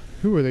at?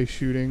 Who are they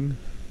shooting?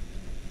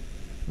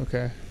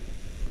 Okay.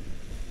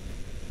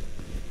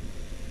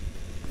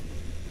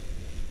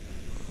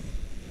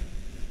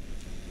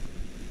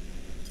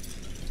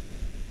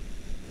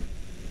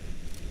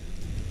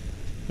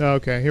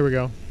 Okay, here we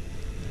go.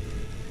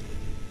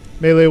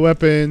 Melee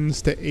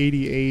weapons to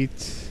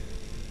 88.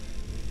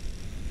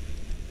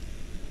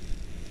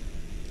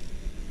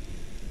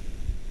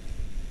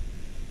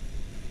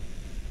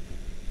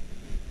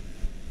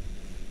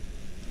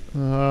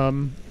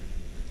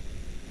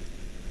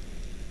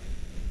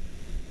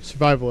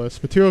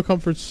 Survivalist. Material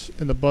comforts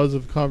and the buzz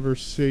of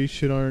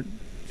conversation aren't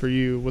for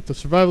you. With the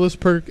survivalist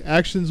perk,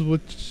 actions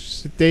which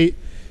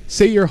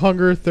sate your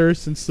hunger,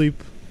 thirst, and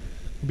sleep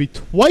will be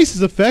twice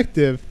as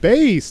effective.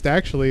 Based,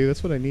 actually.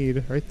 That's what I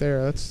need right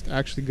there. That's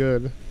actually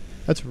good.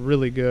 That's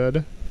really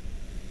good.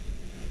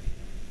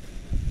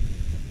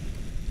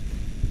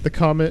 The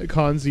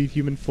cons eat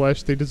human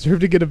flesh. They deserve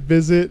to get a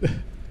visit.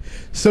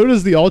 So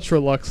does the Ultra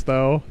Lux,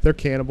 though. They're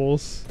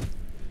cannibals.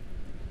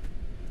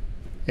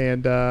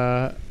 And,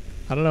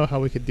 I don't know how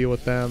we could deal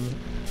with them.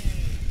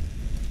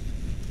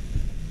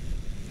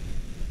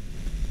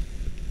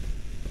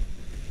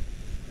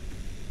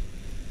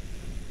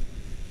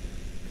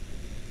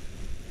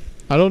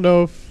 I don't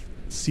know if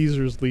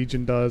Caesar's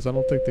Legion does. I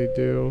don't think they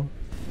do.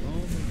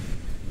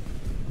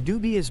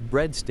 Dubious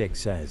Breadstick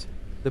says,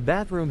 the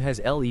bathroom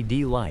has LED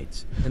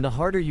lights, and the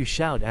harder you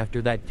shout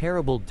after that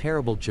terrible,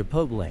 terrible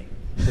Chipotle,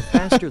 the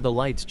faster the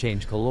lights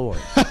change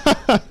colors.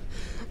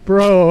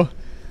 Bro,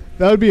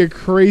 that would be a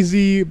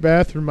crazy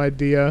bathroom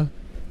idea.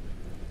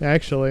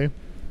 Actually.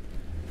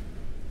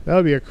 That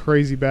would be a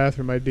crazy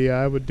bathroom idea.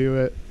 I would do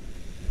it.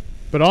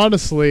 But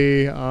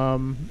honestly,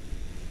 yeah.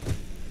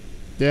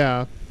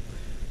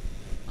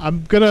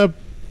 I'm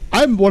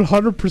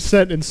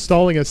 100%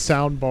 installing a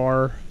sound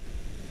bar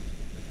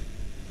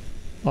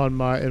in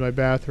my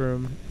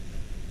bathroom.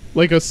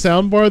 Like a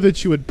sound bar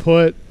that you would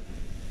put,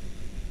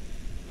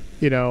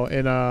 you know,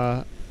 in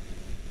a,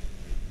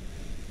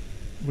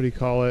 what do you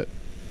call it?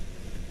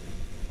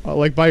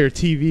 Like by your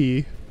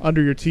TV,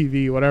 under your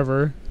TV,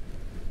 whatever.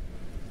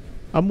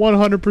 I'm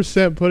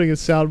 100% putting a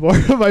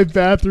soundbar in my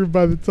bathroom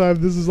by the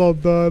time this is all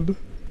done.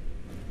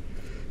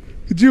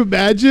 Could you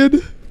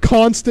imagine?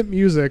 Constant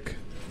music.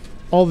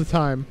 All the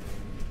time.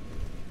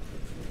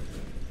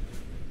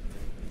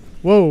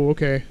 Whoa,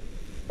 okay.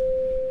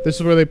 This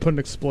is where they put an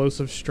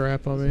explosive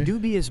strap on me.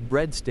 Dubious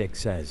Breadstick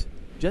says,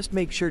 just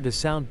make sure to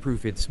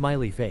soundproof it,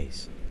 smiley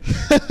face.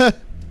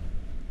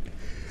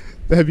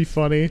 That'd be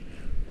funny.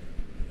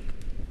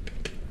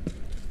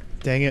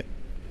 Dang it.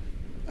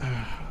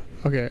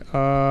 Okay,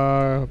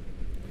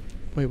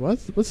 wait,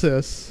 what's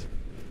this?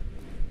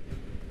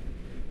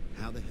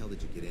 How the hell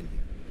did you get in here?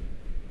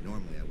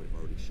 Normally I would have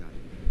already shot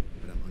you,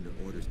 but I'm under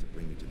orders to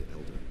bring you to the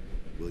Elder.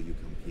 Will you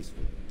come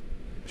peacefully?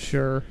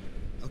 Sure.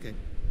 Okay.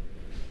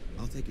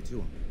 I'll take you to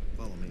him.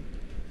 Follow me,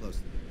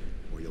 closely,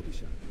 or you'll be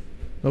shot.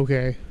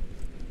 Okay.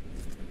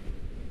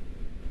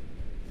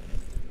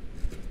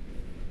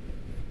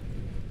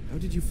 How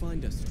did you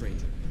find us,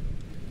 stranger?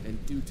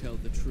 And do tell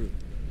the truth.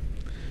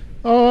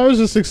 Oh, I was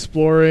just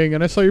exploring,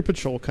 and I saw your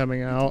patrol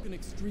coming out. An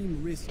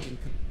extreme risk in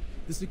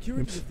the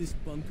security of this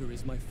bunker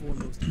is my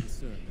foremost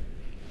concern,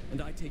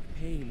 and I take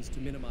pains to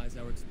minimize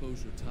our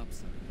exposure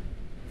topside.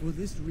 For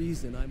this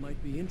reason, I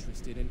might be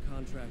interested in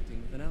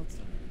contracting with an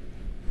outsider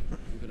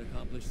who could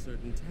accomplish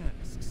certain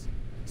tasks,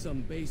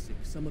 some basic,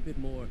 some a bit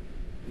more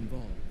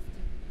involved.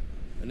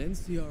 An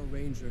NCR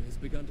ranger has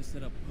begun to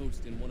set up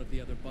post in one of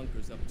the other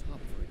bunkers up top,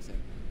 for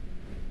example.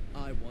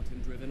 I want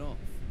him driven off.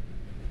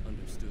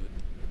 Understood.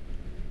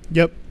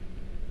 Yep.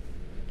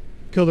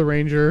 Kill the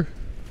ranger.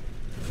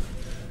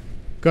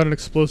 Got an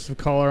explosive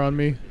collar on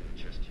me.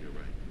 Just to your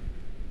right.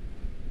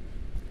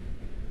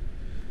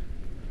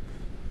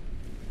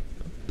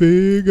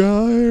 Big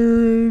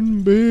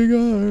iron, big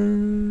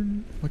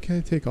iron. Why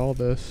can't I take all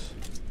this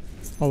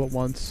all at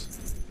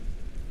once?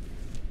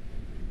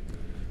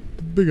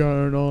 Big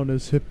iron on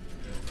his hip.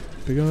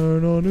 Big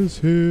iron on his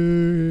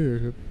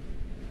hip.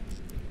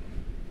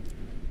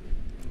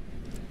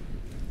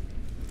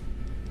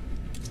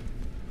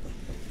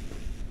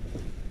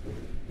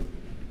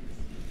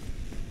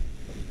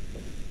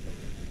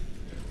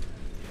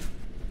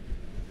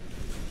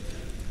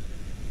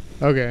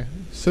 Okay,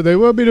 so they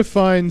want me to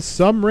find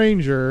some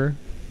ranger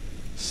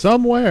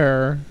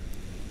somewhere.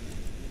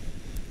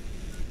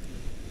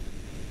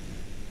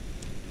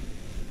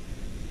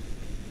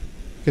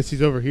 Guess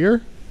he's over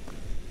here.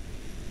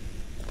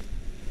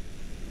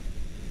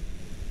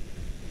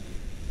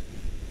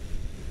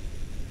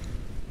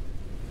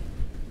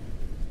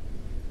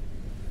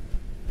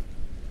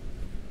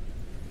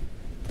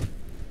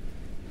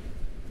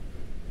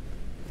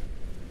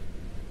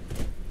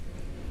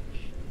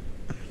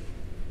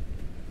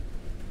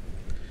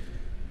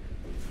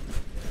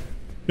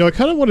 You know, I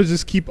kind of want to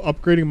just keep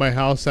upgrading my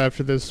house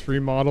after this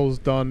remodel is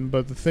done,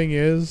 but the thing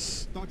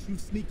is... Thought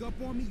you'd sneak up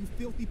on me, you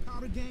filthy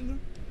powder ganger?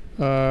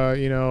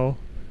 You know...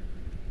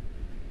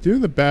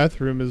 Doing the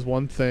bathroom is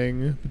one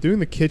thing, but doing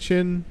the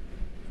kitchen,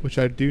 which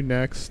I do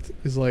next,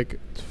 is like...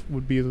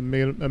 would be a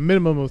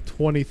minimum of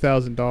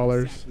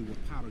 $20,000. Exactly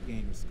what powder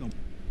gangers scum.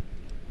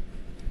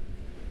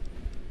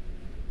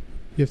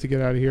 You have to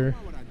get out of here.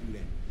 Why would I do that?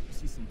 You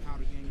see some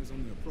powder gangers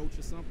on the approach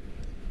or something?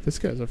 This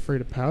guy's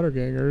afraid of powder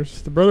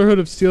gangers. The Brotherhood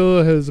of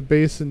Steel has a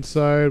base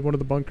inside one of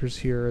the bunkers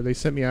here. They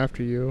sent me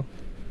after you.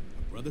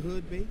 A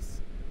Brotherhood base?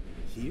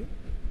 Here?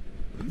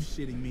 Are you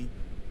shitting me?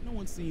 No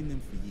one's seen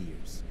them for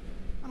years.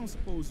 I don't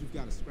suppose you've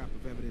got a scrap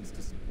of evidence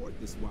to support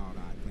this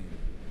wild-eyed plan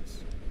of yours.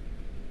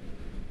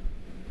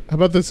 How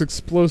about this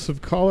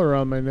explosive collar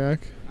on my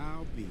neck?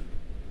 I'll be.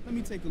 Let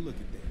me take a look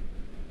at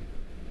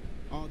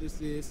that. All this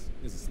is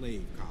a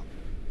slave collar.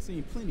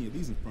 Seen plenty of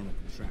these infernal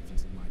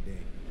contraptions in my day.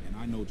 And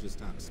I know just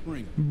how to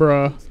spring them.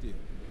 Bruh. Still.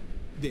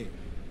 There.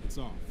 It's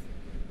off.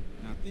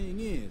 Now,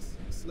 thing is,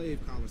 the slave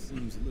collar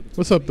seems a little too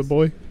What's up, the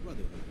boy?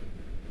 Brotherhood.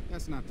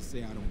 That's not to say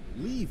I don't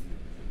believe you,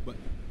 but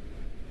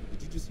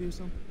did you just hear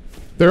something?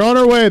 They're on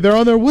their way. They're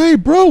on their way,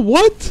 bro.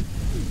 What?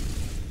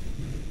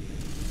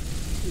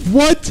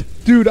 What?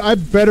 Dude, I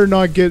better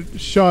not get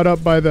shot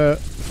up by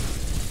the...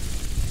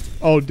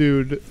 Oh,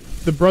 dude.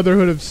 The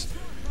Brotherhood of...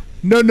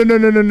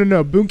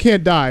 No. Boone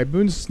can't die.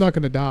 Boone's not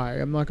going to die.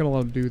 I'm not going to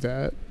let him do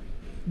that.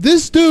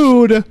 This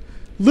dude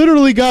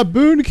literally got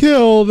Boone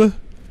killed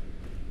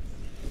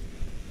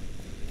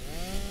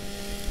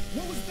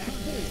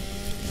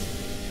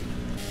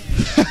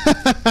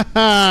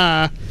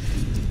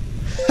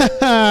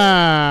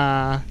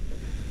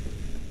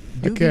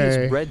Dubious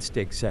Okay.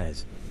 Breadstick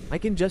says, I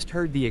can just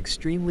heard the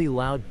extremely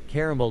loud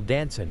caramel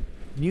dancing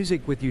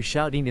music with you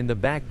shouting in the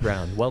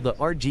background while the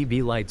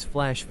RGB lights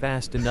flash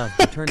fast enough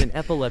to turn an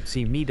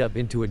epilepsy meetup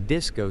into a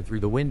disco through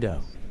the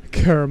window.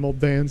 Caramel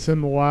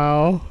dancing,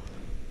 wow.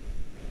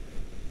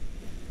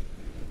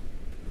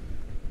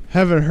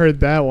 Haven't heard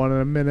that one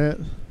in a minute.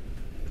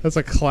 That's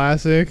a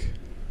classic.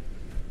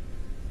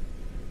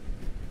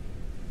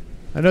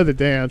 I know the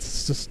dance,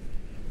 it's just...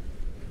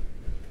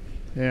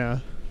 Yeah.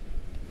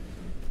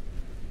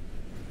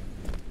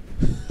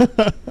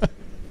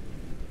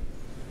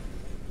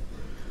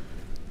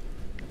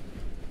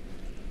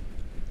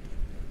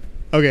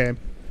 Okay.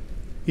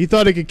 He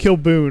thought he could kill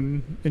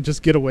Boone and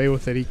just get away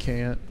with it. He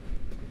can't.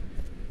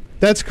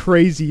 That's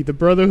crazy. The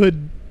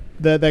Brotherhood,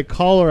 that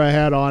caller I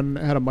had on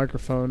had a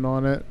microphone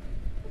on it.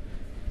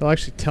 They'll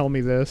actually tell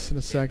me this in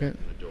a second.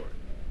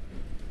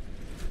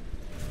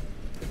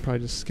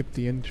 Probably just skip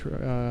the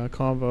intro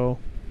convo.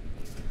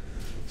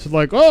 So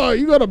like, oh,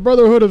 you got a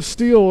Brotherhood of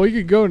Steel.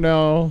 You can go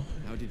now.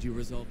 How did you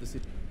resolve the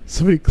situation?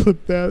 Somebody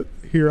clip that.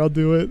 Here, I'll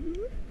do it.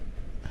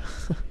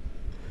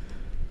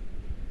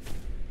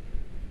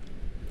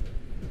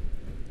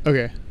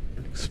 Okay.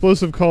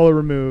 Explosive caller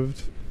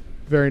removed.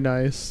 Very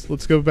nice.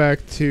 Let's go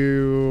back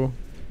to...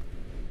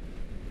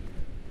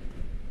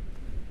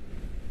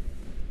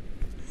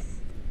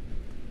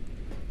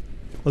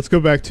 Let's go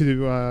back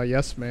to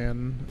Yes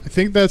Man. I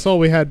think that's all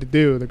we had to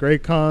do. The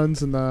Great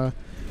Khans and the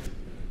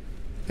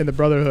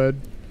Brotherhood.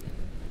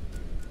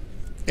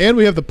 And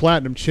we have the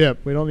Platinum Chip.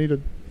 We don't need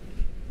to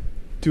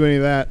do any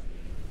of that.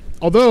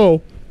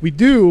 Although, we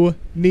do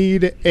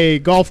need a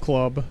golf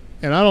club.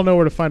 And I don't know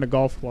where to find a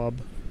golf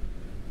club.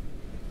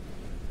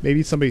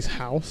 Maybe somebody's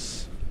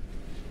house.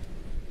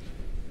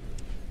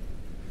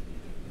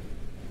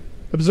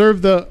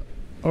 Observe the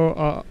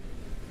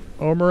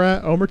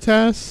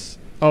Omertas.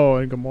 Oh,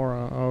 and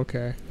Gamora. Oh,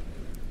 okay.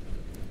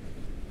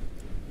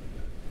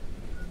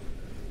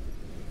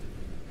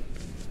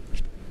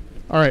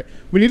 Alright.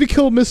 We need to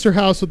kill Mr.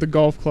 House with the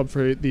golf club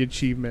for the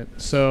achievement.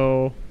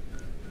 So...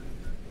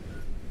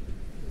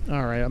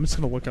 Alright, I'm just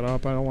gonna look it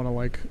up. I don't want to,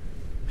 like...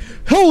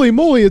 Holy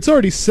moly, it's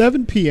already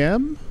 7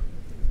 p.m.?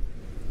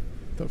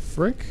 The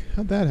frick?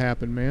 How'd that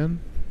happen, man?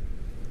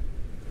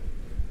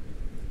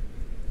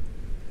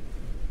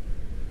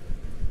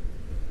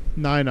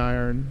 Nine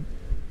Iron.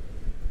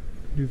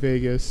 New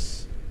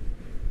Vegas.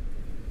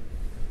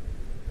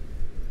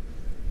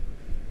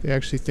 They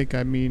actually think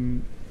I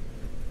mean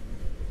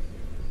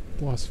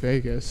Las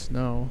Vegas.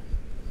 No.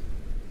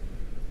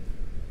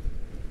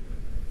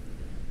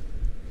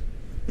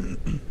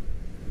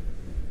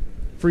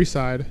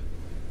 Freeside.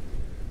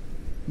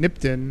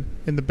 Nipton.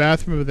 In the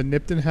bathroom of the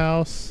Nipton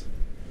house.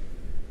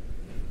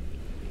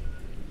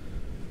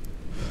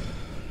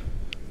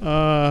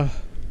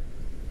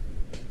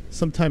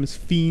 Sometimes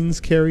fiends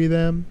carry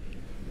them.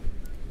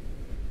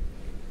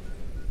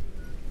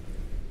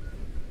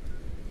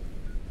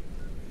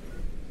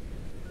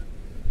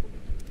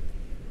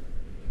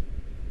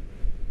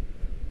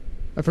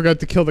 I forgot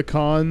to kill the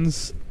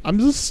cons. I'm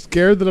just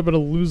scared that I'm gonna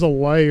lose a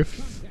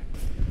life.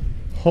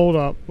 Hold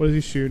up. What is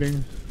he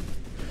shooting?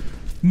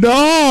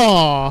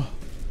 No!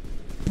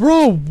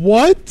 Bro,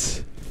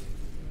 what?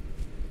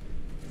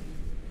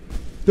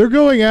 They're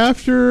going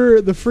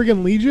after the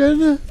friggin'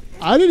 Legion?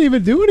 I didn't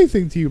even do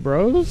anything to you,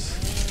 bros.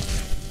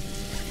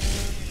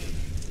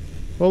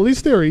 Well, at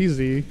least they were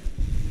easy.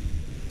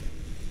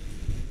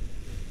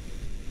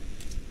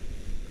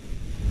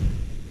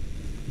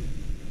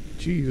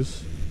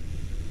 Jeez.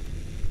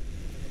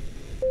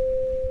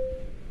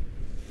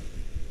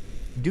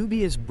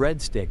 Dubious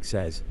Breadstick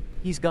says,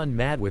 he's gone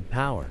mad with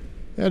power.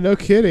 Yeah, no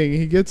kidding.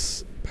 He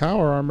gets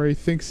power armor. He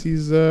thinks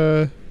he's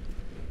the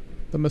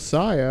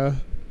Messiah.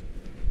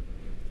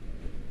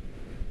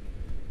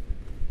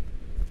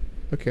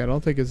 Okay, I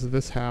don't think it's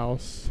this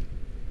house.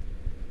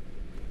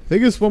 I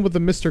think it's one with the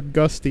Mr.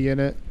 Gusty in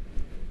it.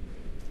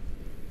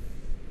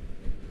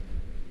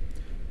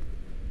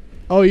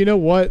 Oh, you know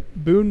what?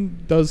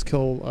 Boone does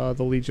kill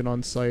the Legion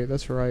on sight.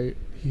 That's right.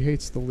 He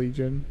hates the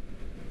Legion.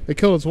 They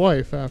kill his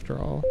wife, after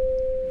all.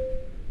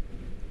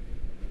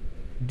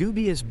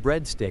 Dubious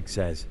Breadstick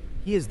says,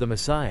 he is the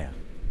Messiah.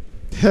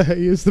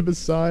 He is the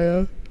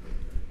Messiah.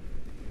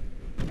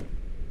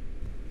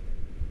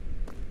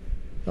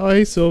 Oh,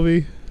 hey,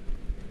 Sylvie.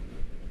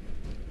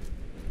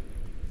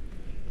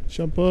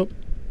 Jump up.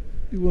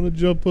 You want to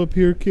jump up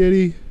here,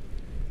 kitty?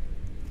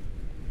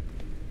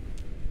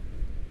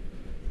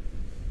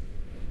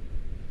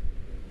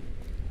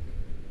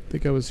 I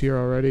think I was here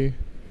already.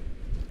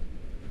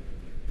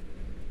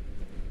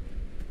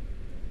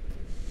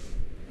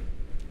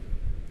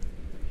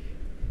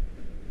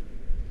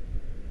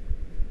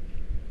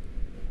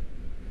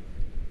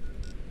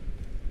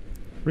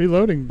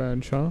 Reloading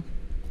bench, huh?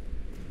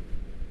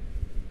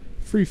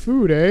 Free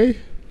food, eh?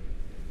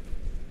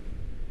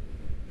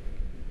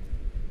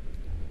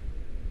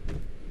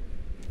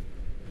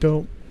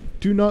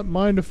 Do not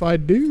mind if I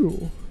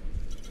do.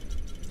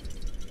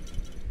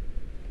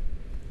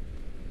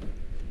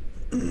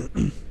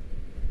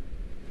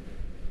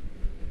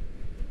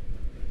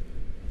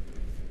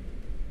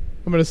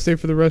 I'm gonna stay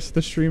for the rest of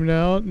the stream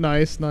now.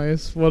 Nice,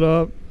 nice. What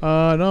up?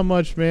 Not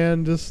much,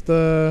 man. Just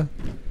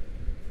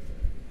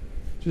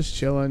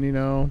chilling, you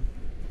know.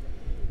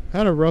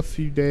 Had a rough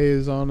few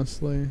days,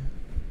 honestly.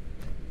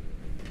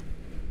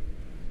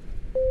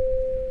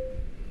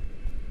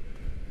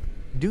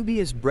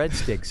 Dubious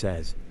Breadstick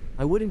says,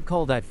 I wouldn't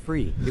call that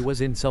free. It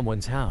was in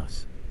someone's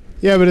house.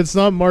 Yeah, but it's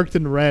not marked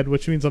in red,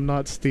 which means I'm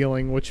not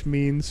stealing, which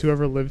means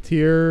whoever lived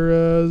here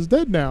is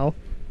dead now.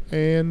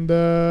 And,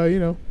 you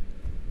know,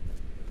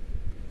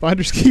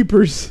 finders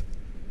keepers.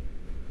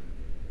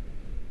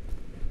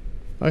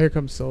 Oh, here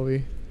comes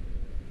Sylvie.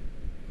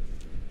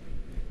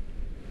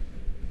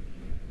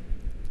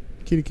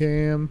 Kitty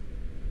cam.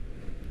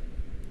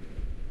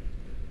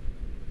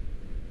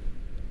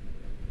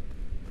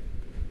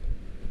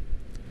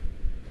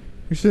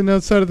 You're sitting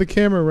outside of the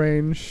camera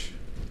range.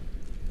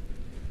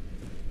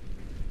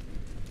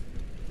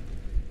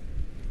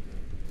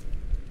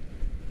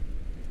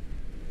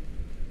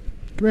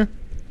 Come here.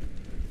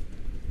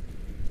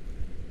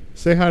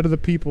 Say hi to the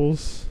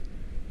peoples.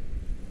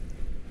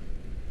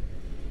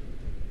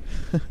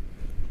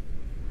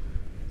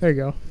 There you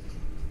go.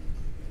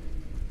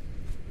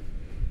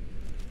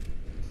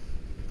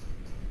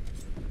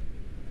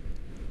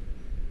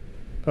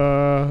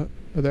 Are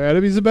there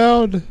enemies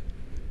abound?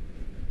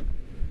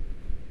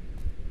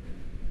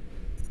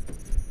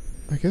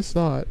 I guess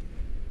not.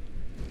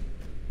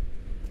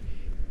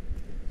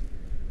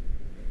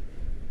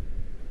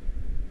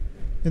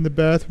 In the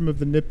bathroom of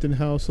the Nipton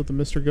house with the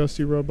Mr.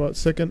 Gusty robot.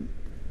 Second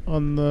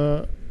on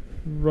the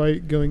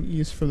right going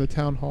east from the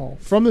town hall.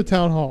 From the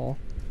town hall.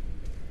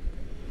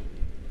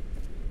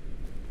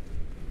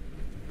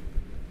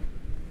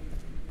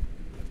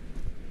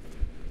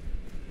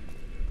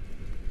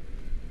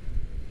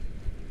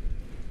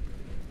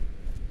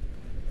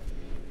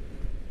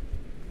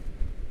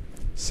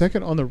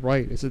 Second on the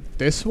right. Is it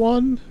this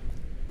one?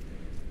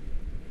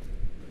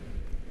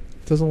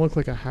 It doesn't look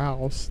like a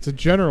house. It's a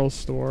general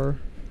store.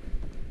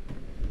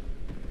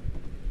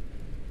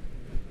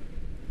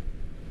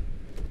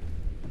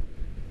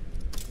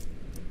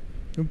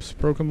 Oops,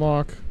 broken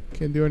lock.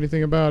 Can't do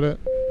anything about it.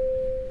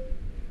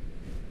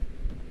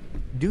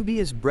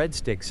 Dubious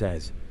Breadstick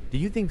says, do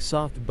you think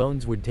soft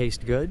bones would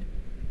taste good?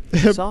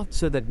 Soft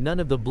so that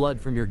none of the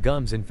blood from your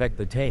gums infect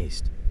the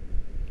taste.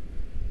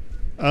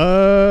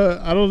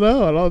 I don't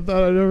know. I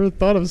never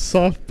thought of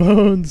soft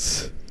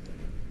bones.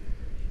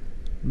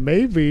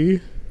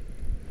 Maybe.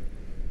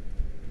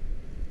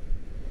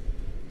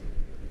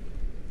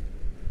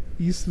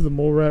 East of the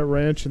Mole Rat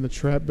Ranch and the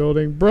Trap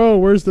Building. Bro,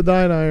 where's the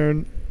Dine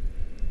Iron?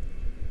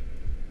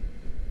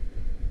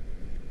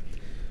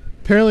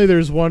 Apparently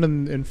there's one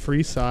in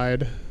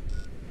Freeside.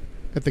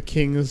 At the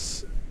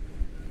King's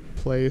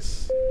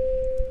place.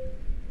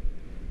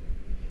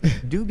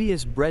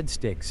 Dubious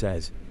Breadstick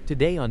says,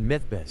 today on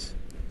Mythbus.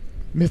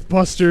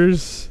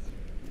 Mythbusters.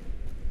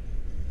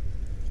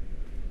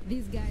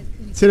 These guys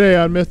Today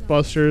on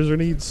Mythbusters, we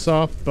need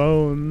soft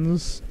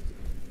bones.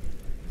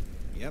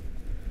 Yep.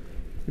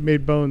 We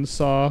made bones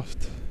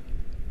soft.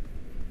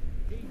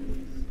 They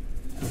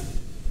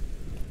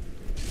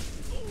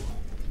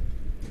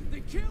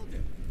killed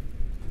him.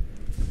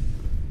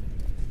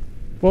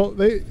 Well,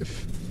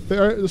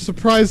 they're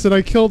surprised that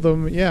I killed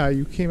them. Yeah,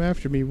 you came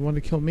after me. You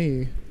wanted to kill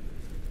me.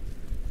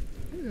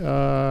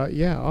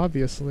 Yeah,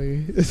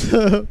 obviously.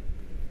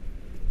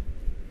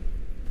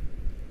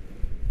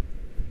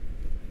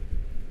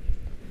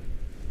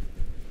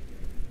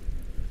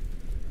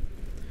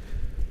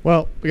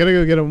 Well, we gotta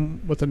go get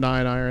him with the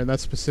 9 iron.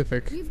 That's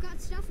specific. We've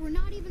got stuff we're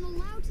not even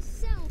allowed to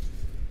sell.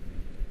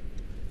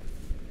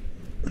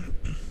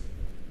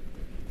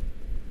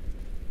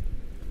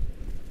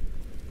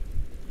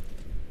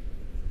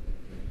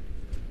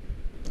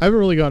 I haven't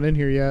really gone in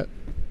here yet.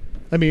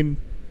 I mean,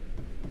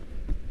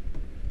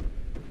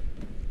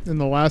 in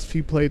the last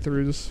few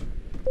playthroughs.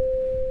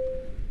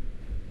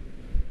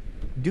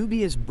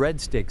 Dubious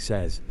Breadstick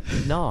says,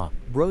 nah,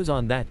 bros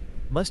on that.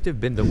 Must have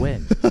been the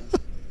wind.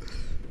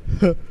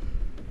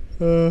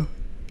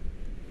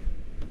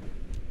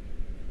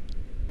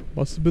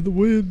 Must have been the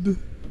wind.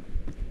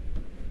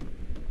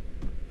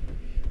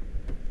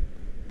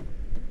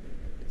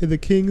 In the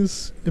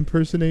King's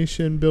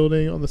impersonation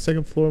building on the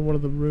second floor, one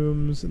of the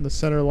rooms in the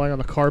center lying on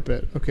the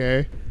carpet.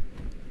 Okay.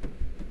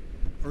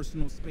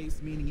 Personal space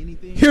meaning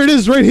anything? Here it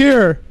is right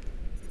here.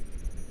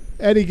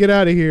 Eddie, get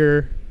out of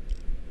here.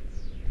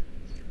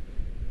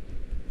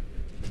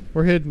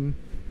 We're hidden.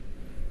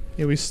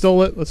 Yeah, we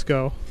stole it. Let's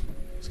go.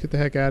 Let's get the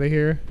heck out of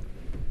here.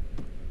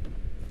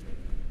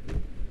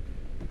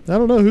 I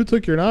don't know who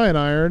took your 9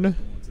 iron. Going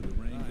to the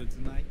Ranger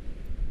tonight?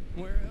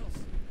 Where else?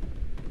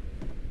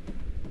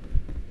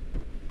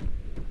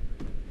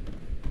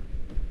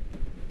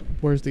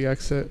 Where's the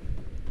exit?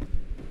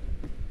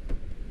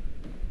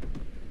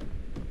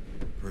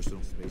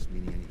 Personal space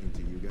meaning anything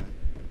to you guys?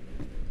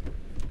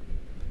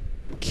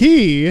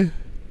 Key? Hey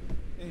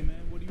man,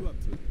 what are you up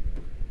to?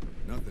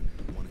 Nothing.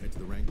 Want to head to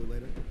the Wrangler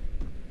later?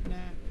 Nah,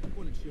 I'm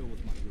going to chill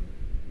with my girl.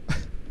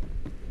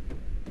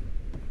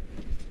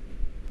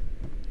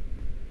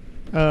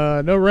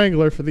 No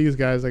Wrangler for these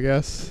guys, I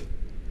guess.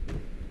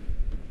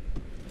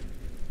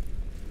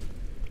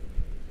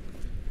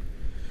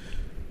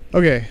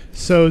 Okay,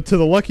 so to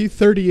the lucky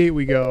 38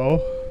 we go.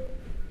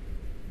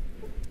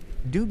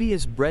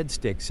 Dubious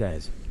Breadstick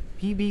says,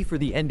 PB for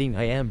the ending.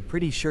 I am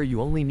pretty sure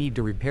you only need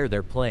to repair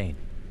their plane.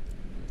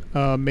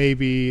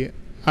 Maybe.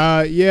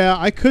 Yeah,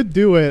 I could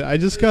do it. I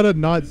just gotta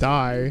not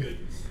die.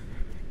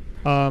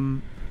 Let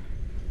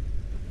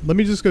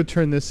me just go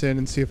turn this in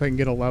and see if I can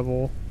get a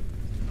level.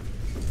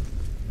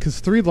 Because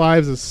 3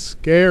 lives is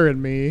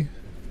scaring me.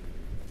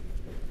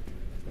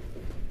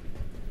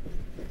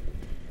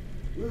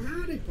 Well,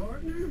 howdy,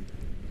 partner.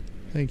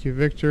 Thank you,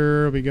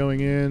 Victor. I'll be going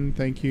in.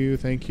 Thank you,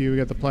 thank you. We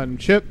got the platinum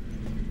chip.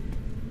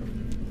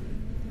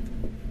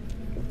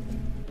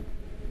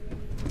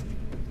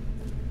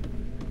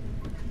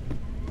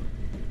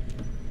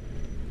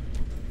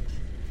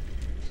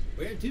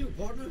 Where to,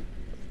 partner?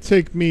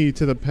 Take me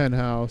to the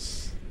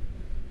penthouse.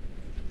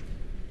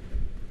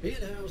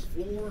 Penthouse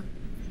floor.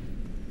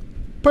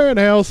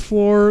 Penthouse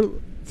floor.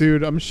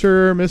 Dude, I'm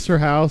sure Mr.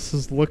 House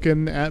is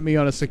looking at me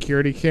on a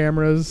security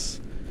cameras,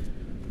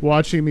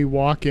 watching me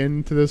walk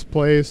into this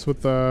place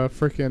with the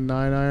freaking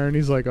 9-iron.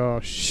 He's like, oh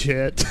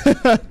shit.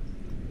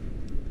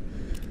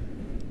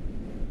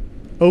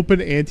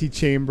 Open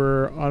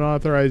antechamber,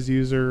 unauthorized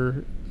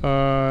user.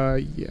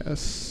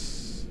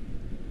 Yes.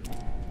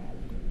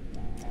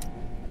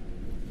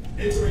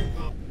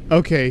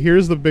 Okay,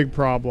 here's the big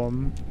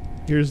problem.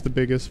 Here's the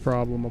biggest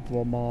problem of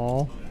them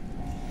all.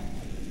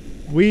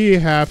 We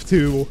have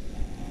to...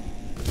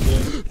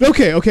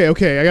 Okay.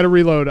 I gotta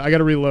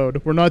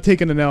reload. We're not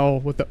taking an L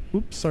with the...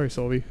 Oops, sorry,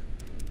 Sylvie.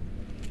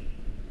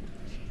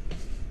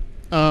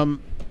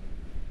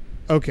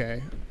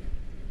 Okay.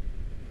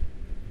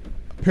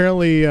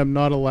 Apparently, I'm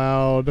not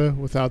allowed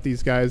without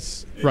these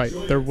guys. Right,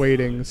 they're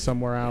waiting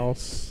somewhere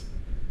else.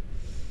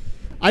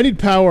 I need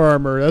power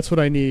armor. That's what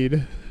I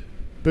need.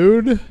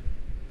 Boone?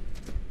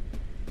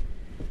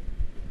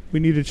 We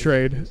need to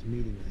trade.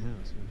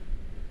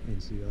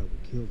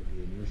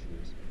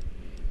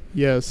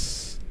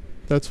 Yes.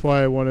 That's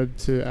why I wanted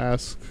to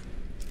ask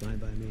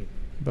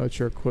about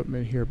your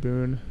equipment here,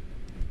 Boone.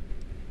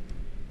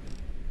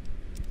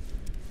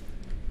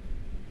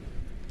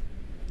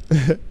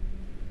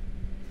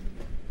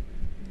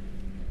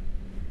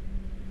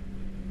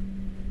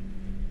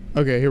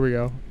 Okay, here we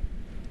go.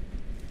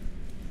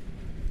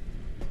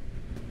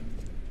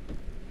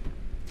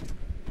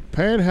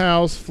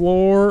 Penthouse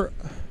floor.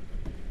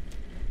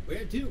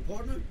 Where to,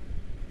 partner?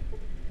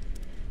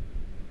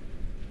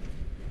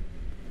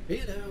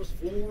 Penthouse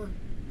floor.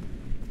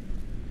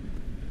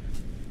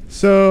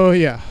 So,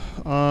 yeah.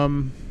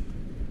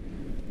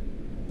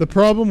 The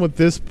problem with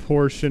this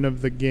portion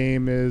of the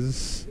game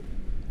is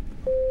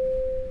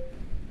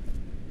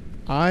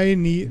I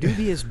need...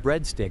 Dubious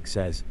Breadstick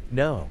says,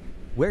 no.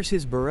 Where's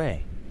his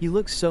beret? He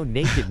looks so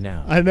naked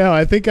now. I know.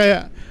 I think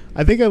I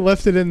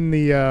left it in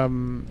the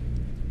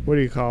what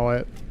do you call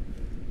it?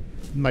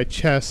 My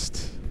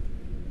chest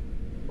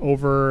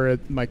over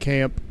at my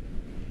camp.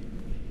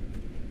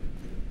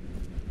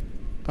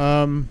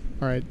 All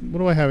right. What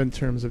do I have in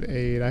terms of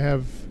aid? I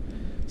have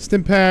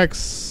stim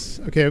packs.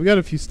 Okay, I've got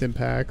a few stim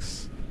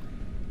packs.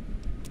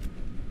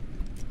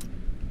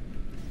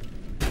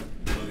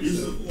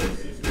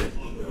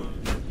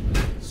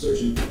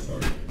 Searching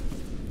for target.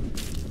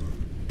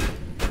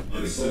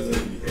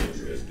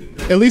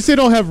 At least they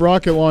don't have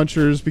rocket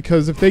launchers,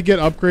 because if they get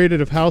upgraded,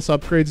 if House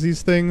upgrades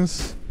these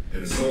things,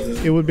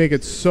 it would make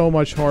it so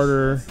much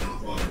harder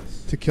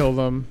to kill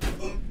them.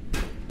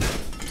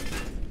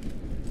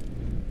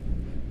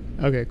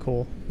 Okay,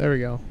 cool. There we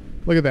go.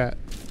 Look at that.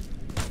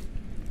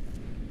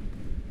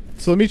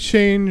 So let me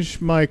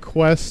change my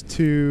quest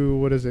to,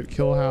 what is it,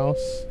 Kill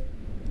House?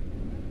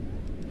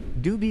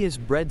 Dubious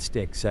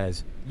Breadstick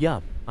says,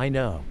 yup, I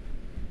know.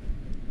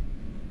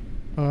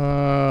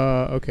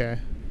 Okay.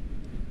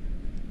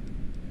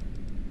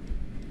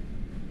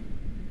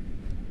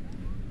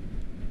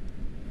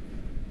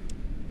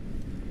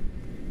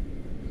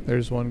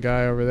 There's one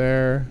guy over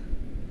there.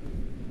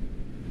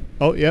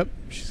 Oh, yep.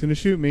 She's gonna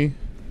shoot me.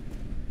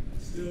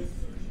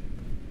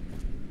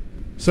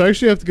 So I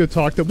actually have to go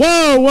talk to...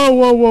 Whoa! Whoa,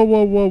 whoa, whoa,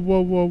 whoa, whoa,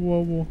 whoa, whoa,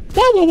 whoa, whoa.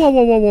 Whoa, whoa, whoa,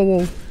 whoa, whoa, whoa,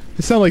 whoa.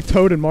 They sound like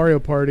Toad in Mario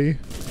Party.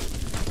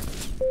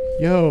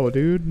 Yo,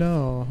 dude,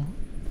 no.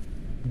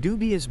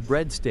 Dubious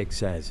Breadstick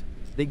says,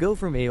 they go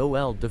from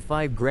AOL to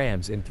 5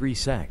 grams in 3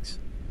 secs.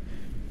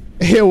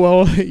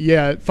 AOL,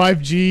 yeah,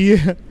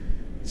 5G.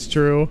 It's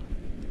true.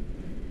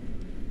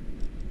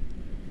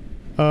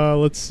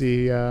 Let's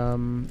see,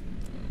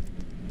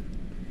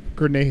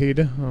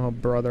 grenade. Oh,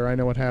 brother, I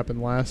know what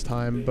happened last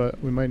time,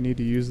 but we might need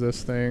to use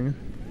this thing.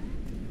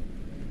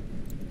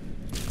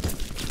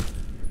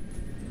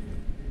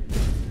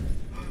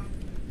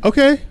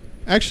 Okay,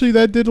 actually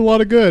that did a lot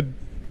of good,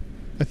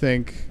 I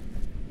think.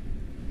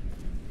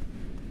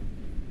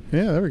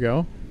 Yeah, there we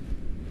go.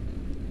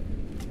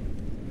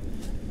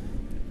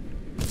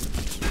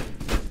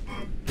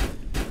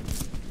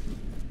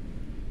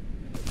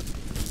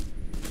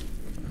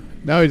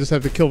 Now we just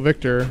have to kill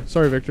Victor.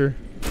 Sorry, Victor.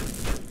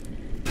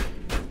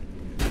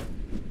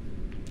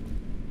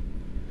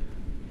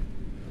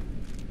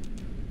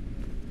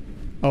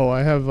 Oh,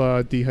 I have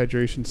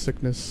dehydration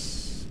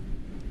sickness.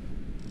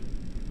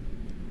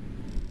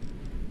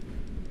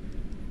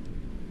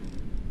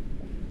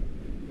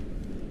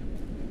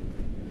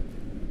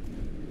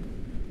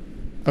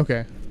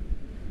 Okay.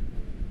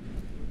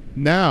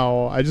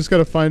 Now, I just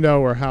gotta find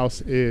out where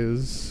House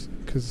is,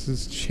 because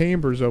his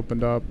chamber's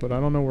opened up, but I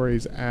don't know where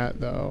he's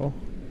at, though.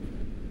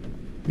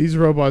 These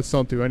robots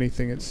don't do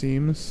anything, it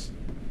seems.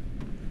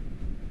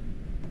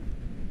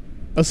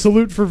 A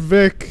salute for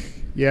Vic.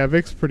 Yeah,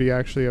 Vic's pretty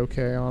actually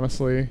okay,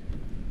 honestly.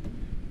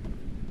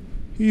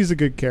 He's a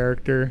good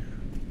character.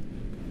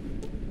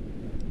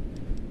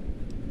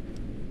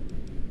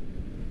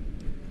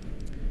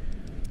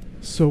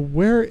 So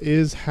where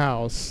is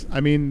House?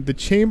 I mean, the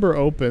chamber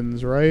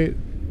opens, right?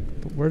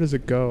 But where does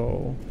it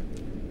go?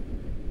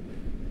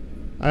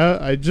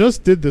 I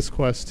just did this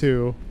quest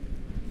too.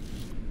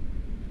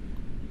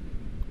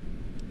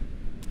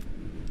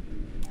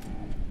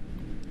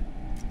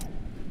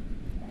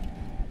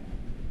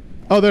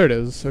 Oh, there it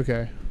is.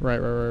 Okay.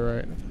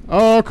 Right.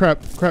 Oh,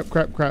 crap.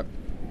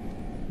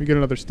 We get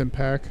another stim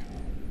pack.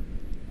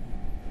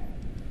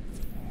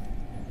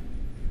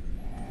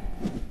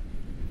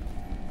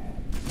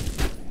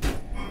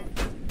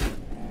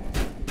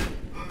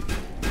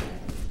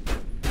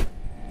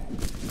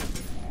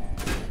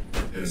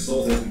 An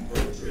assault has been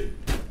perpetrated.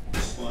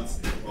 Response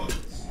in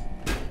progress.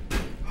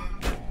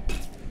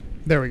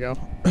 There we go.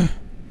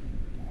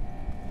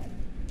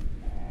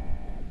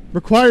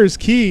 Requires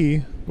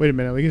key. Wait a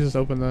minute, we can just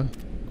open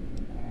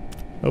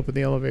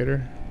the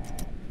elevator.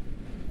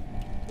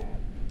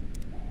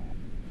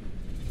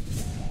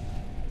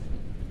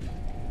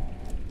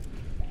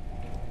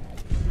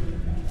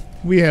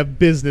 We have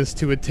business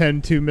to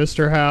attend to,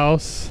 Mr.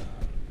 House.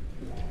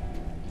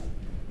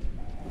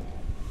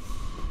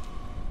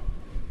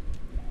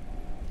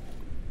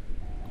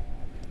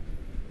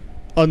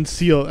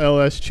 Unseal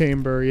LS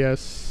chamber,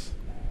 yes.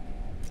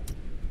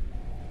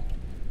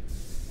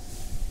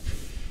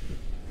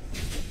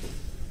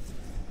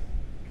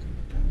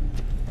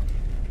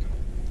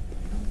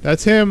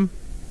 That's him.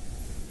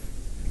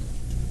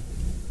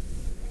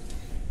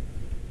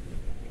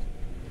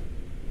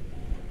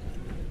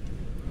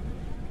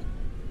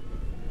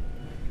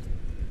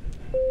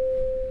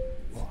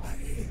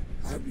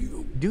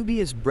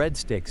 Dubious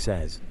Breadstick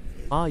says,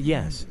 "Ah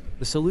yes,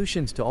 the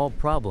solutions to all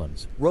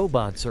problems,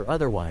 robots or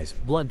otherwise,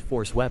 blunt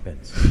force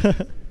weapons."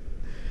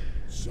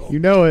 You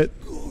know it.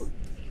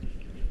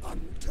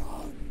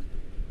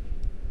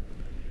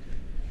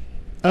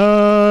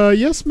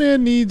 Yes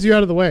man needs you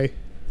out of the way.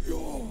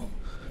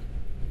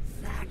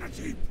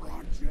 Vanity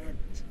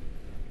project.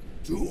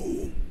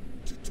 Doomed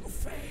to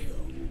fail.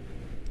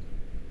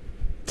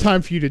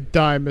 Time for you to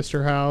die,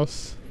 Mr.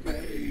 House.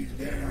 May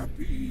there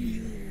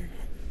be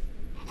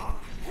a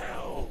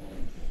hell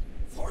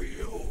for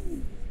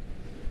you.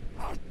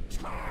 A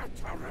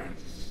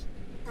Tartarus.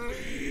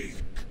 Bleak.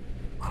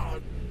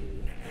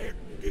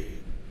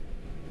 Unending.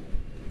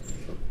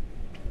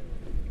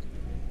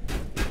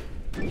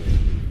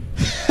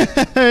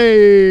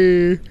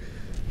 Hey!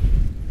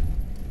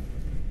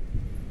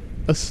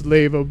 A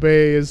slave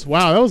obeys.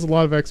 Wow, that was a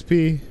lot of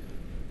XP.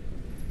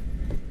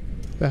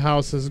 The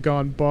house has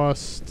gone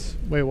bust.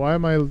 Wait, why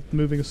am I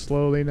moving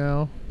slowly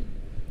now?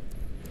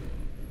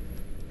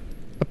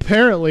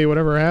 Apparently,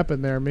 whatever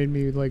happened there made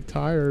me, like,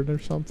 tired or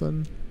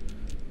something.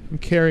 I'm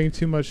carrying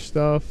too much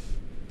stuff.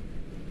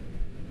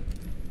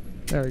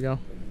 There we go.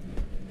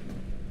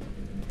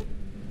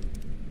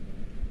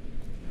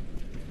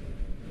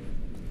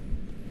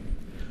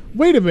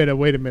 Wait a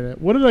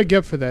minute. What did I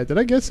get for that? Did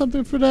I get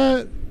something for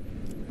that?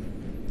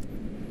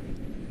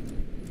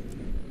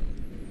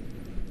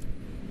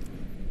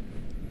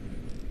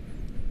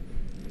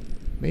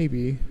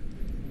 Maybe.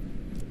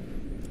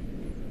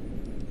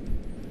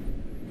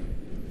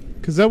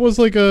 Because that was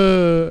like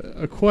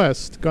a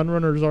quest.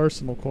 Gunrunner's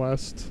Arsenal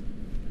quest.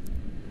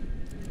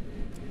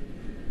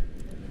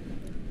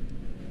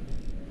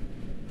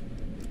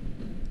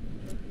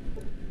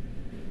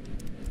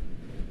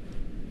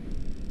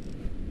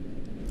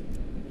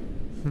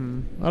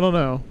 I don't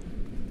know.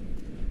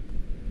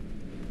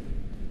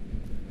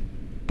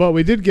 But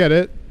we did get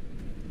it.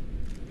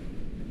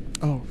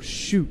 Oh,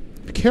 shoot.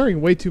 I'm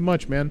carrying way too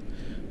much, man.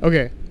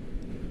 Okay.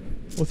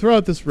 We'll throw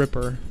out this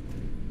Ripper.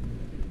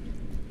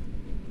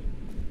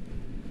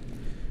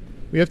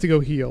 We have to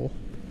go heal.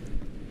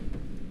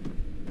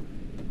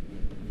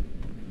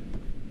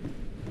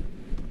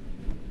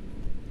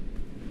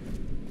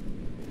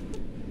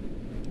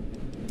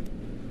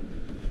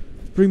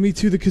 Bring me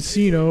to the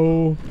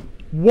casino.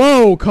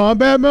 Whoa,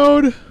 combat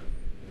mode?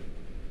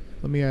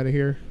 Let me out of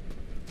here.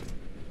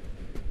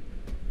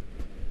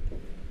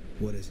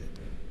 What is it?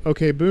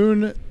 Okay,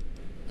 Boone.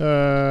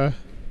 Fine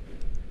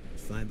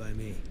by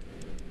me.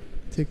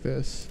 Take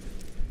this.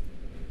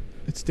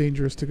 It's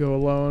dangerous to go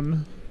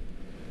alone.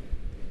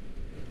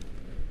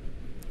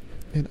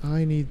 And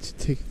I need to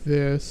take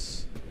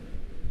this.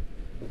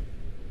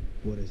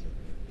 What is it?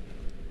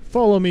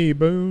 Follow me,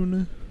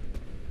 Boone.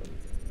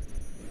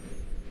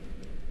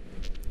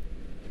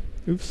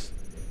 Oops.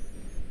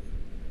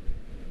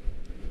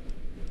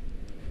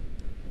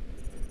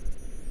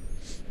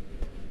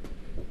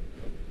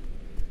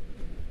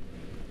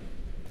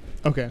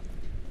 Okay.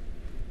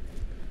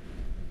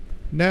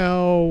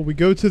 Now we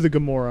go to the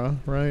Gamora,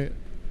 right?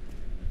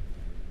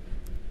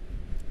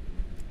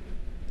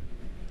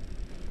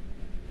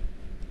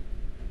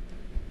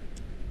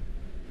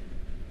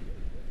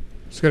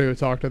 Just gotta go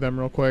talk to them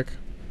real quick.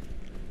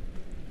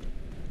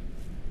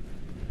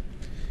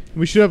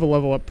 We should have a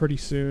level up pretty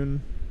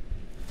soon.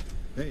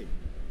 Hey,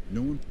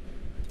 no one.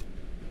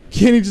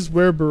 Can't he just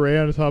wear a beret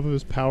on the top of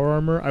his power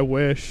armor? I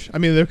wish. I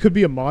mean, there could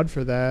be a mod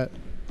for that.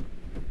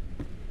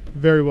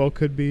 Very well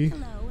could be.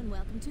 Hello and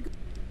welcome to.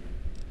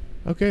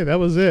 Okay, that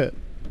was it.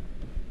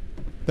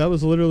 That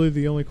was literally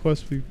the only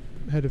quest we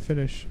had to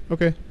finish.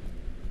 Okay.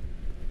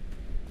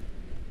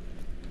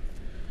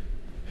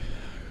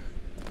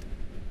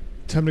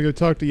 Time to go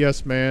talk to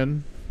Yes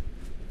Man.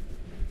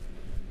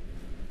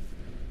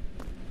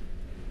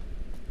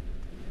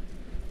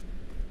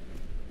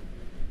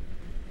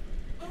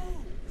 Oh,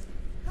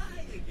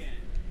 hi again.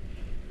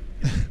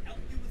 Can I help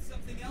you with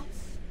something else?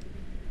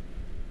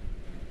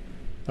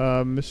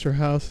 Mr.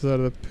 House is out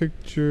of the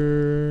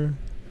picture.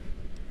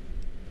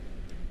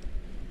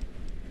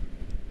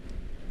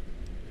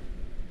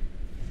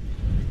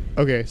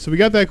 Okay, so we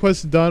got that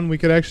quest done. We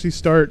could actually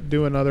start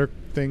doing other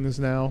things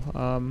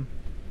now.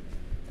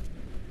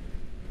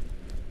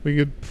 We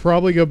could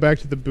probably go back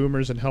to the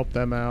boomers and help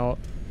them out.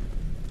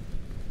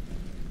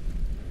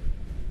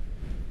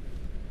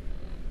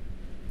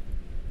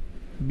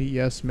 Meet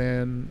Yes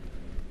Man.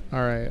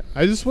 Alright,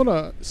 I just want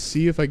to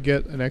see if I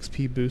get an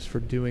XP boost for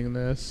doing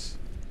this.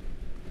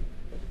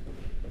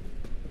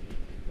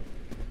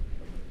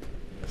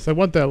 Because I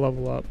want that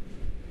level up.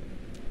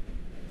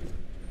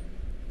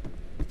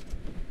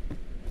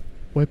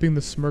 Wiping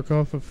the smirk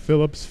off of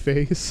Philip's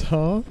face,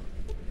 huh?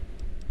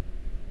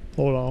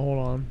 Hold on, hold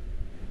on.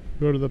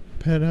 Go to the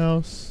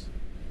penthouse.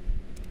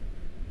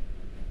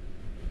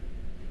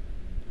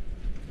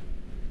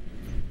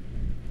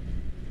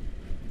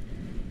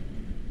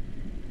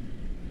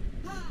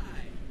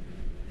 Hi!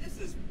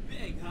 This is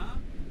big, huh?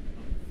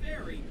 A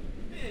very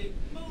big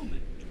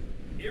moment.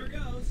 Here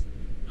goes.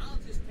 I'll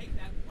just take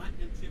that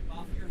platinum chip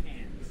off your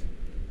hands.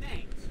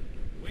 Thanks.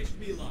 Wish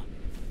me luck.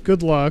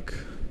 Good luck.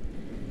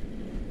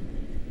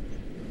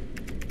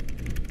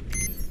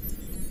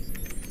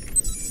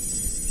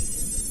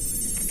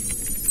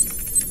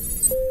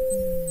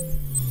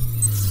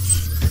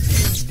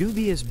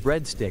 Dubious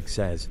Breadstick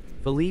says,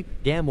 Philippe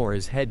Gamor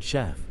is head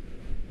chef.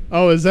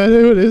 Oh, is that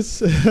who it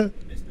is?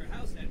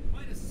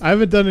 I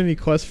haven't done any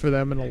quests for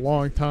them in a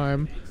long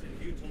time.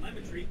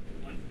 Telemetry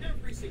on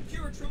every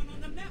Securitron on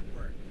the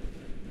network.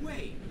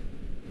 Wait.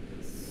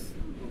 So,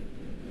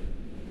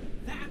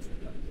 that's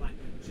what the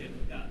platinum chip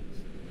does.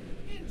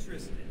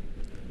 Interesting.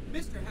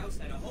 Mr. House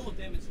had a whole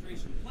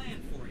demonstration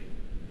planned for you.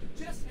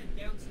 Just head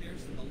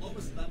downstairs to the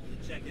lowest level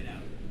to check it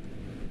out.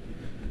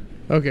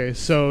 Okay,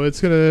 so it's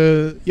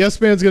gonna...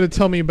 Yes Man's gonna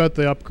tell me about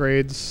the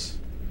upgrades.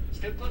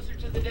 Step closer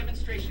to the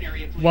demonstration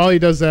area, please. While he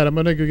does that, I'm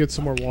gonna go get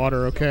some more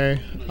water,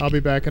 okay? I'll be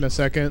back in a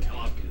second.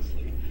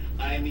 Obviously.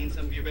 I mean,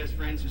 some of your best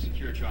friends are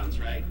Securitrons,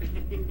 right?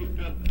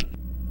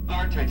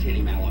 Our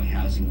titanium alloy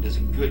housing does a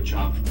good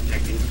job of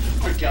protecting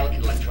our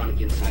delicate electronic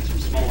insides from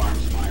small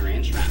arms, fire,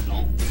 and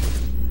shrapnel.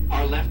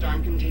 Our left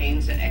arm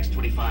contains an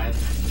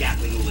X-25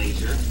 Gatling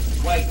laser,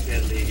 quite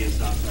deadly against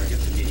soft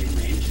targets at medium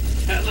range.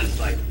 That looks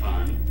like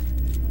fun.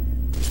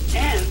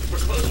 And for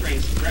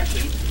close-range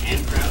suppression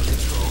and crowd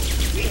control,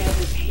 we have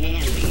this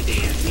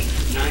handy-dandy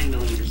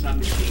 9mm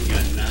submachine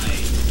gun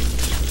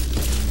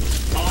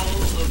knife. All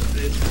of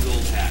this is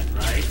old hat,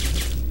 right?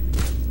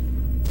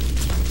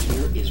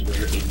 Here is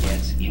where it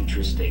gets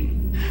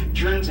interesting.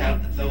 Turns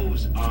out that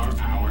those are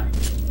our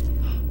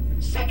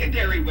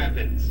secondary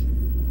weapons.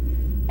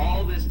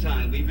 All this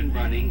time we've been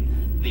running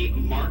the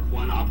Mark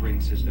I operating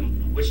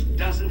system, which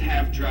doesn't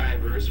have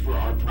drivers for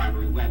our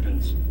primary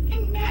weapons.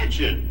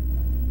 Imagine!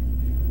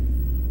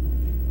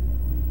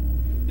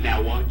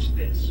 Now watch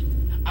this.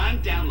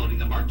 I'm downloading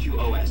the Mark II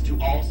OS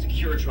to all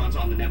Securitrons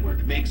on the network.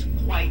 It makes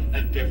quite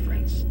a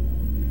difference.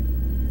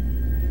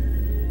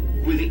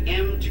 With the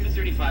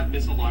M235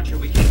 missile launcher,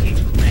 we can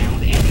hit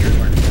ground and air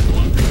targets at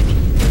long range.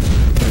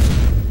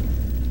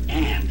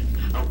 And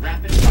a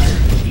rapid-fire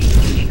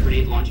TNT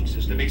grenade launching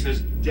system makes us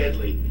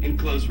deadly in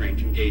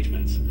close-range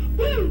engagements.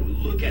 Woo!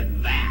 Look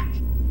at that!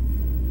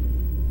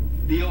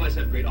 The OS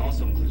upgrade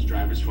also includes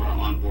drivers for our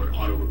onboard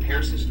auto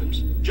repair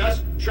systems.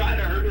 Just try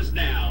to hurt us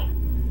now.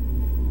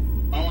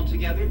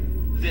 Altogether,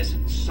 this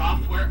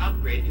software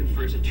upgrade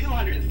confers a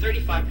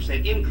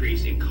 235%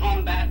 increase in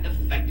combat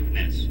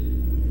effectiveness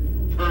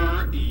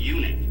per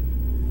unit.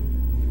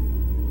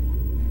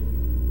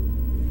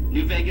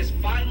 New Vegas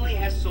finally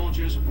has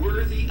soldiers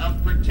worthy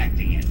of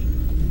protecting it.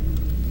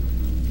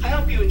 I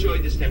hope you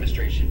enjoyed this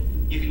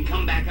demonstration. You can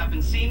come back up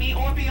and see me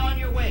or be on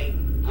your way.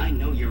 I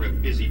know you're a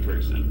busy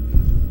person.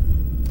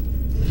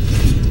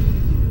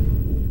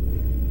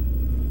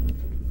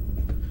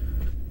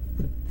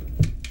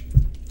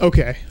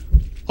 Okay,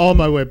 on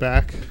my way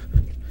back.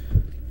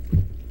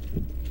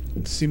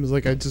 It seems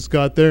like I just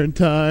got there in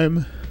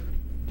time.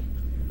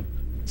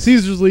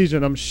 Caesar's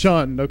Legion, I'm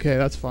shunned. Okay,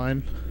 that's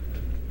fine.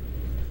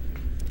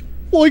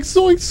 Like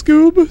Zoink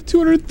Scoob,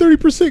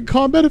 230%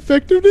 combat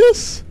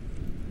effectiveness?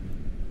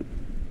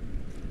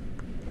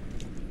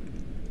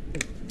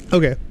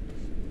 Okay.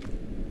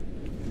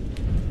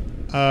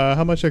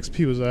 How much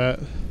XP was that?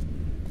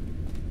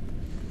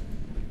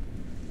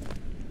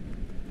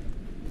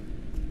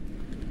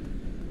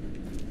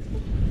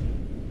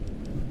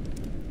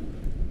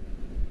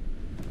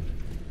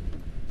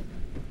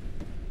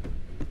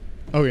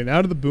 Okay,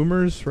 now to the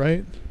boomers,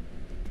 right?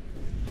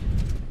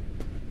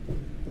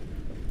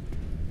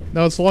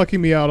 Now it's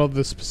locking me out of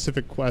the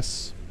specific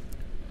quests.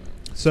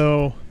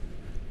 So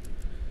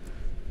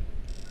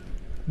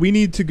we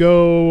need to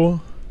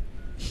go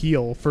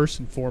heal first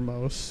and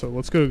foremost. So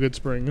let's go to Good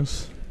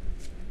Springs.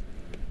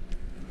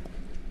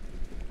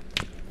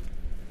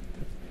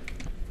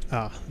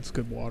 Ah, that's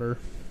good water.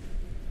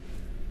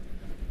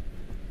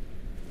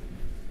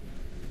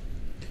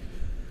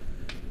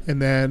 And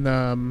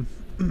then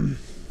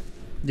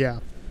yeah.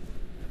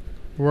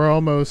 We're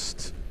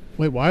almost...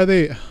 Wait, why are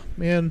they...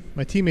 Man,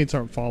 my teammates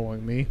aren't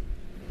following me.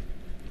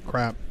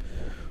 Crap.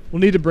 We'll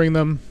need to bring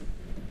them.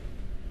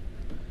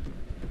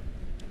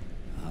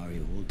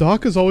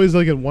 Doc is always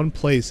like in one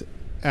place.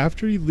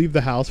 After you leave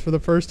the house for the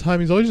first time,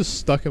 he's always just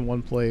stuck in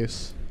one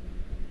place.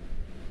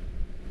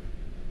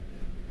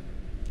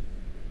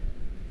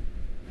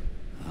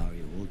 How are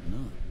you holding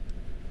up?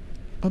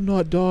 I'm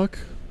not Doc.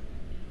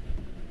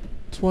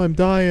 That's why I'm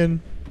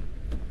dying.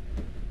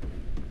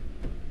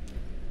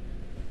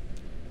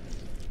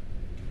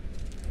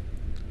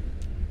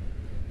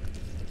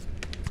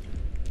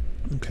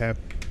 Okay.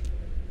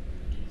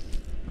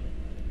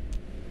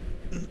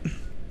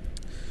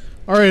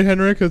 Alright,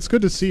 Henrik, it's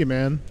good to see you,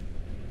 man.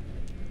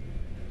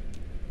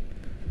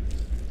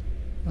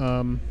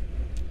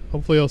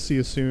 Hopefully I'll see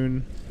you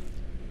soon.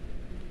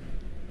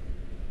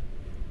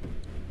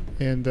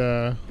 And,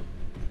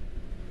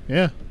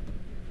 yeah.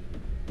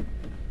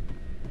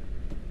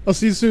 I'll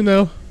see you soon,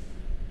 though.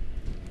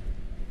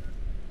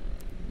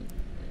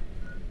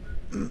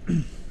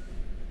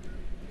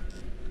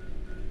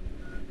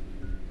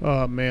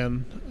 Oh,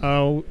 man.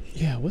 Oh,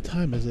 yeah, what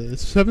time is it?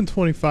 It's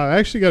 7:25. I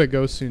actually gotta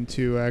go soon,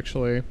 too,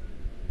 actually.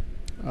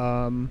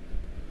 Let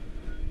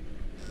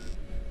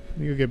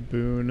me go get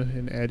Boone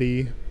and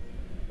Eddie.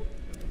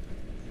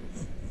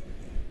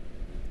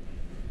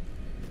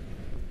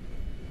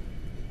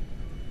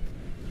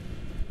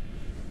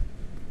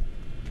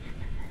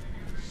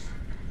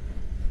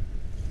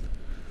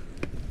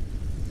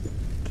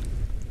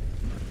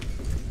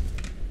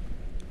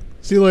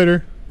 See you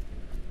later.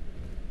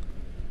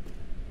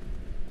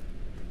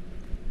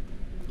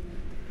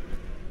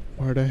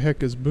 Where the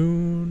heck is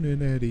Boone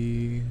and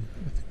Eddie?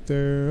 I think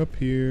they're up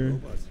here.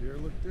 Robots here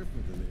look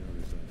different than the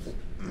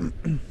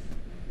others.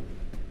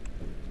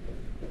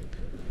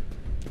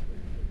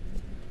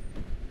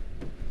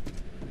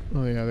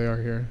 Oh yeah, they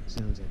are here.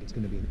 Sounds like it's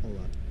going to be an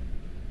all-out.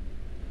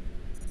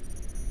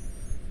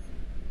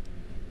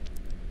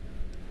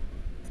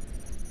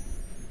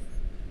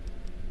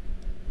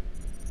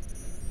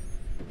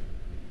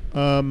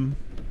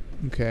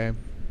 Okay.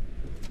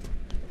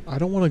 I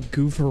don't want to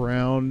goof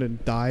around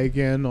and die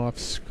again off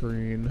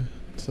screen.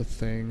 It's a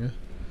thing.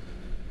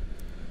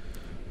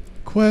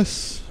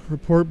 Quests.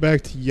 Report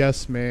back to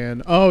Yes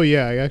Man. Oh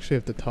yeah, I actually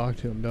have to talk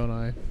to him, don't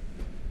I?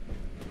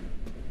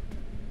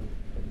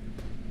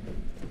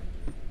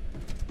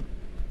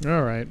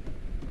 Alright.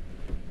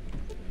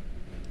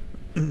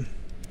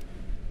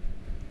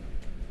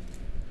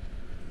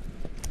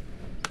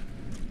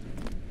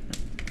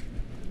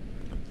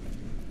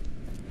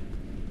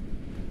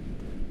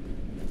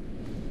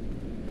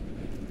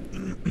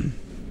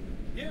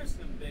 Here's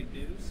some big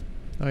news.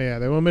 Oh yeah,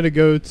 they want me to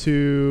go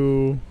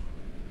to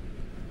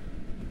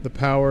the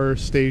power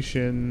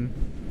station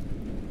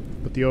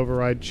with the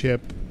override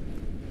chip.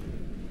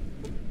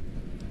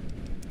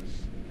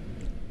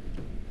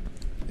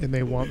 And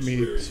they want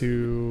me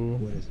to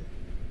What is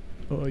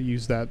it?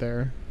 use that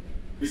there.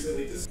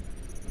 Recently deceased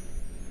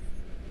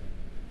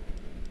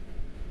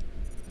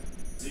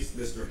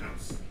Mr.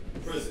 House,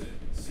 President,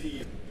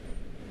 CEO.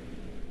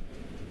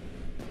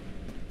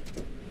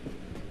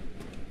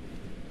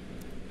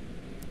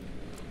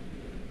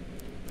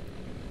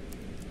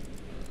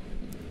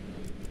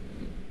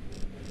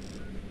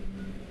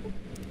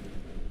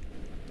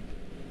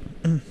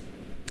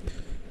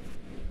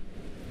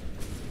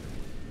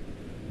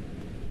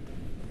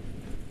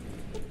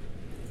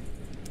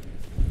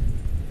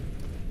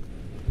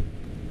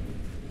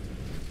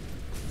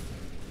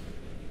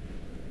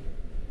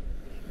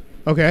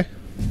 Okay.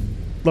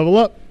 Level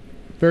up.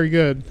 Very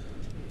good.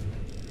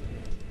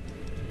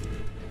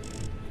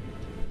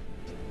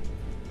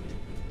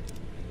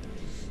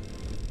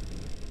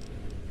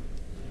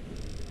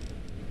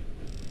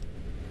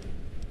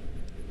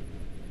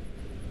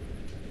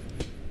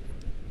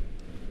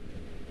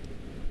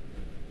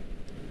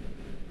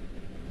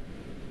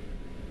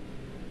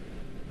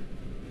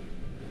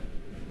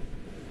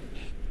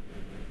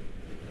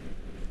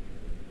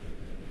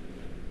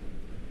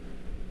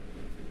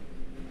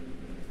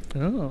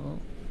 Oh.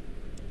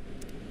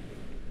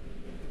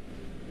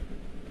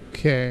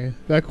 Okay,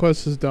 that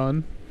quest is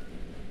done.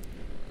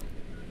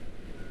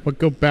 What,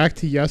 go back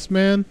to Yes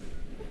Man?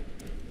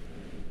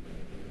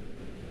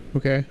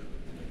 Okay.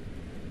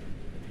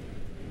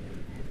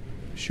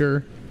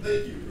 Sure.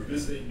 Thank you for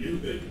visiting New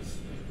Vegas.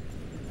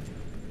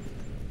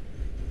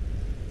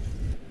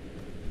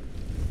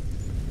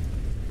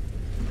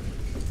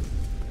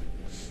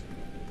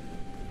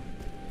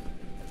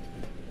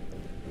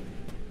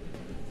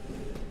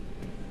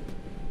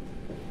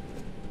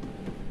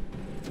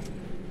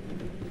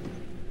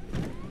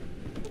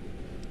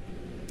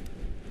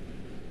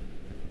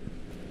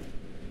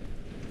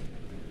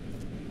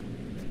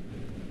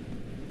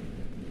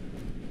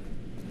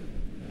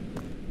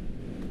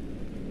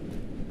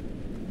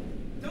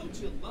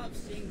 Don't you love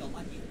seeing the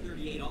Lucky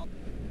 38 all?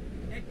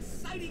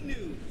 Exciting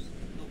news!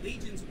 The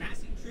Legion's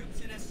massing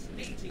troops in a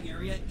staging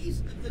area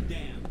east of the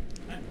dam.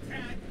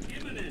 Attack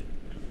imminent!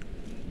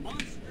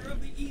 Monster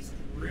of the East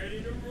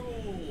ready to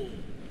roll!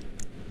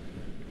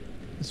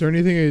 Is there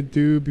anything I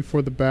do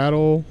before the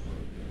battle?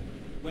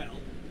 Well,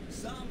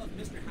 some of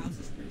Mr.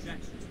 House's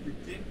projections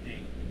predict a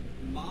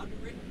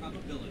moderate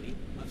probability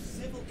of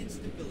civil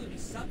instability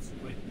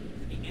subsequent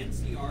to the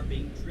NCR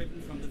being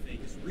driven from the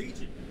Vegas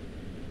region.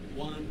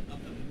 One of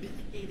the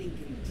mitigating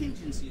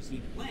contingencies he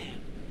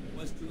planned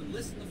was to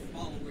enlist the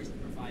followers to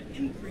provide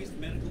increased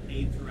medical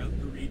aid throughout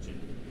the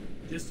region.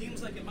 Just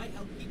seems like it might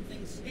help keep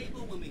things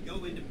stable when we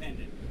go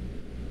independent.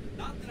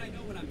 Not that I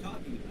know what I'm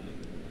talking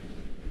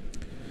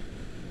about.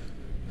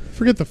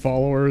 Forget the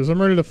followers.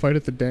 I'm ready to fight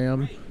at the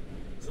dam. Right.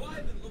 So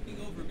I've been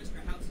looking over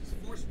Mr. House's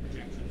force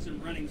projections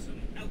and running some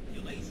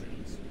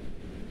calculations.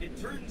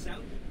 It turns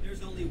out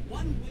there's only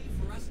one way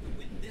for us to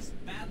win this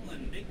battle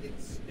and make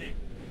it stick.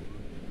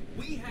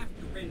 We have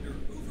to render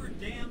Hoover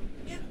Dam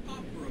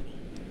inoperable.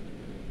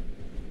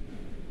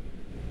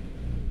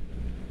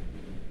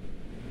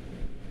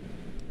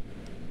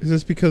 Is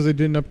this because they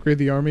didn't upgrade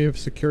the army of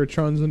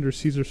Securitrons under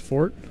Caesar's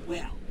fort?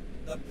 Well,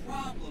 the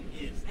problem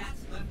is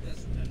that's left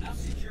us with enough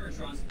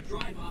Securitrons to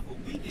drive off a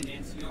weakened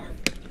NCR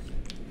force.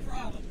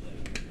 Probably,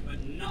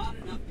 but not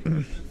enough to keep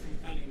them from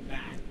coming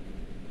back.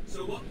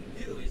 So what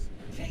we do is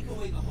take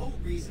away the whole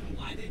reason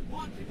why they'd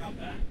want to come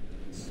back.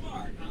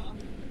 Smart, huh?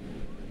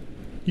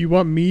 You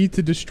want me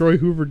to destroy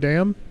Hoover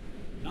Dam?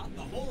 Not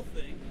the whole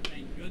thing,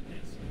 thank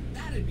goodness.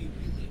 That'd be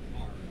really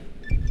hard.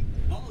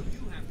 All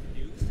you have to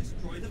do is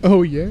destroy the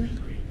Oh, yeah?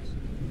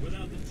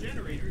 Without the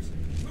generators,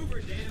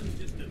 Hoover Dam's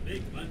just a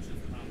big bunch of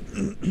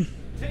concrete.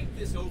 Take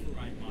this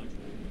override module.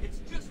 It's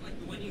just like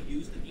the one you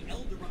used at the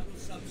El Dorado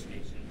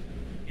substation.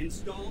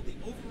 Install the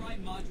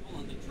override module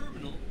on the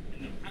terminal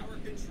in the power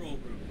control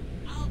room.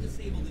 I'll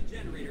disable the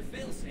generator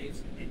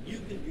failsafes, and you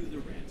can do the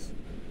rest.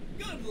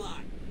 Good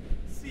luck!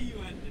 See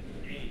you at the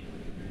dam.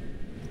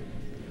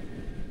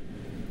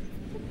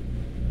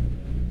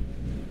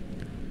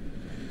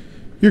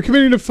 You're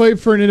committing to fight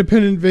for an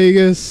independent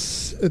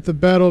Vegas at the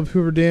Battle of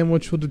Hoover Dam,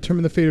 which will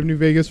determine the fate of New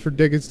Vegas for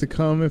decades to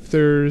come. If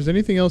there's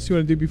anything else you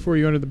want to do before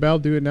you enter the battle,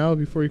 do it now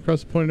before you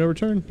cross the point of no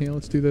return. Yeah,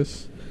 let's do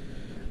this.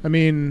 I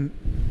mean,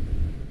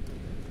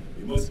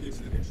 You must get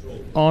to the control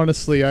room.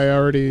 honestly, I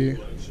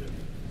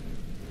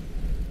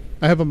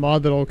have a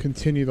mod that'll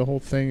continue the whole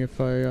thing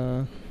if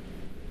I,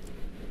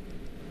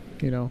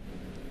 you know.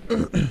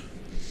 I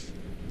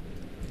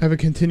have a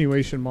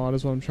continuation mod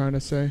is what I'm trying to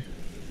say.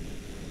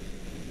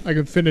 I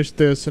can finish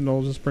this and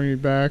it'll just bring me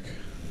back.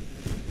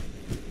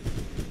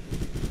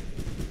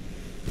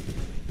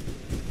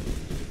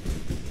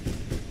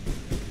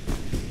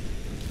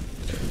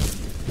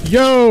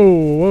 Yo!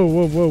 Whoa,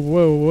 whoa, whoa,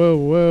 whoa, whoa,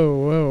 whoa,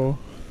 whoa.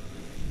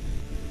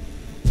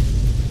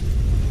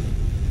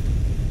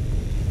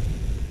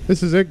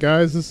 This is it,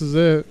 guys. This is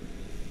it.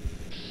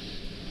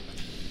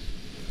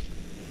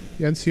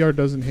 The NCR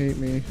doesn't hate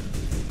me.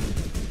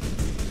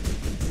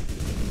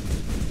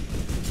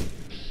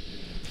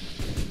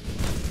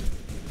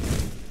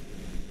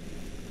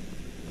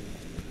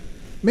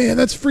 Man,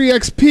 that's free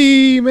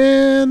XP,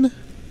 man.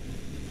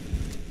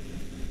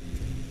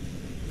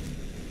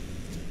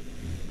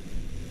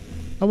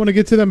 I want to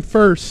get to them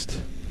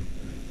first.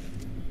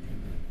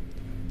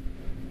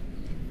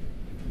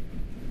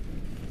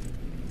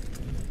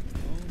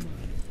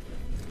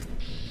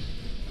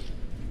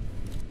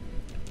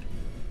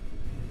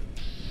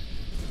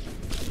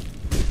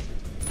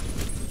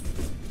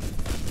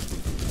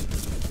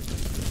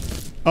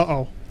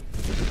 Uh-oh.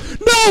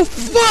 No!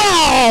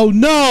 Oh,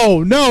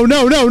 no! No,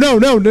 no, no, no,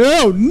 no,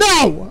 no,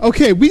 no!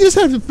 Okay, we just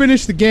have to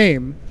finish the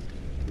game.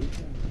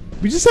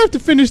 We just have to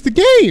finish the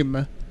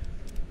game!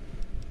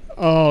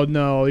 Oh,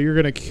 no, you're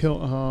gonna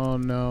kill... Oh,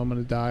 no, I'm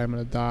gonna die, I'm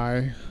gonna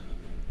die.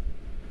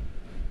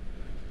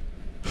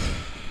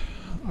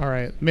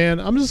 Alright, man,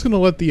 I'm just gonna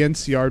let the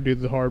NCR do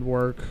the hard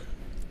work.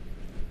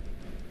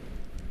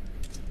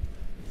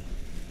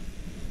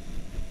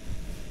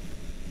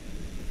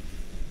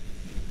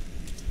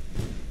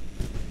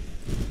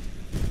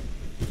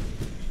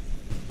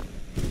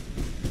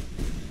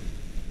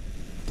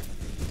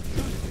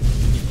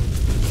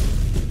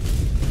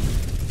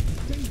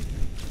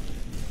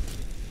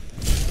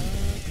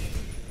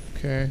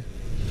 Okay.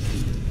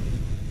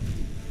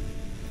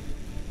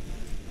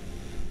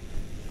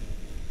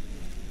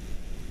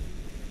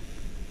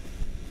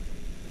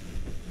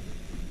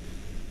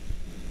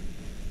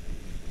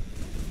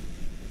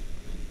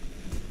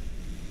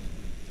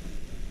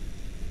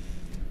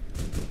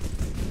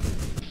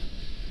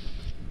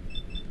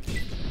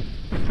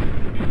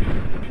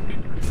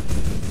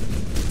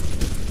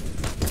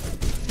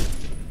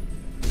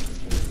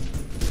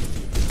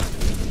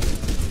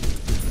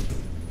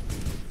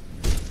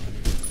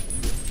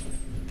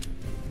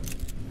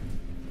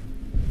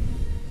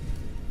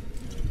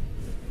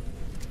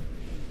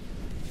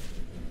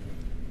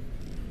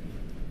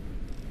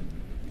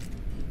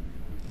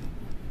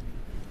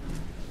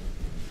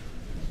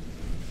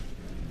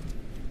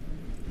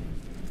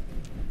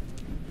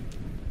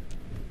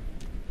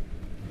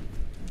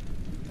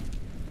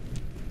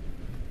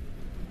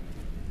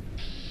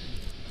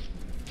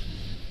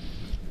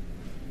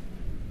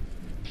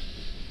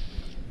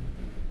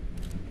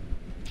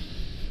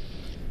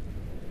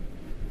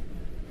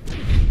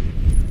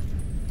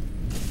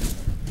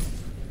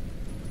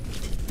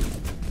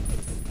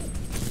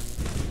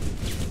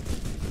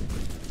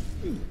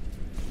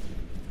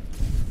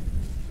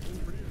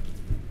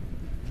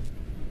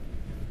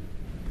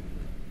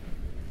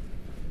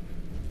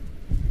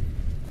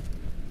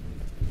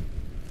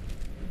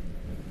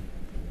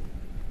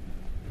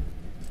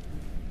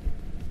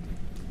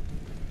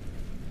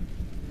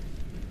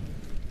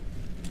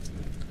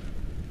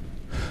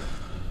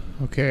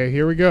 Okay,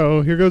 here we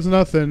go. Here goes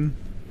nothing.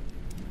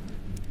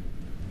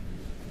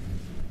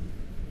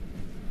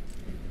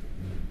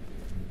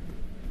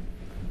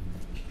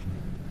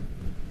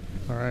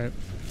 All right.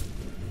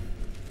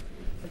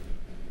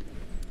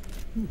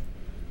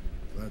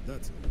 Glad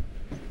that's over.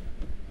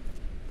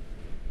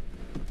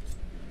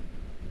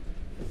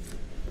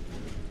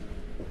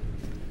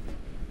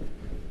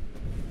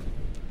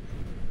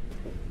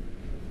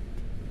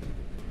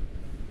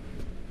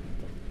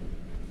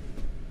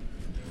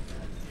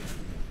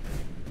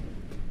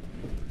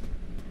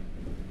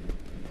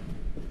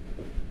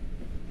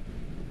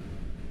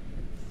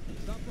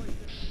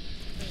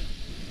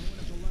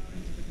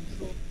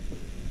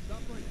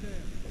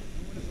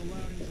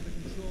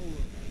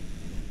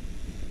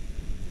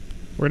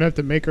 We're gonna have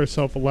to make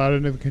ourselves allowed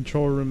into the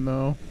control room,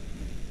 though.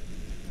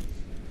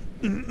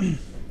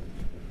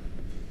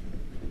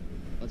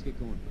 Let's get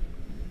going.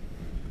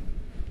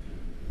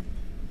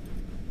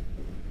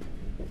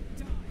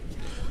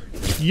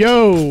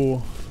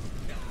 Yo!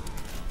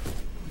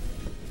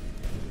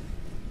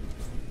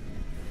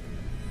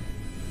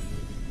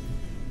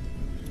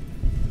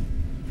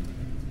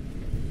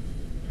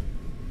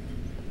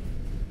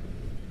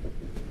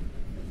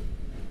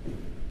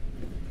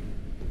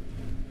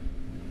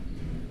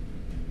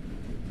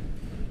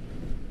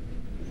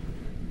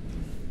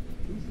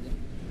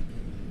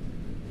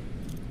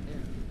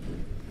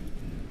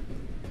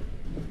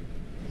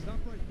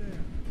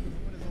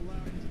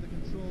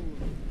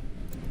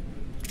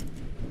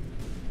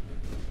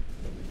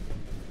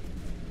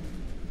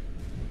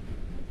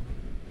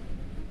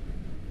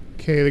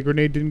 Okay, the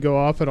grenade didn't go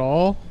off at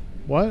all.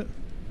 What?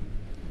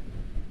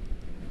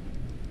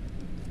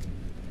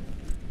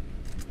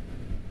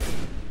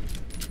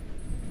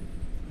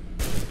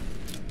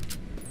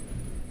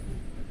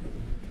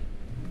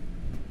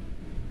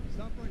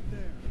 Stop right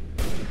there.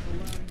 No one is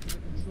allowed into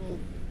the control.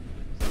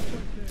 Stop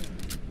right there.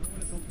 No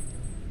one is allowed.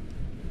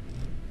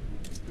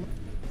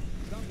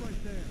 Stop right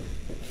there.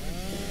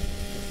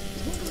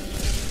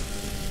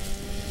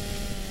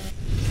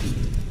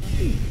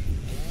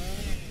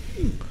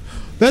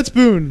 That's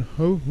Boone.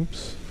 Oh,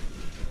 oops.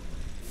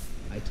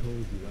 I told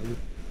you I would.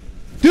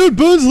 Dude,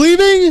 Boone's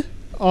leaving?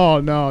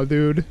 Oh, no,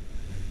 dude.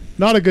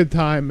 Not a good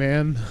time,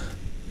 man.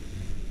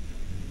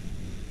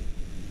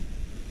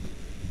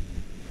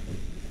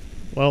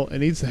 Well, it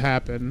needs to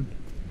happen.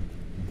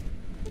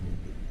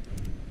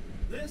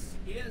 This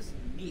is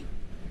neat.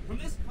 From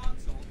this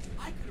console,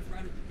 I could have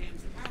routed the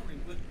dam's power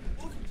input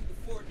over to the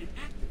fort and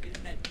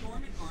activated that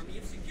dormant army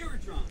of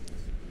Securitrons.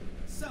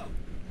 So,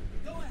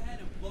 go ahead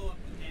and blow up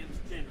the dam's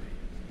generator.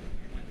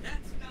 And when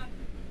that's done,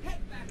 head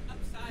back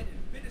upside and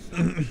finish up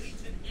the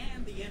Legion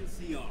and the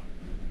NCR.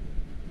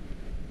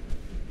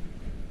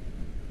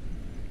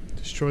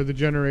 Destroy the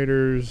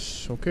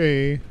generators.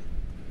 Okay.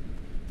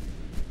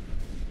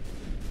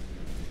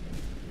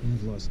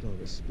 I've lost all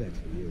respect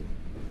for you.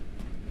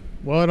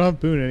 Well, I don't have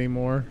Boone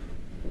anymore.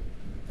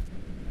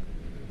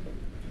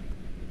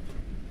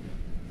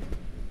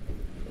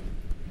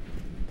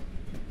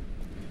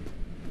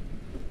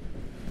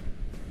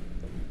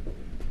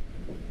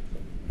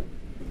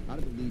 How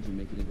did the Legion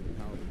make it into the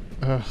power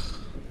plant? Ugh.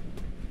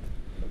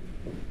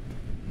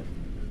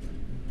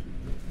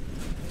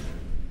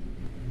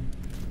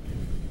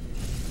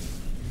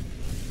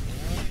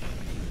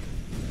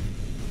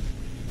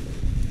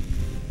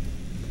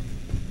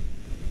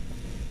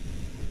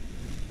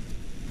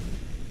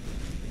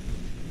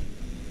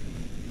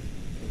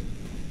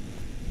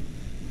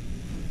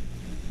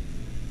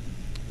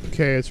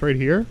 Okay, it's right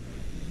here.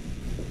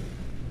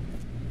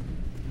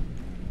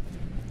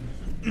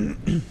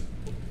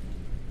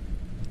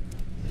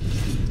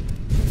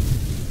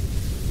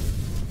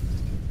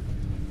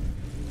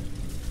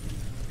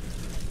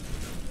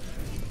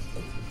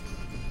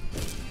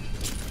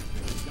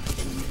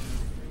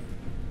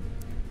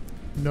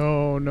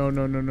 No, no,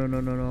 no, no, no, no,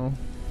 no, no.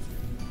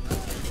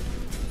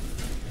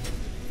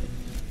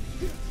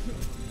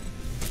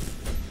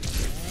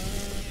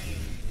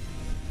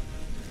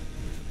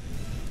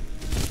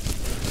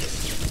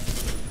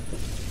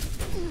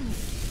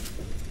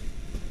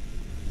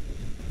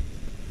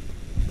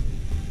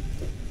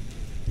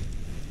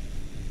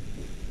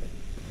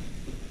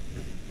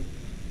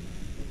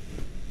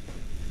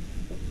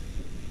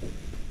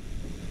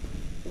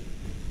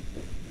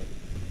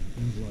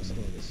 I've lost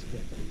all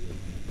respect for you.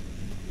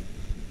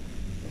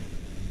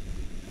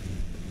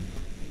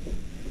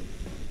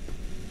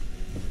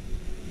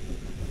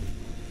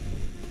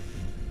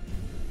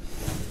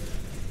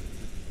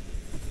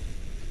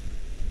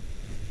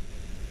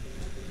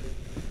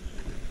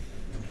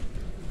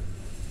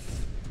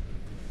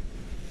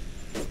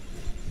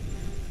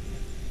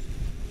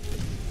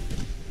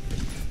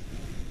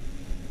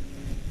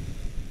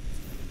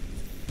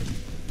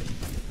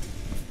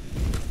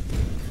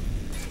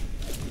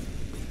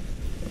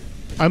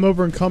 I'm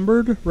over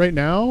encumbered right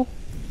now.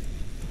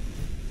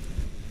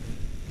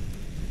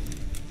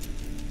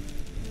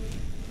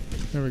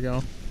 There we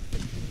go.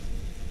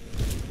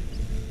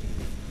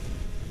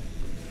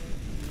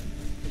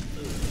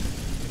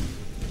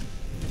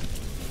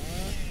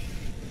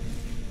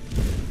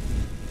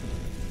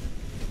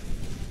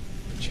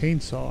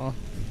 chainsaw.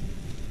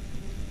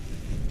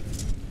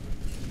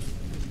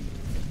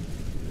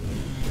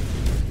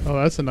 Oh,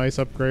 that's a nice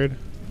upgrade.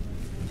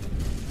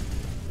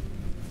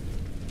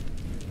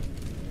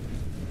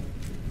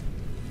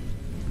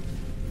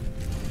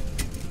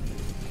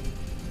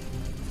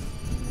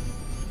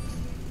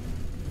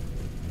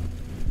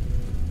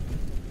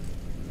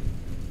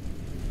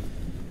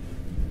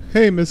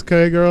 Hey, Miss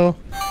K girl.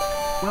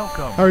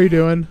 Welcome. How are you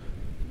doing?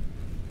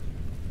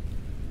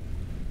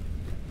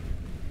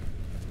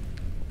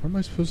 Where am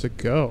I supposed to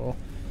go?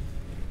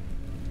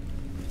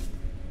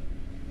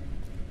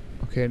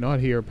 Okay, not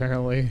here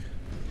apparently.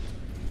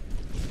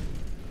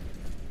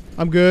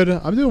 I'm good.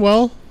 I'm doing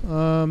well.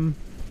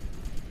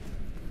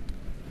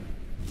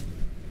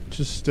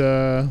 Just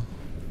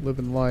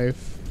living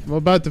life. I'm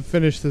about to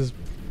finish this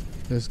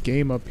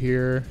game up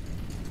here.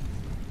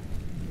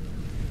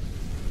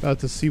 About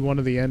to see one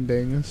of the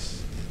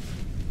endings.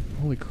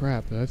 Holy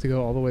crap, do I have to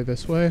go all the way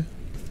this way?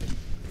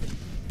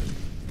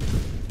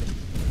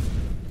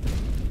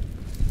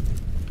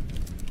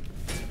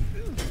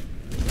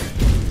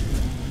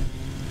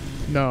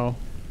 No.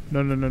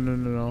 No, no, no, no,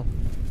 no, no.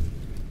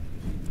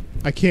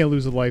 I can't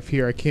lose a life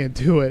here. I can't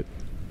do it.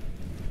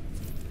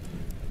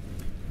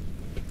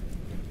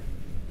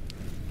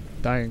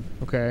 Dying.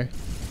 Okay.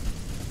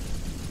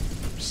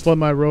 Just let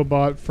my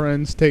robot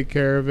friends take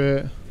care of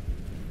it.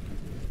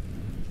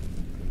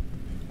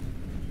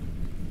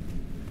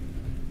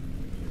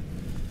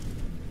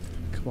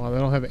 Come on, I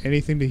don't have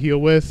anything to heal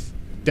with.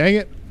 Dang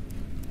it.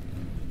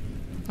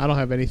 I don't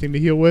have anything to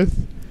heal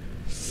with.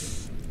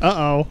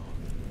 Uh-oh.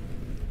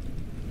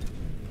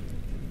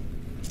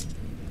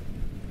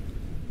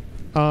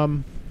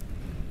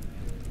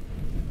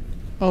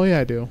 Oh yeah,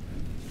 I do.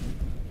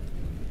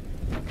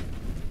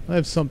 I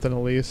have something at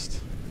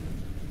least.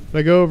 When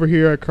I go over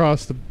here, I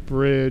cross the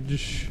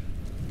bridge.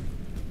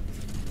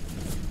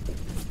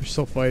 They're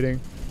still fighting.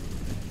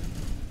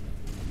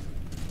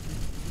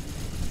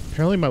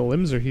 Apparently my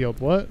limbs are healed.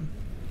 What?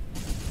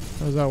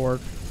 How does that work?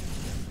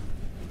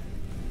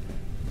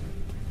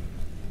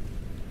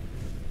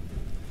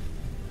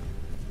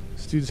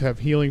 These dudes have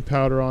healing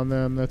powder on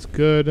them. That's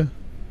good.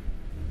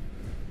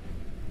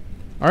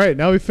 Alright,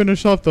 now we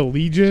finish off the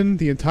Legion,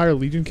 the entire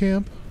Legion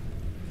camp.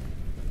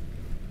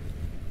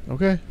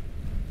 Okay.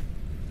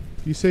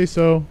 If you say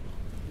so.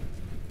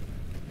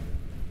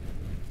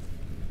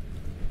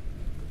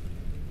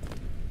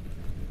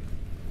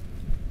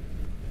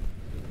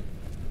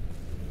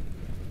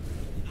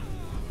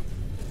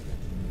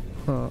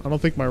 Huh, I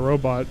don't think my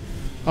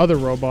other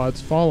robot's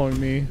following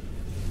me.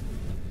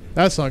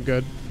 That's not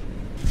good.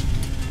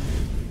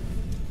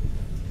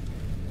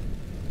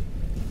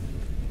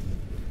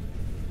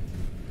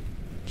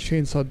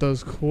 Chainsaw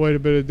does quite a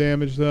bit of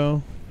damage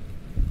though.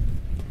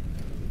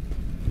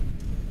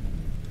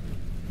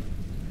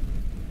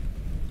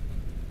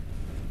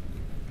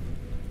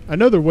 I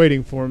know they're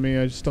waiting for me,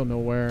 I just don't know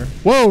where.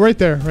 Whoa, right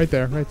there, right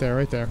there, right there,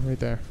 right there, right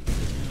there.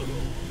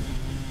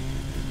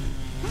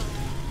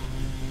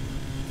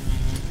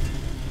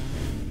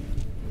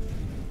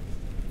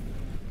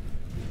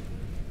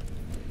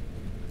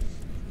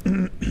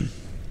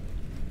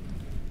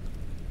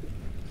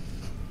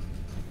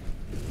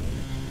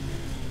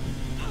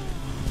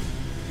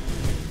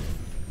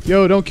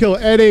 Yo, don't kill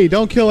Eddie!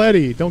 Don't kill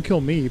Eddie! Don't kill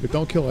me, but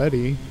don't kill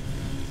Eddie.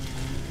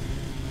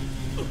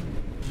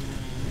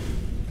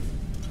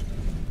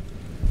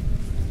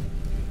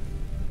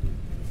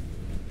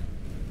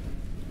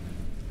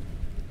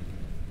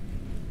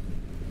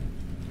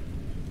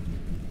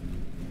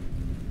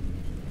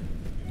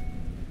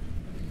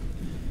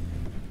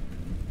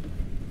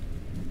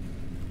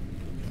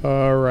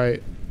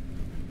 Alright.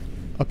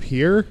 Up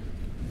here?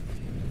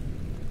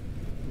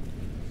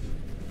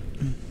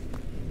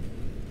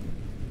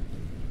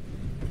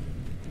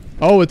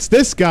 Oh, it's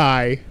this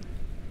guy.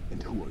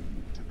 And who are you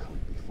to come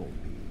before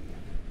me?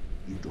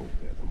 You don't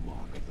bear the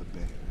mark of the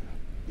bear,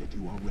 yet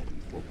you are ready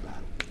for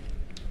battle.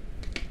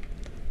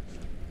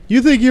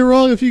 You think you're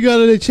wrong if you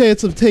got any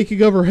chance of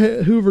taking over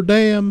Hoover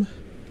Dam?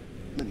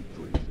 Many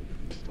graves in the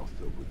east are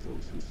filled with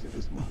those who said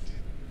as much,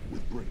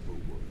 with braver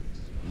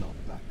words, not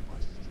backed by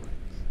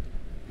strength.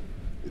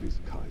 It is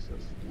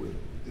Kaiser's will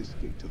this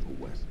gate to the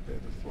west bear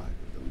the flag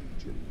of the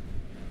Legion.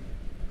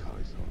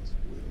 Kaiser's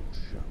will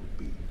shall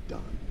be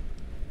done.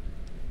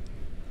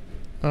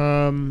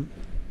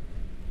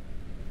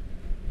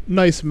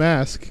 Nice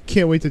mask.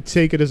 Can't wait to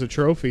take it as a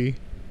trophy.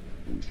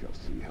 We shall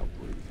see how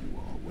brave you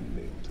are when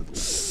nailed to the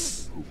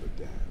walls of Hoover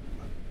Dam,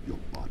 your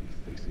body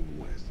facing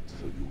west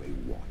so you may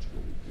watch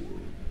your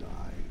world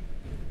die.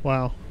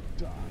 Wow.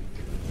 Die.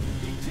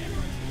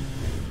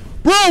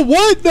 Bro,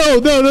 what? No,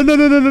 no, no, no,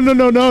 no, no, no,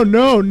 no, no,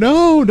 no,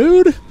 no,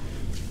 dude.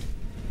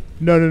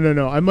 No, no, no,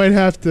 no. I might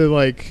have to,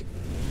 like,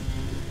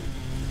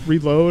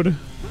 reload.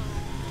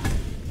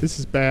 This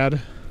is bad.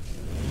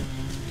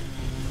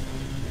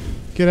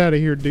 Get out of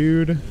here,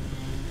 dude.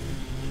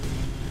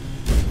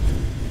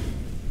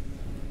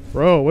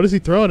 Bro, what is he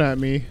throwing at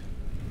me?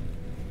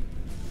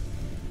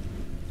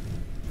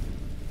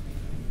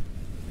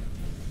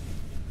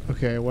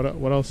 Okay, what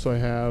else do I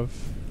have?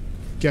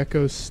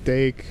 gecko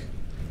steak.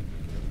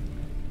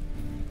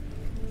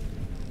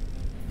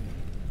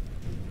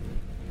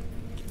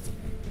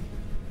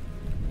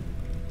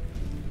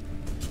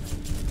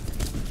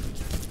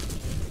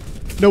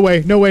 No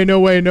way, no way, no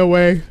way, no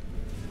way.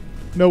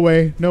 No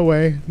way, no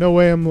way, no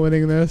way I'm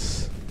winning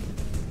this.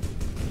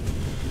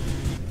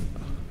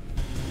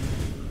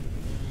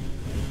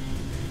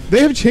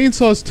 They have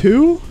chainsaws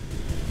too?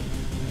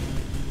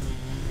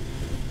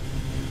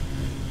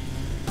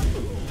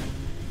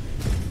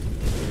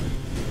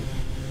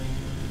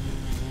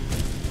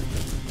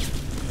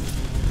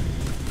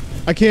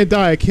 I can't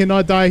die. I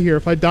cannot die here.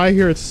 If I die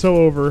here, it's so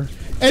over.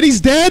 Eddie's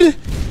dead?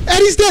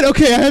 Eddie's dead!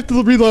 Okay, I have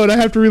to reload. I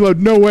have to reload.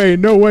 No way,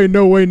 no way,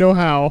 no way, no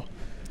how.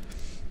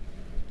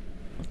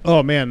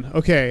 Oh, man.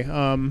 Okay,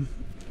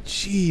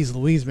 jeez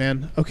Louise,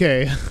 man.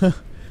 Okay.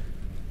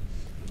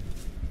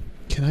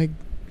 Can I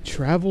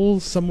travel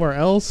somewhere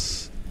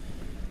else?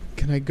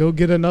 Can I go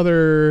get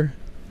another...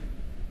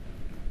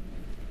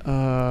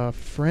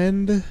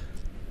 friend?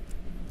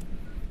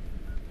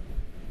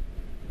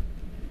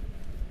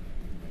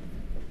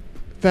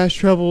 Fast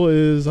travel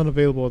is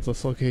unavailable at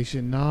this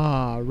location.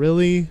 Nah,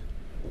 really?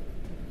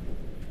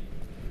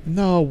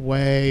 No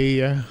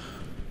way.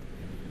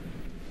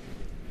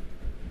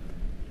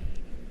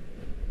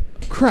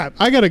 Crap,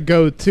 I gotta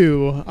go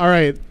too.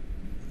 Alright.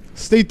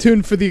 Stay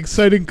tuned for the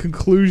exciting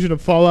conclusion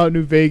of Fallout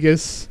New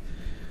Vegas.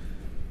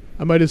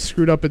 I might have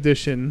screwed up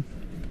edition.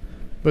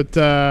 But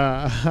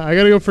I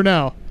gotta go for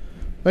now.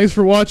 Thanks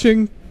for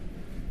watching.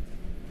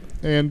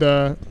 And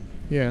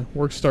yeah,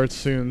 work starts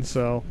soon,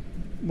 so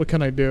what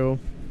can I do?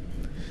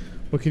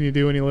 What can you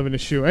do when you live in a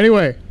shoe?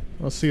 Anyway,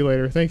 I'll see you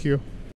later. Thank you.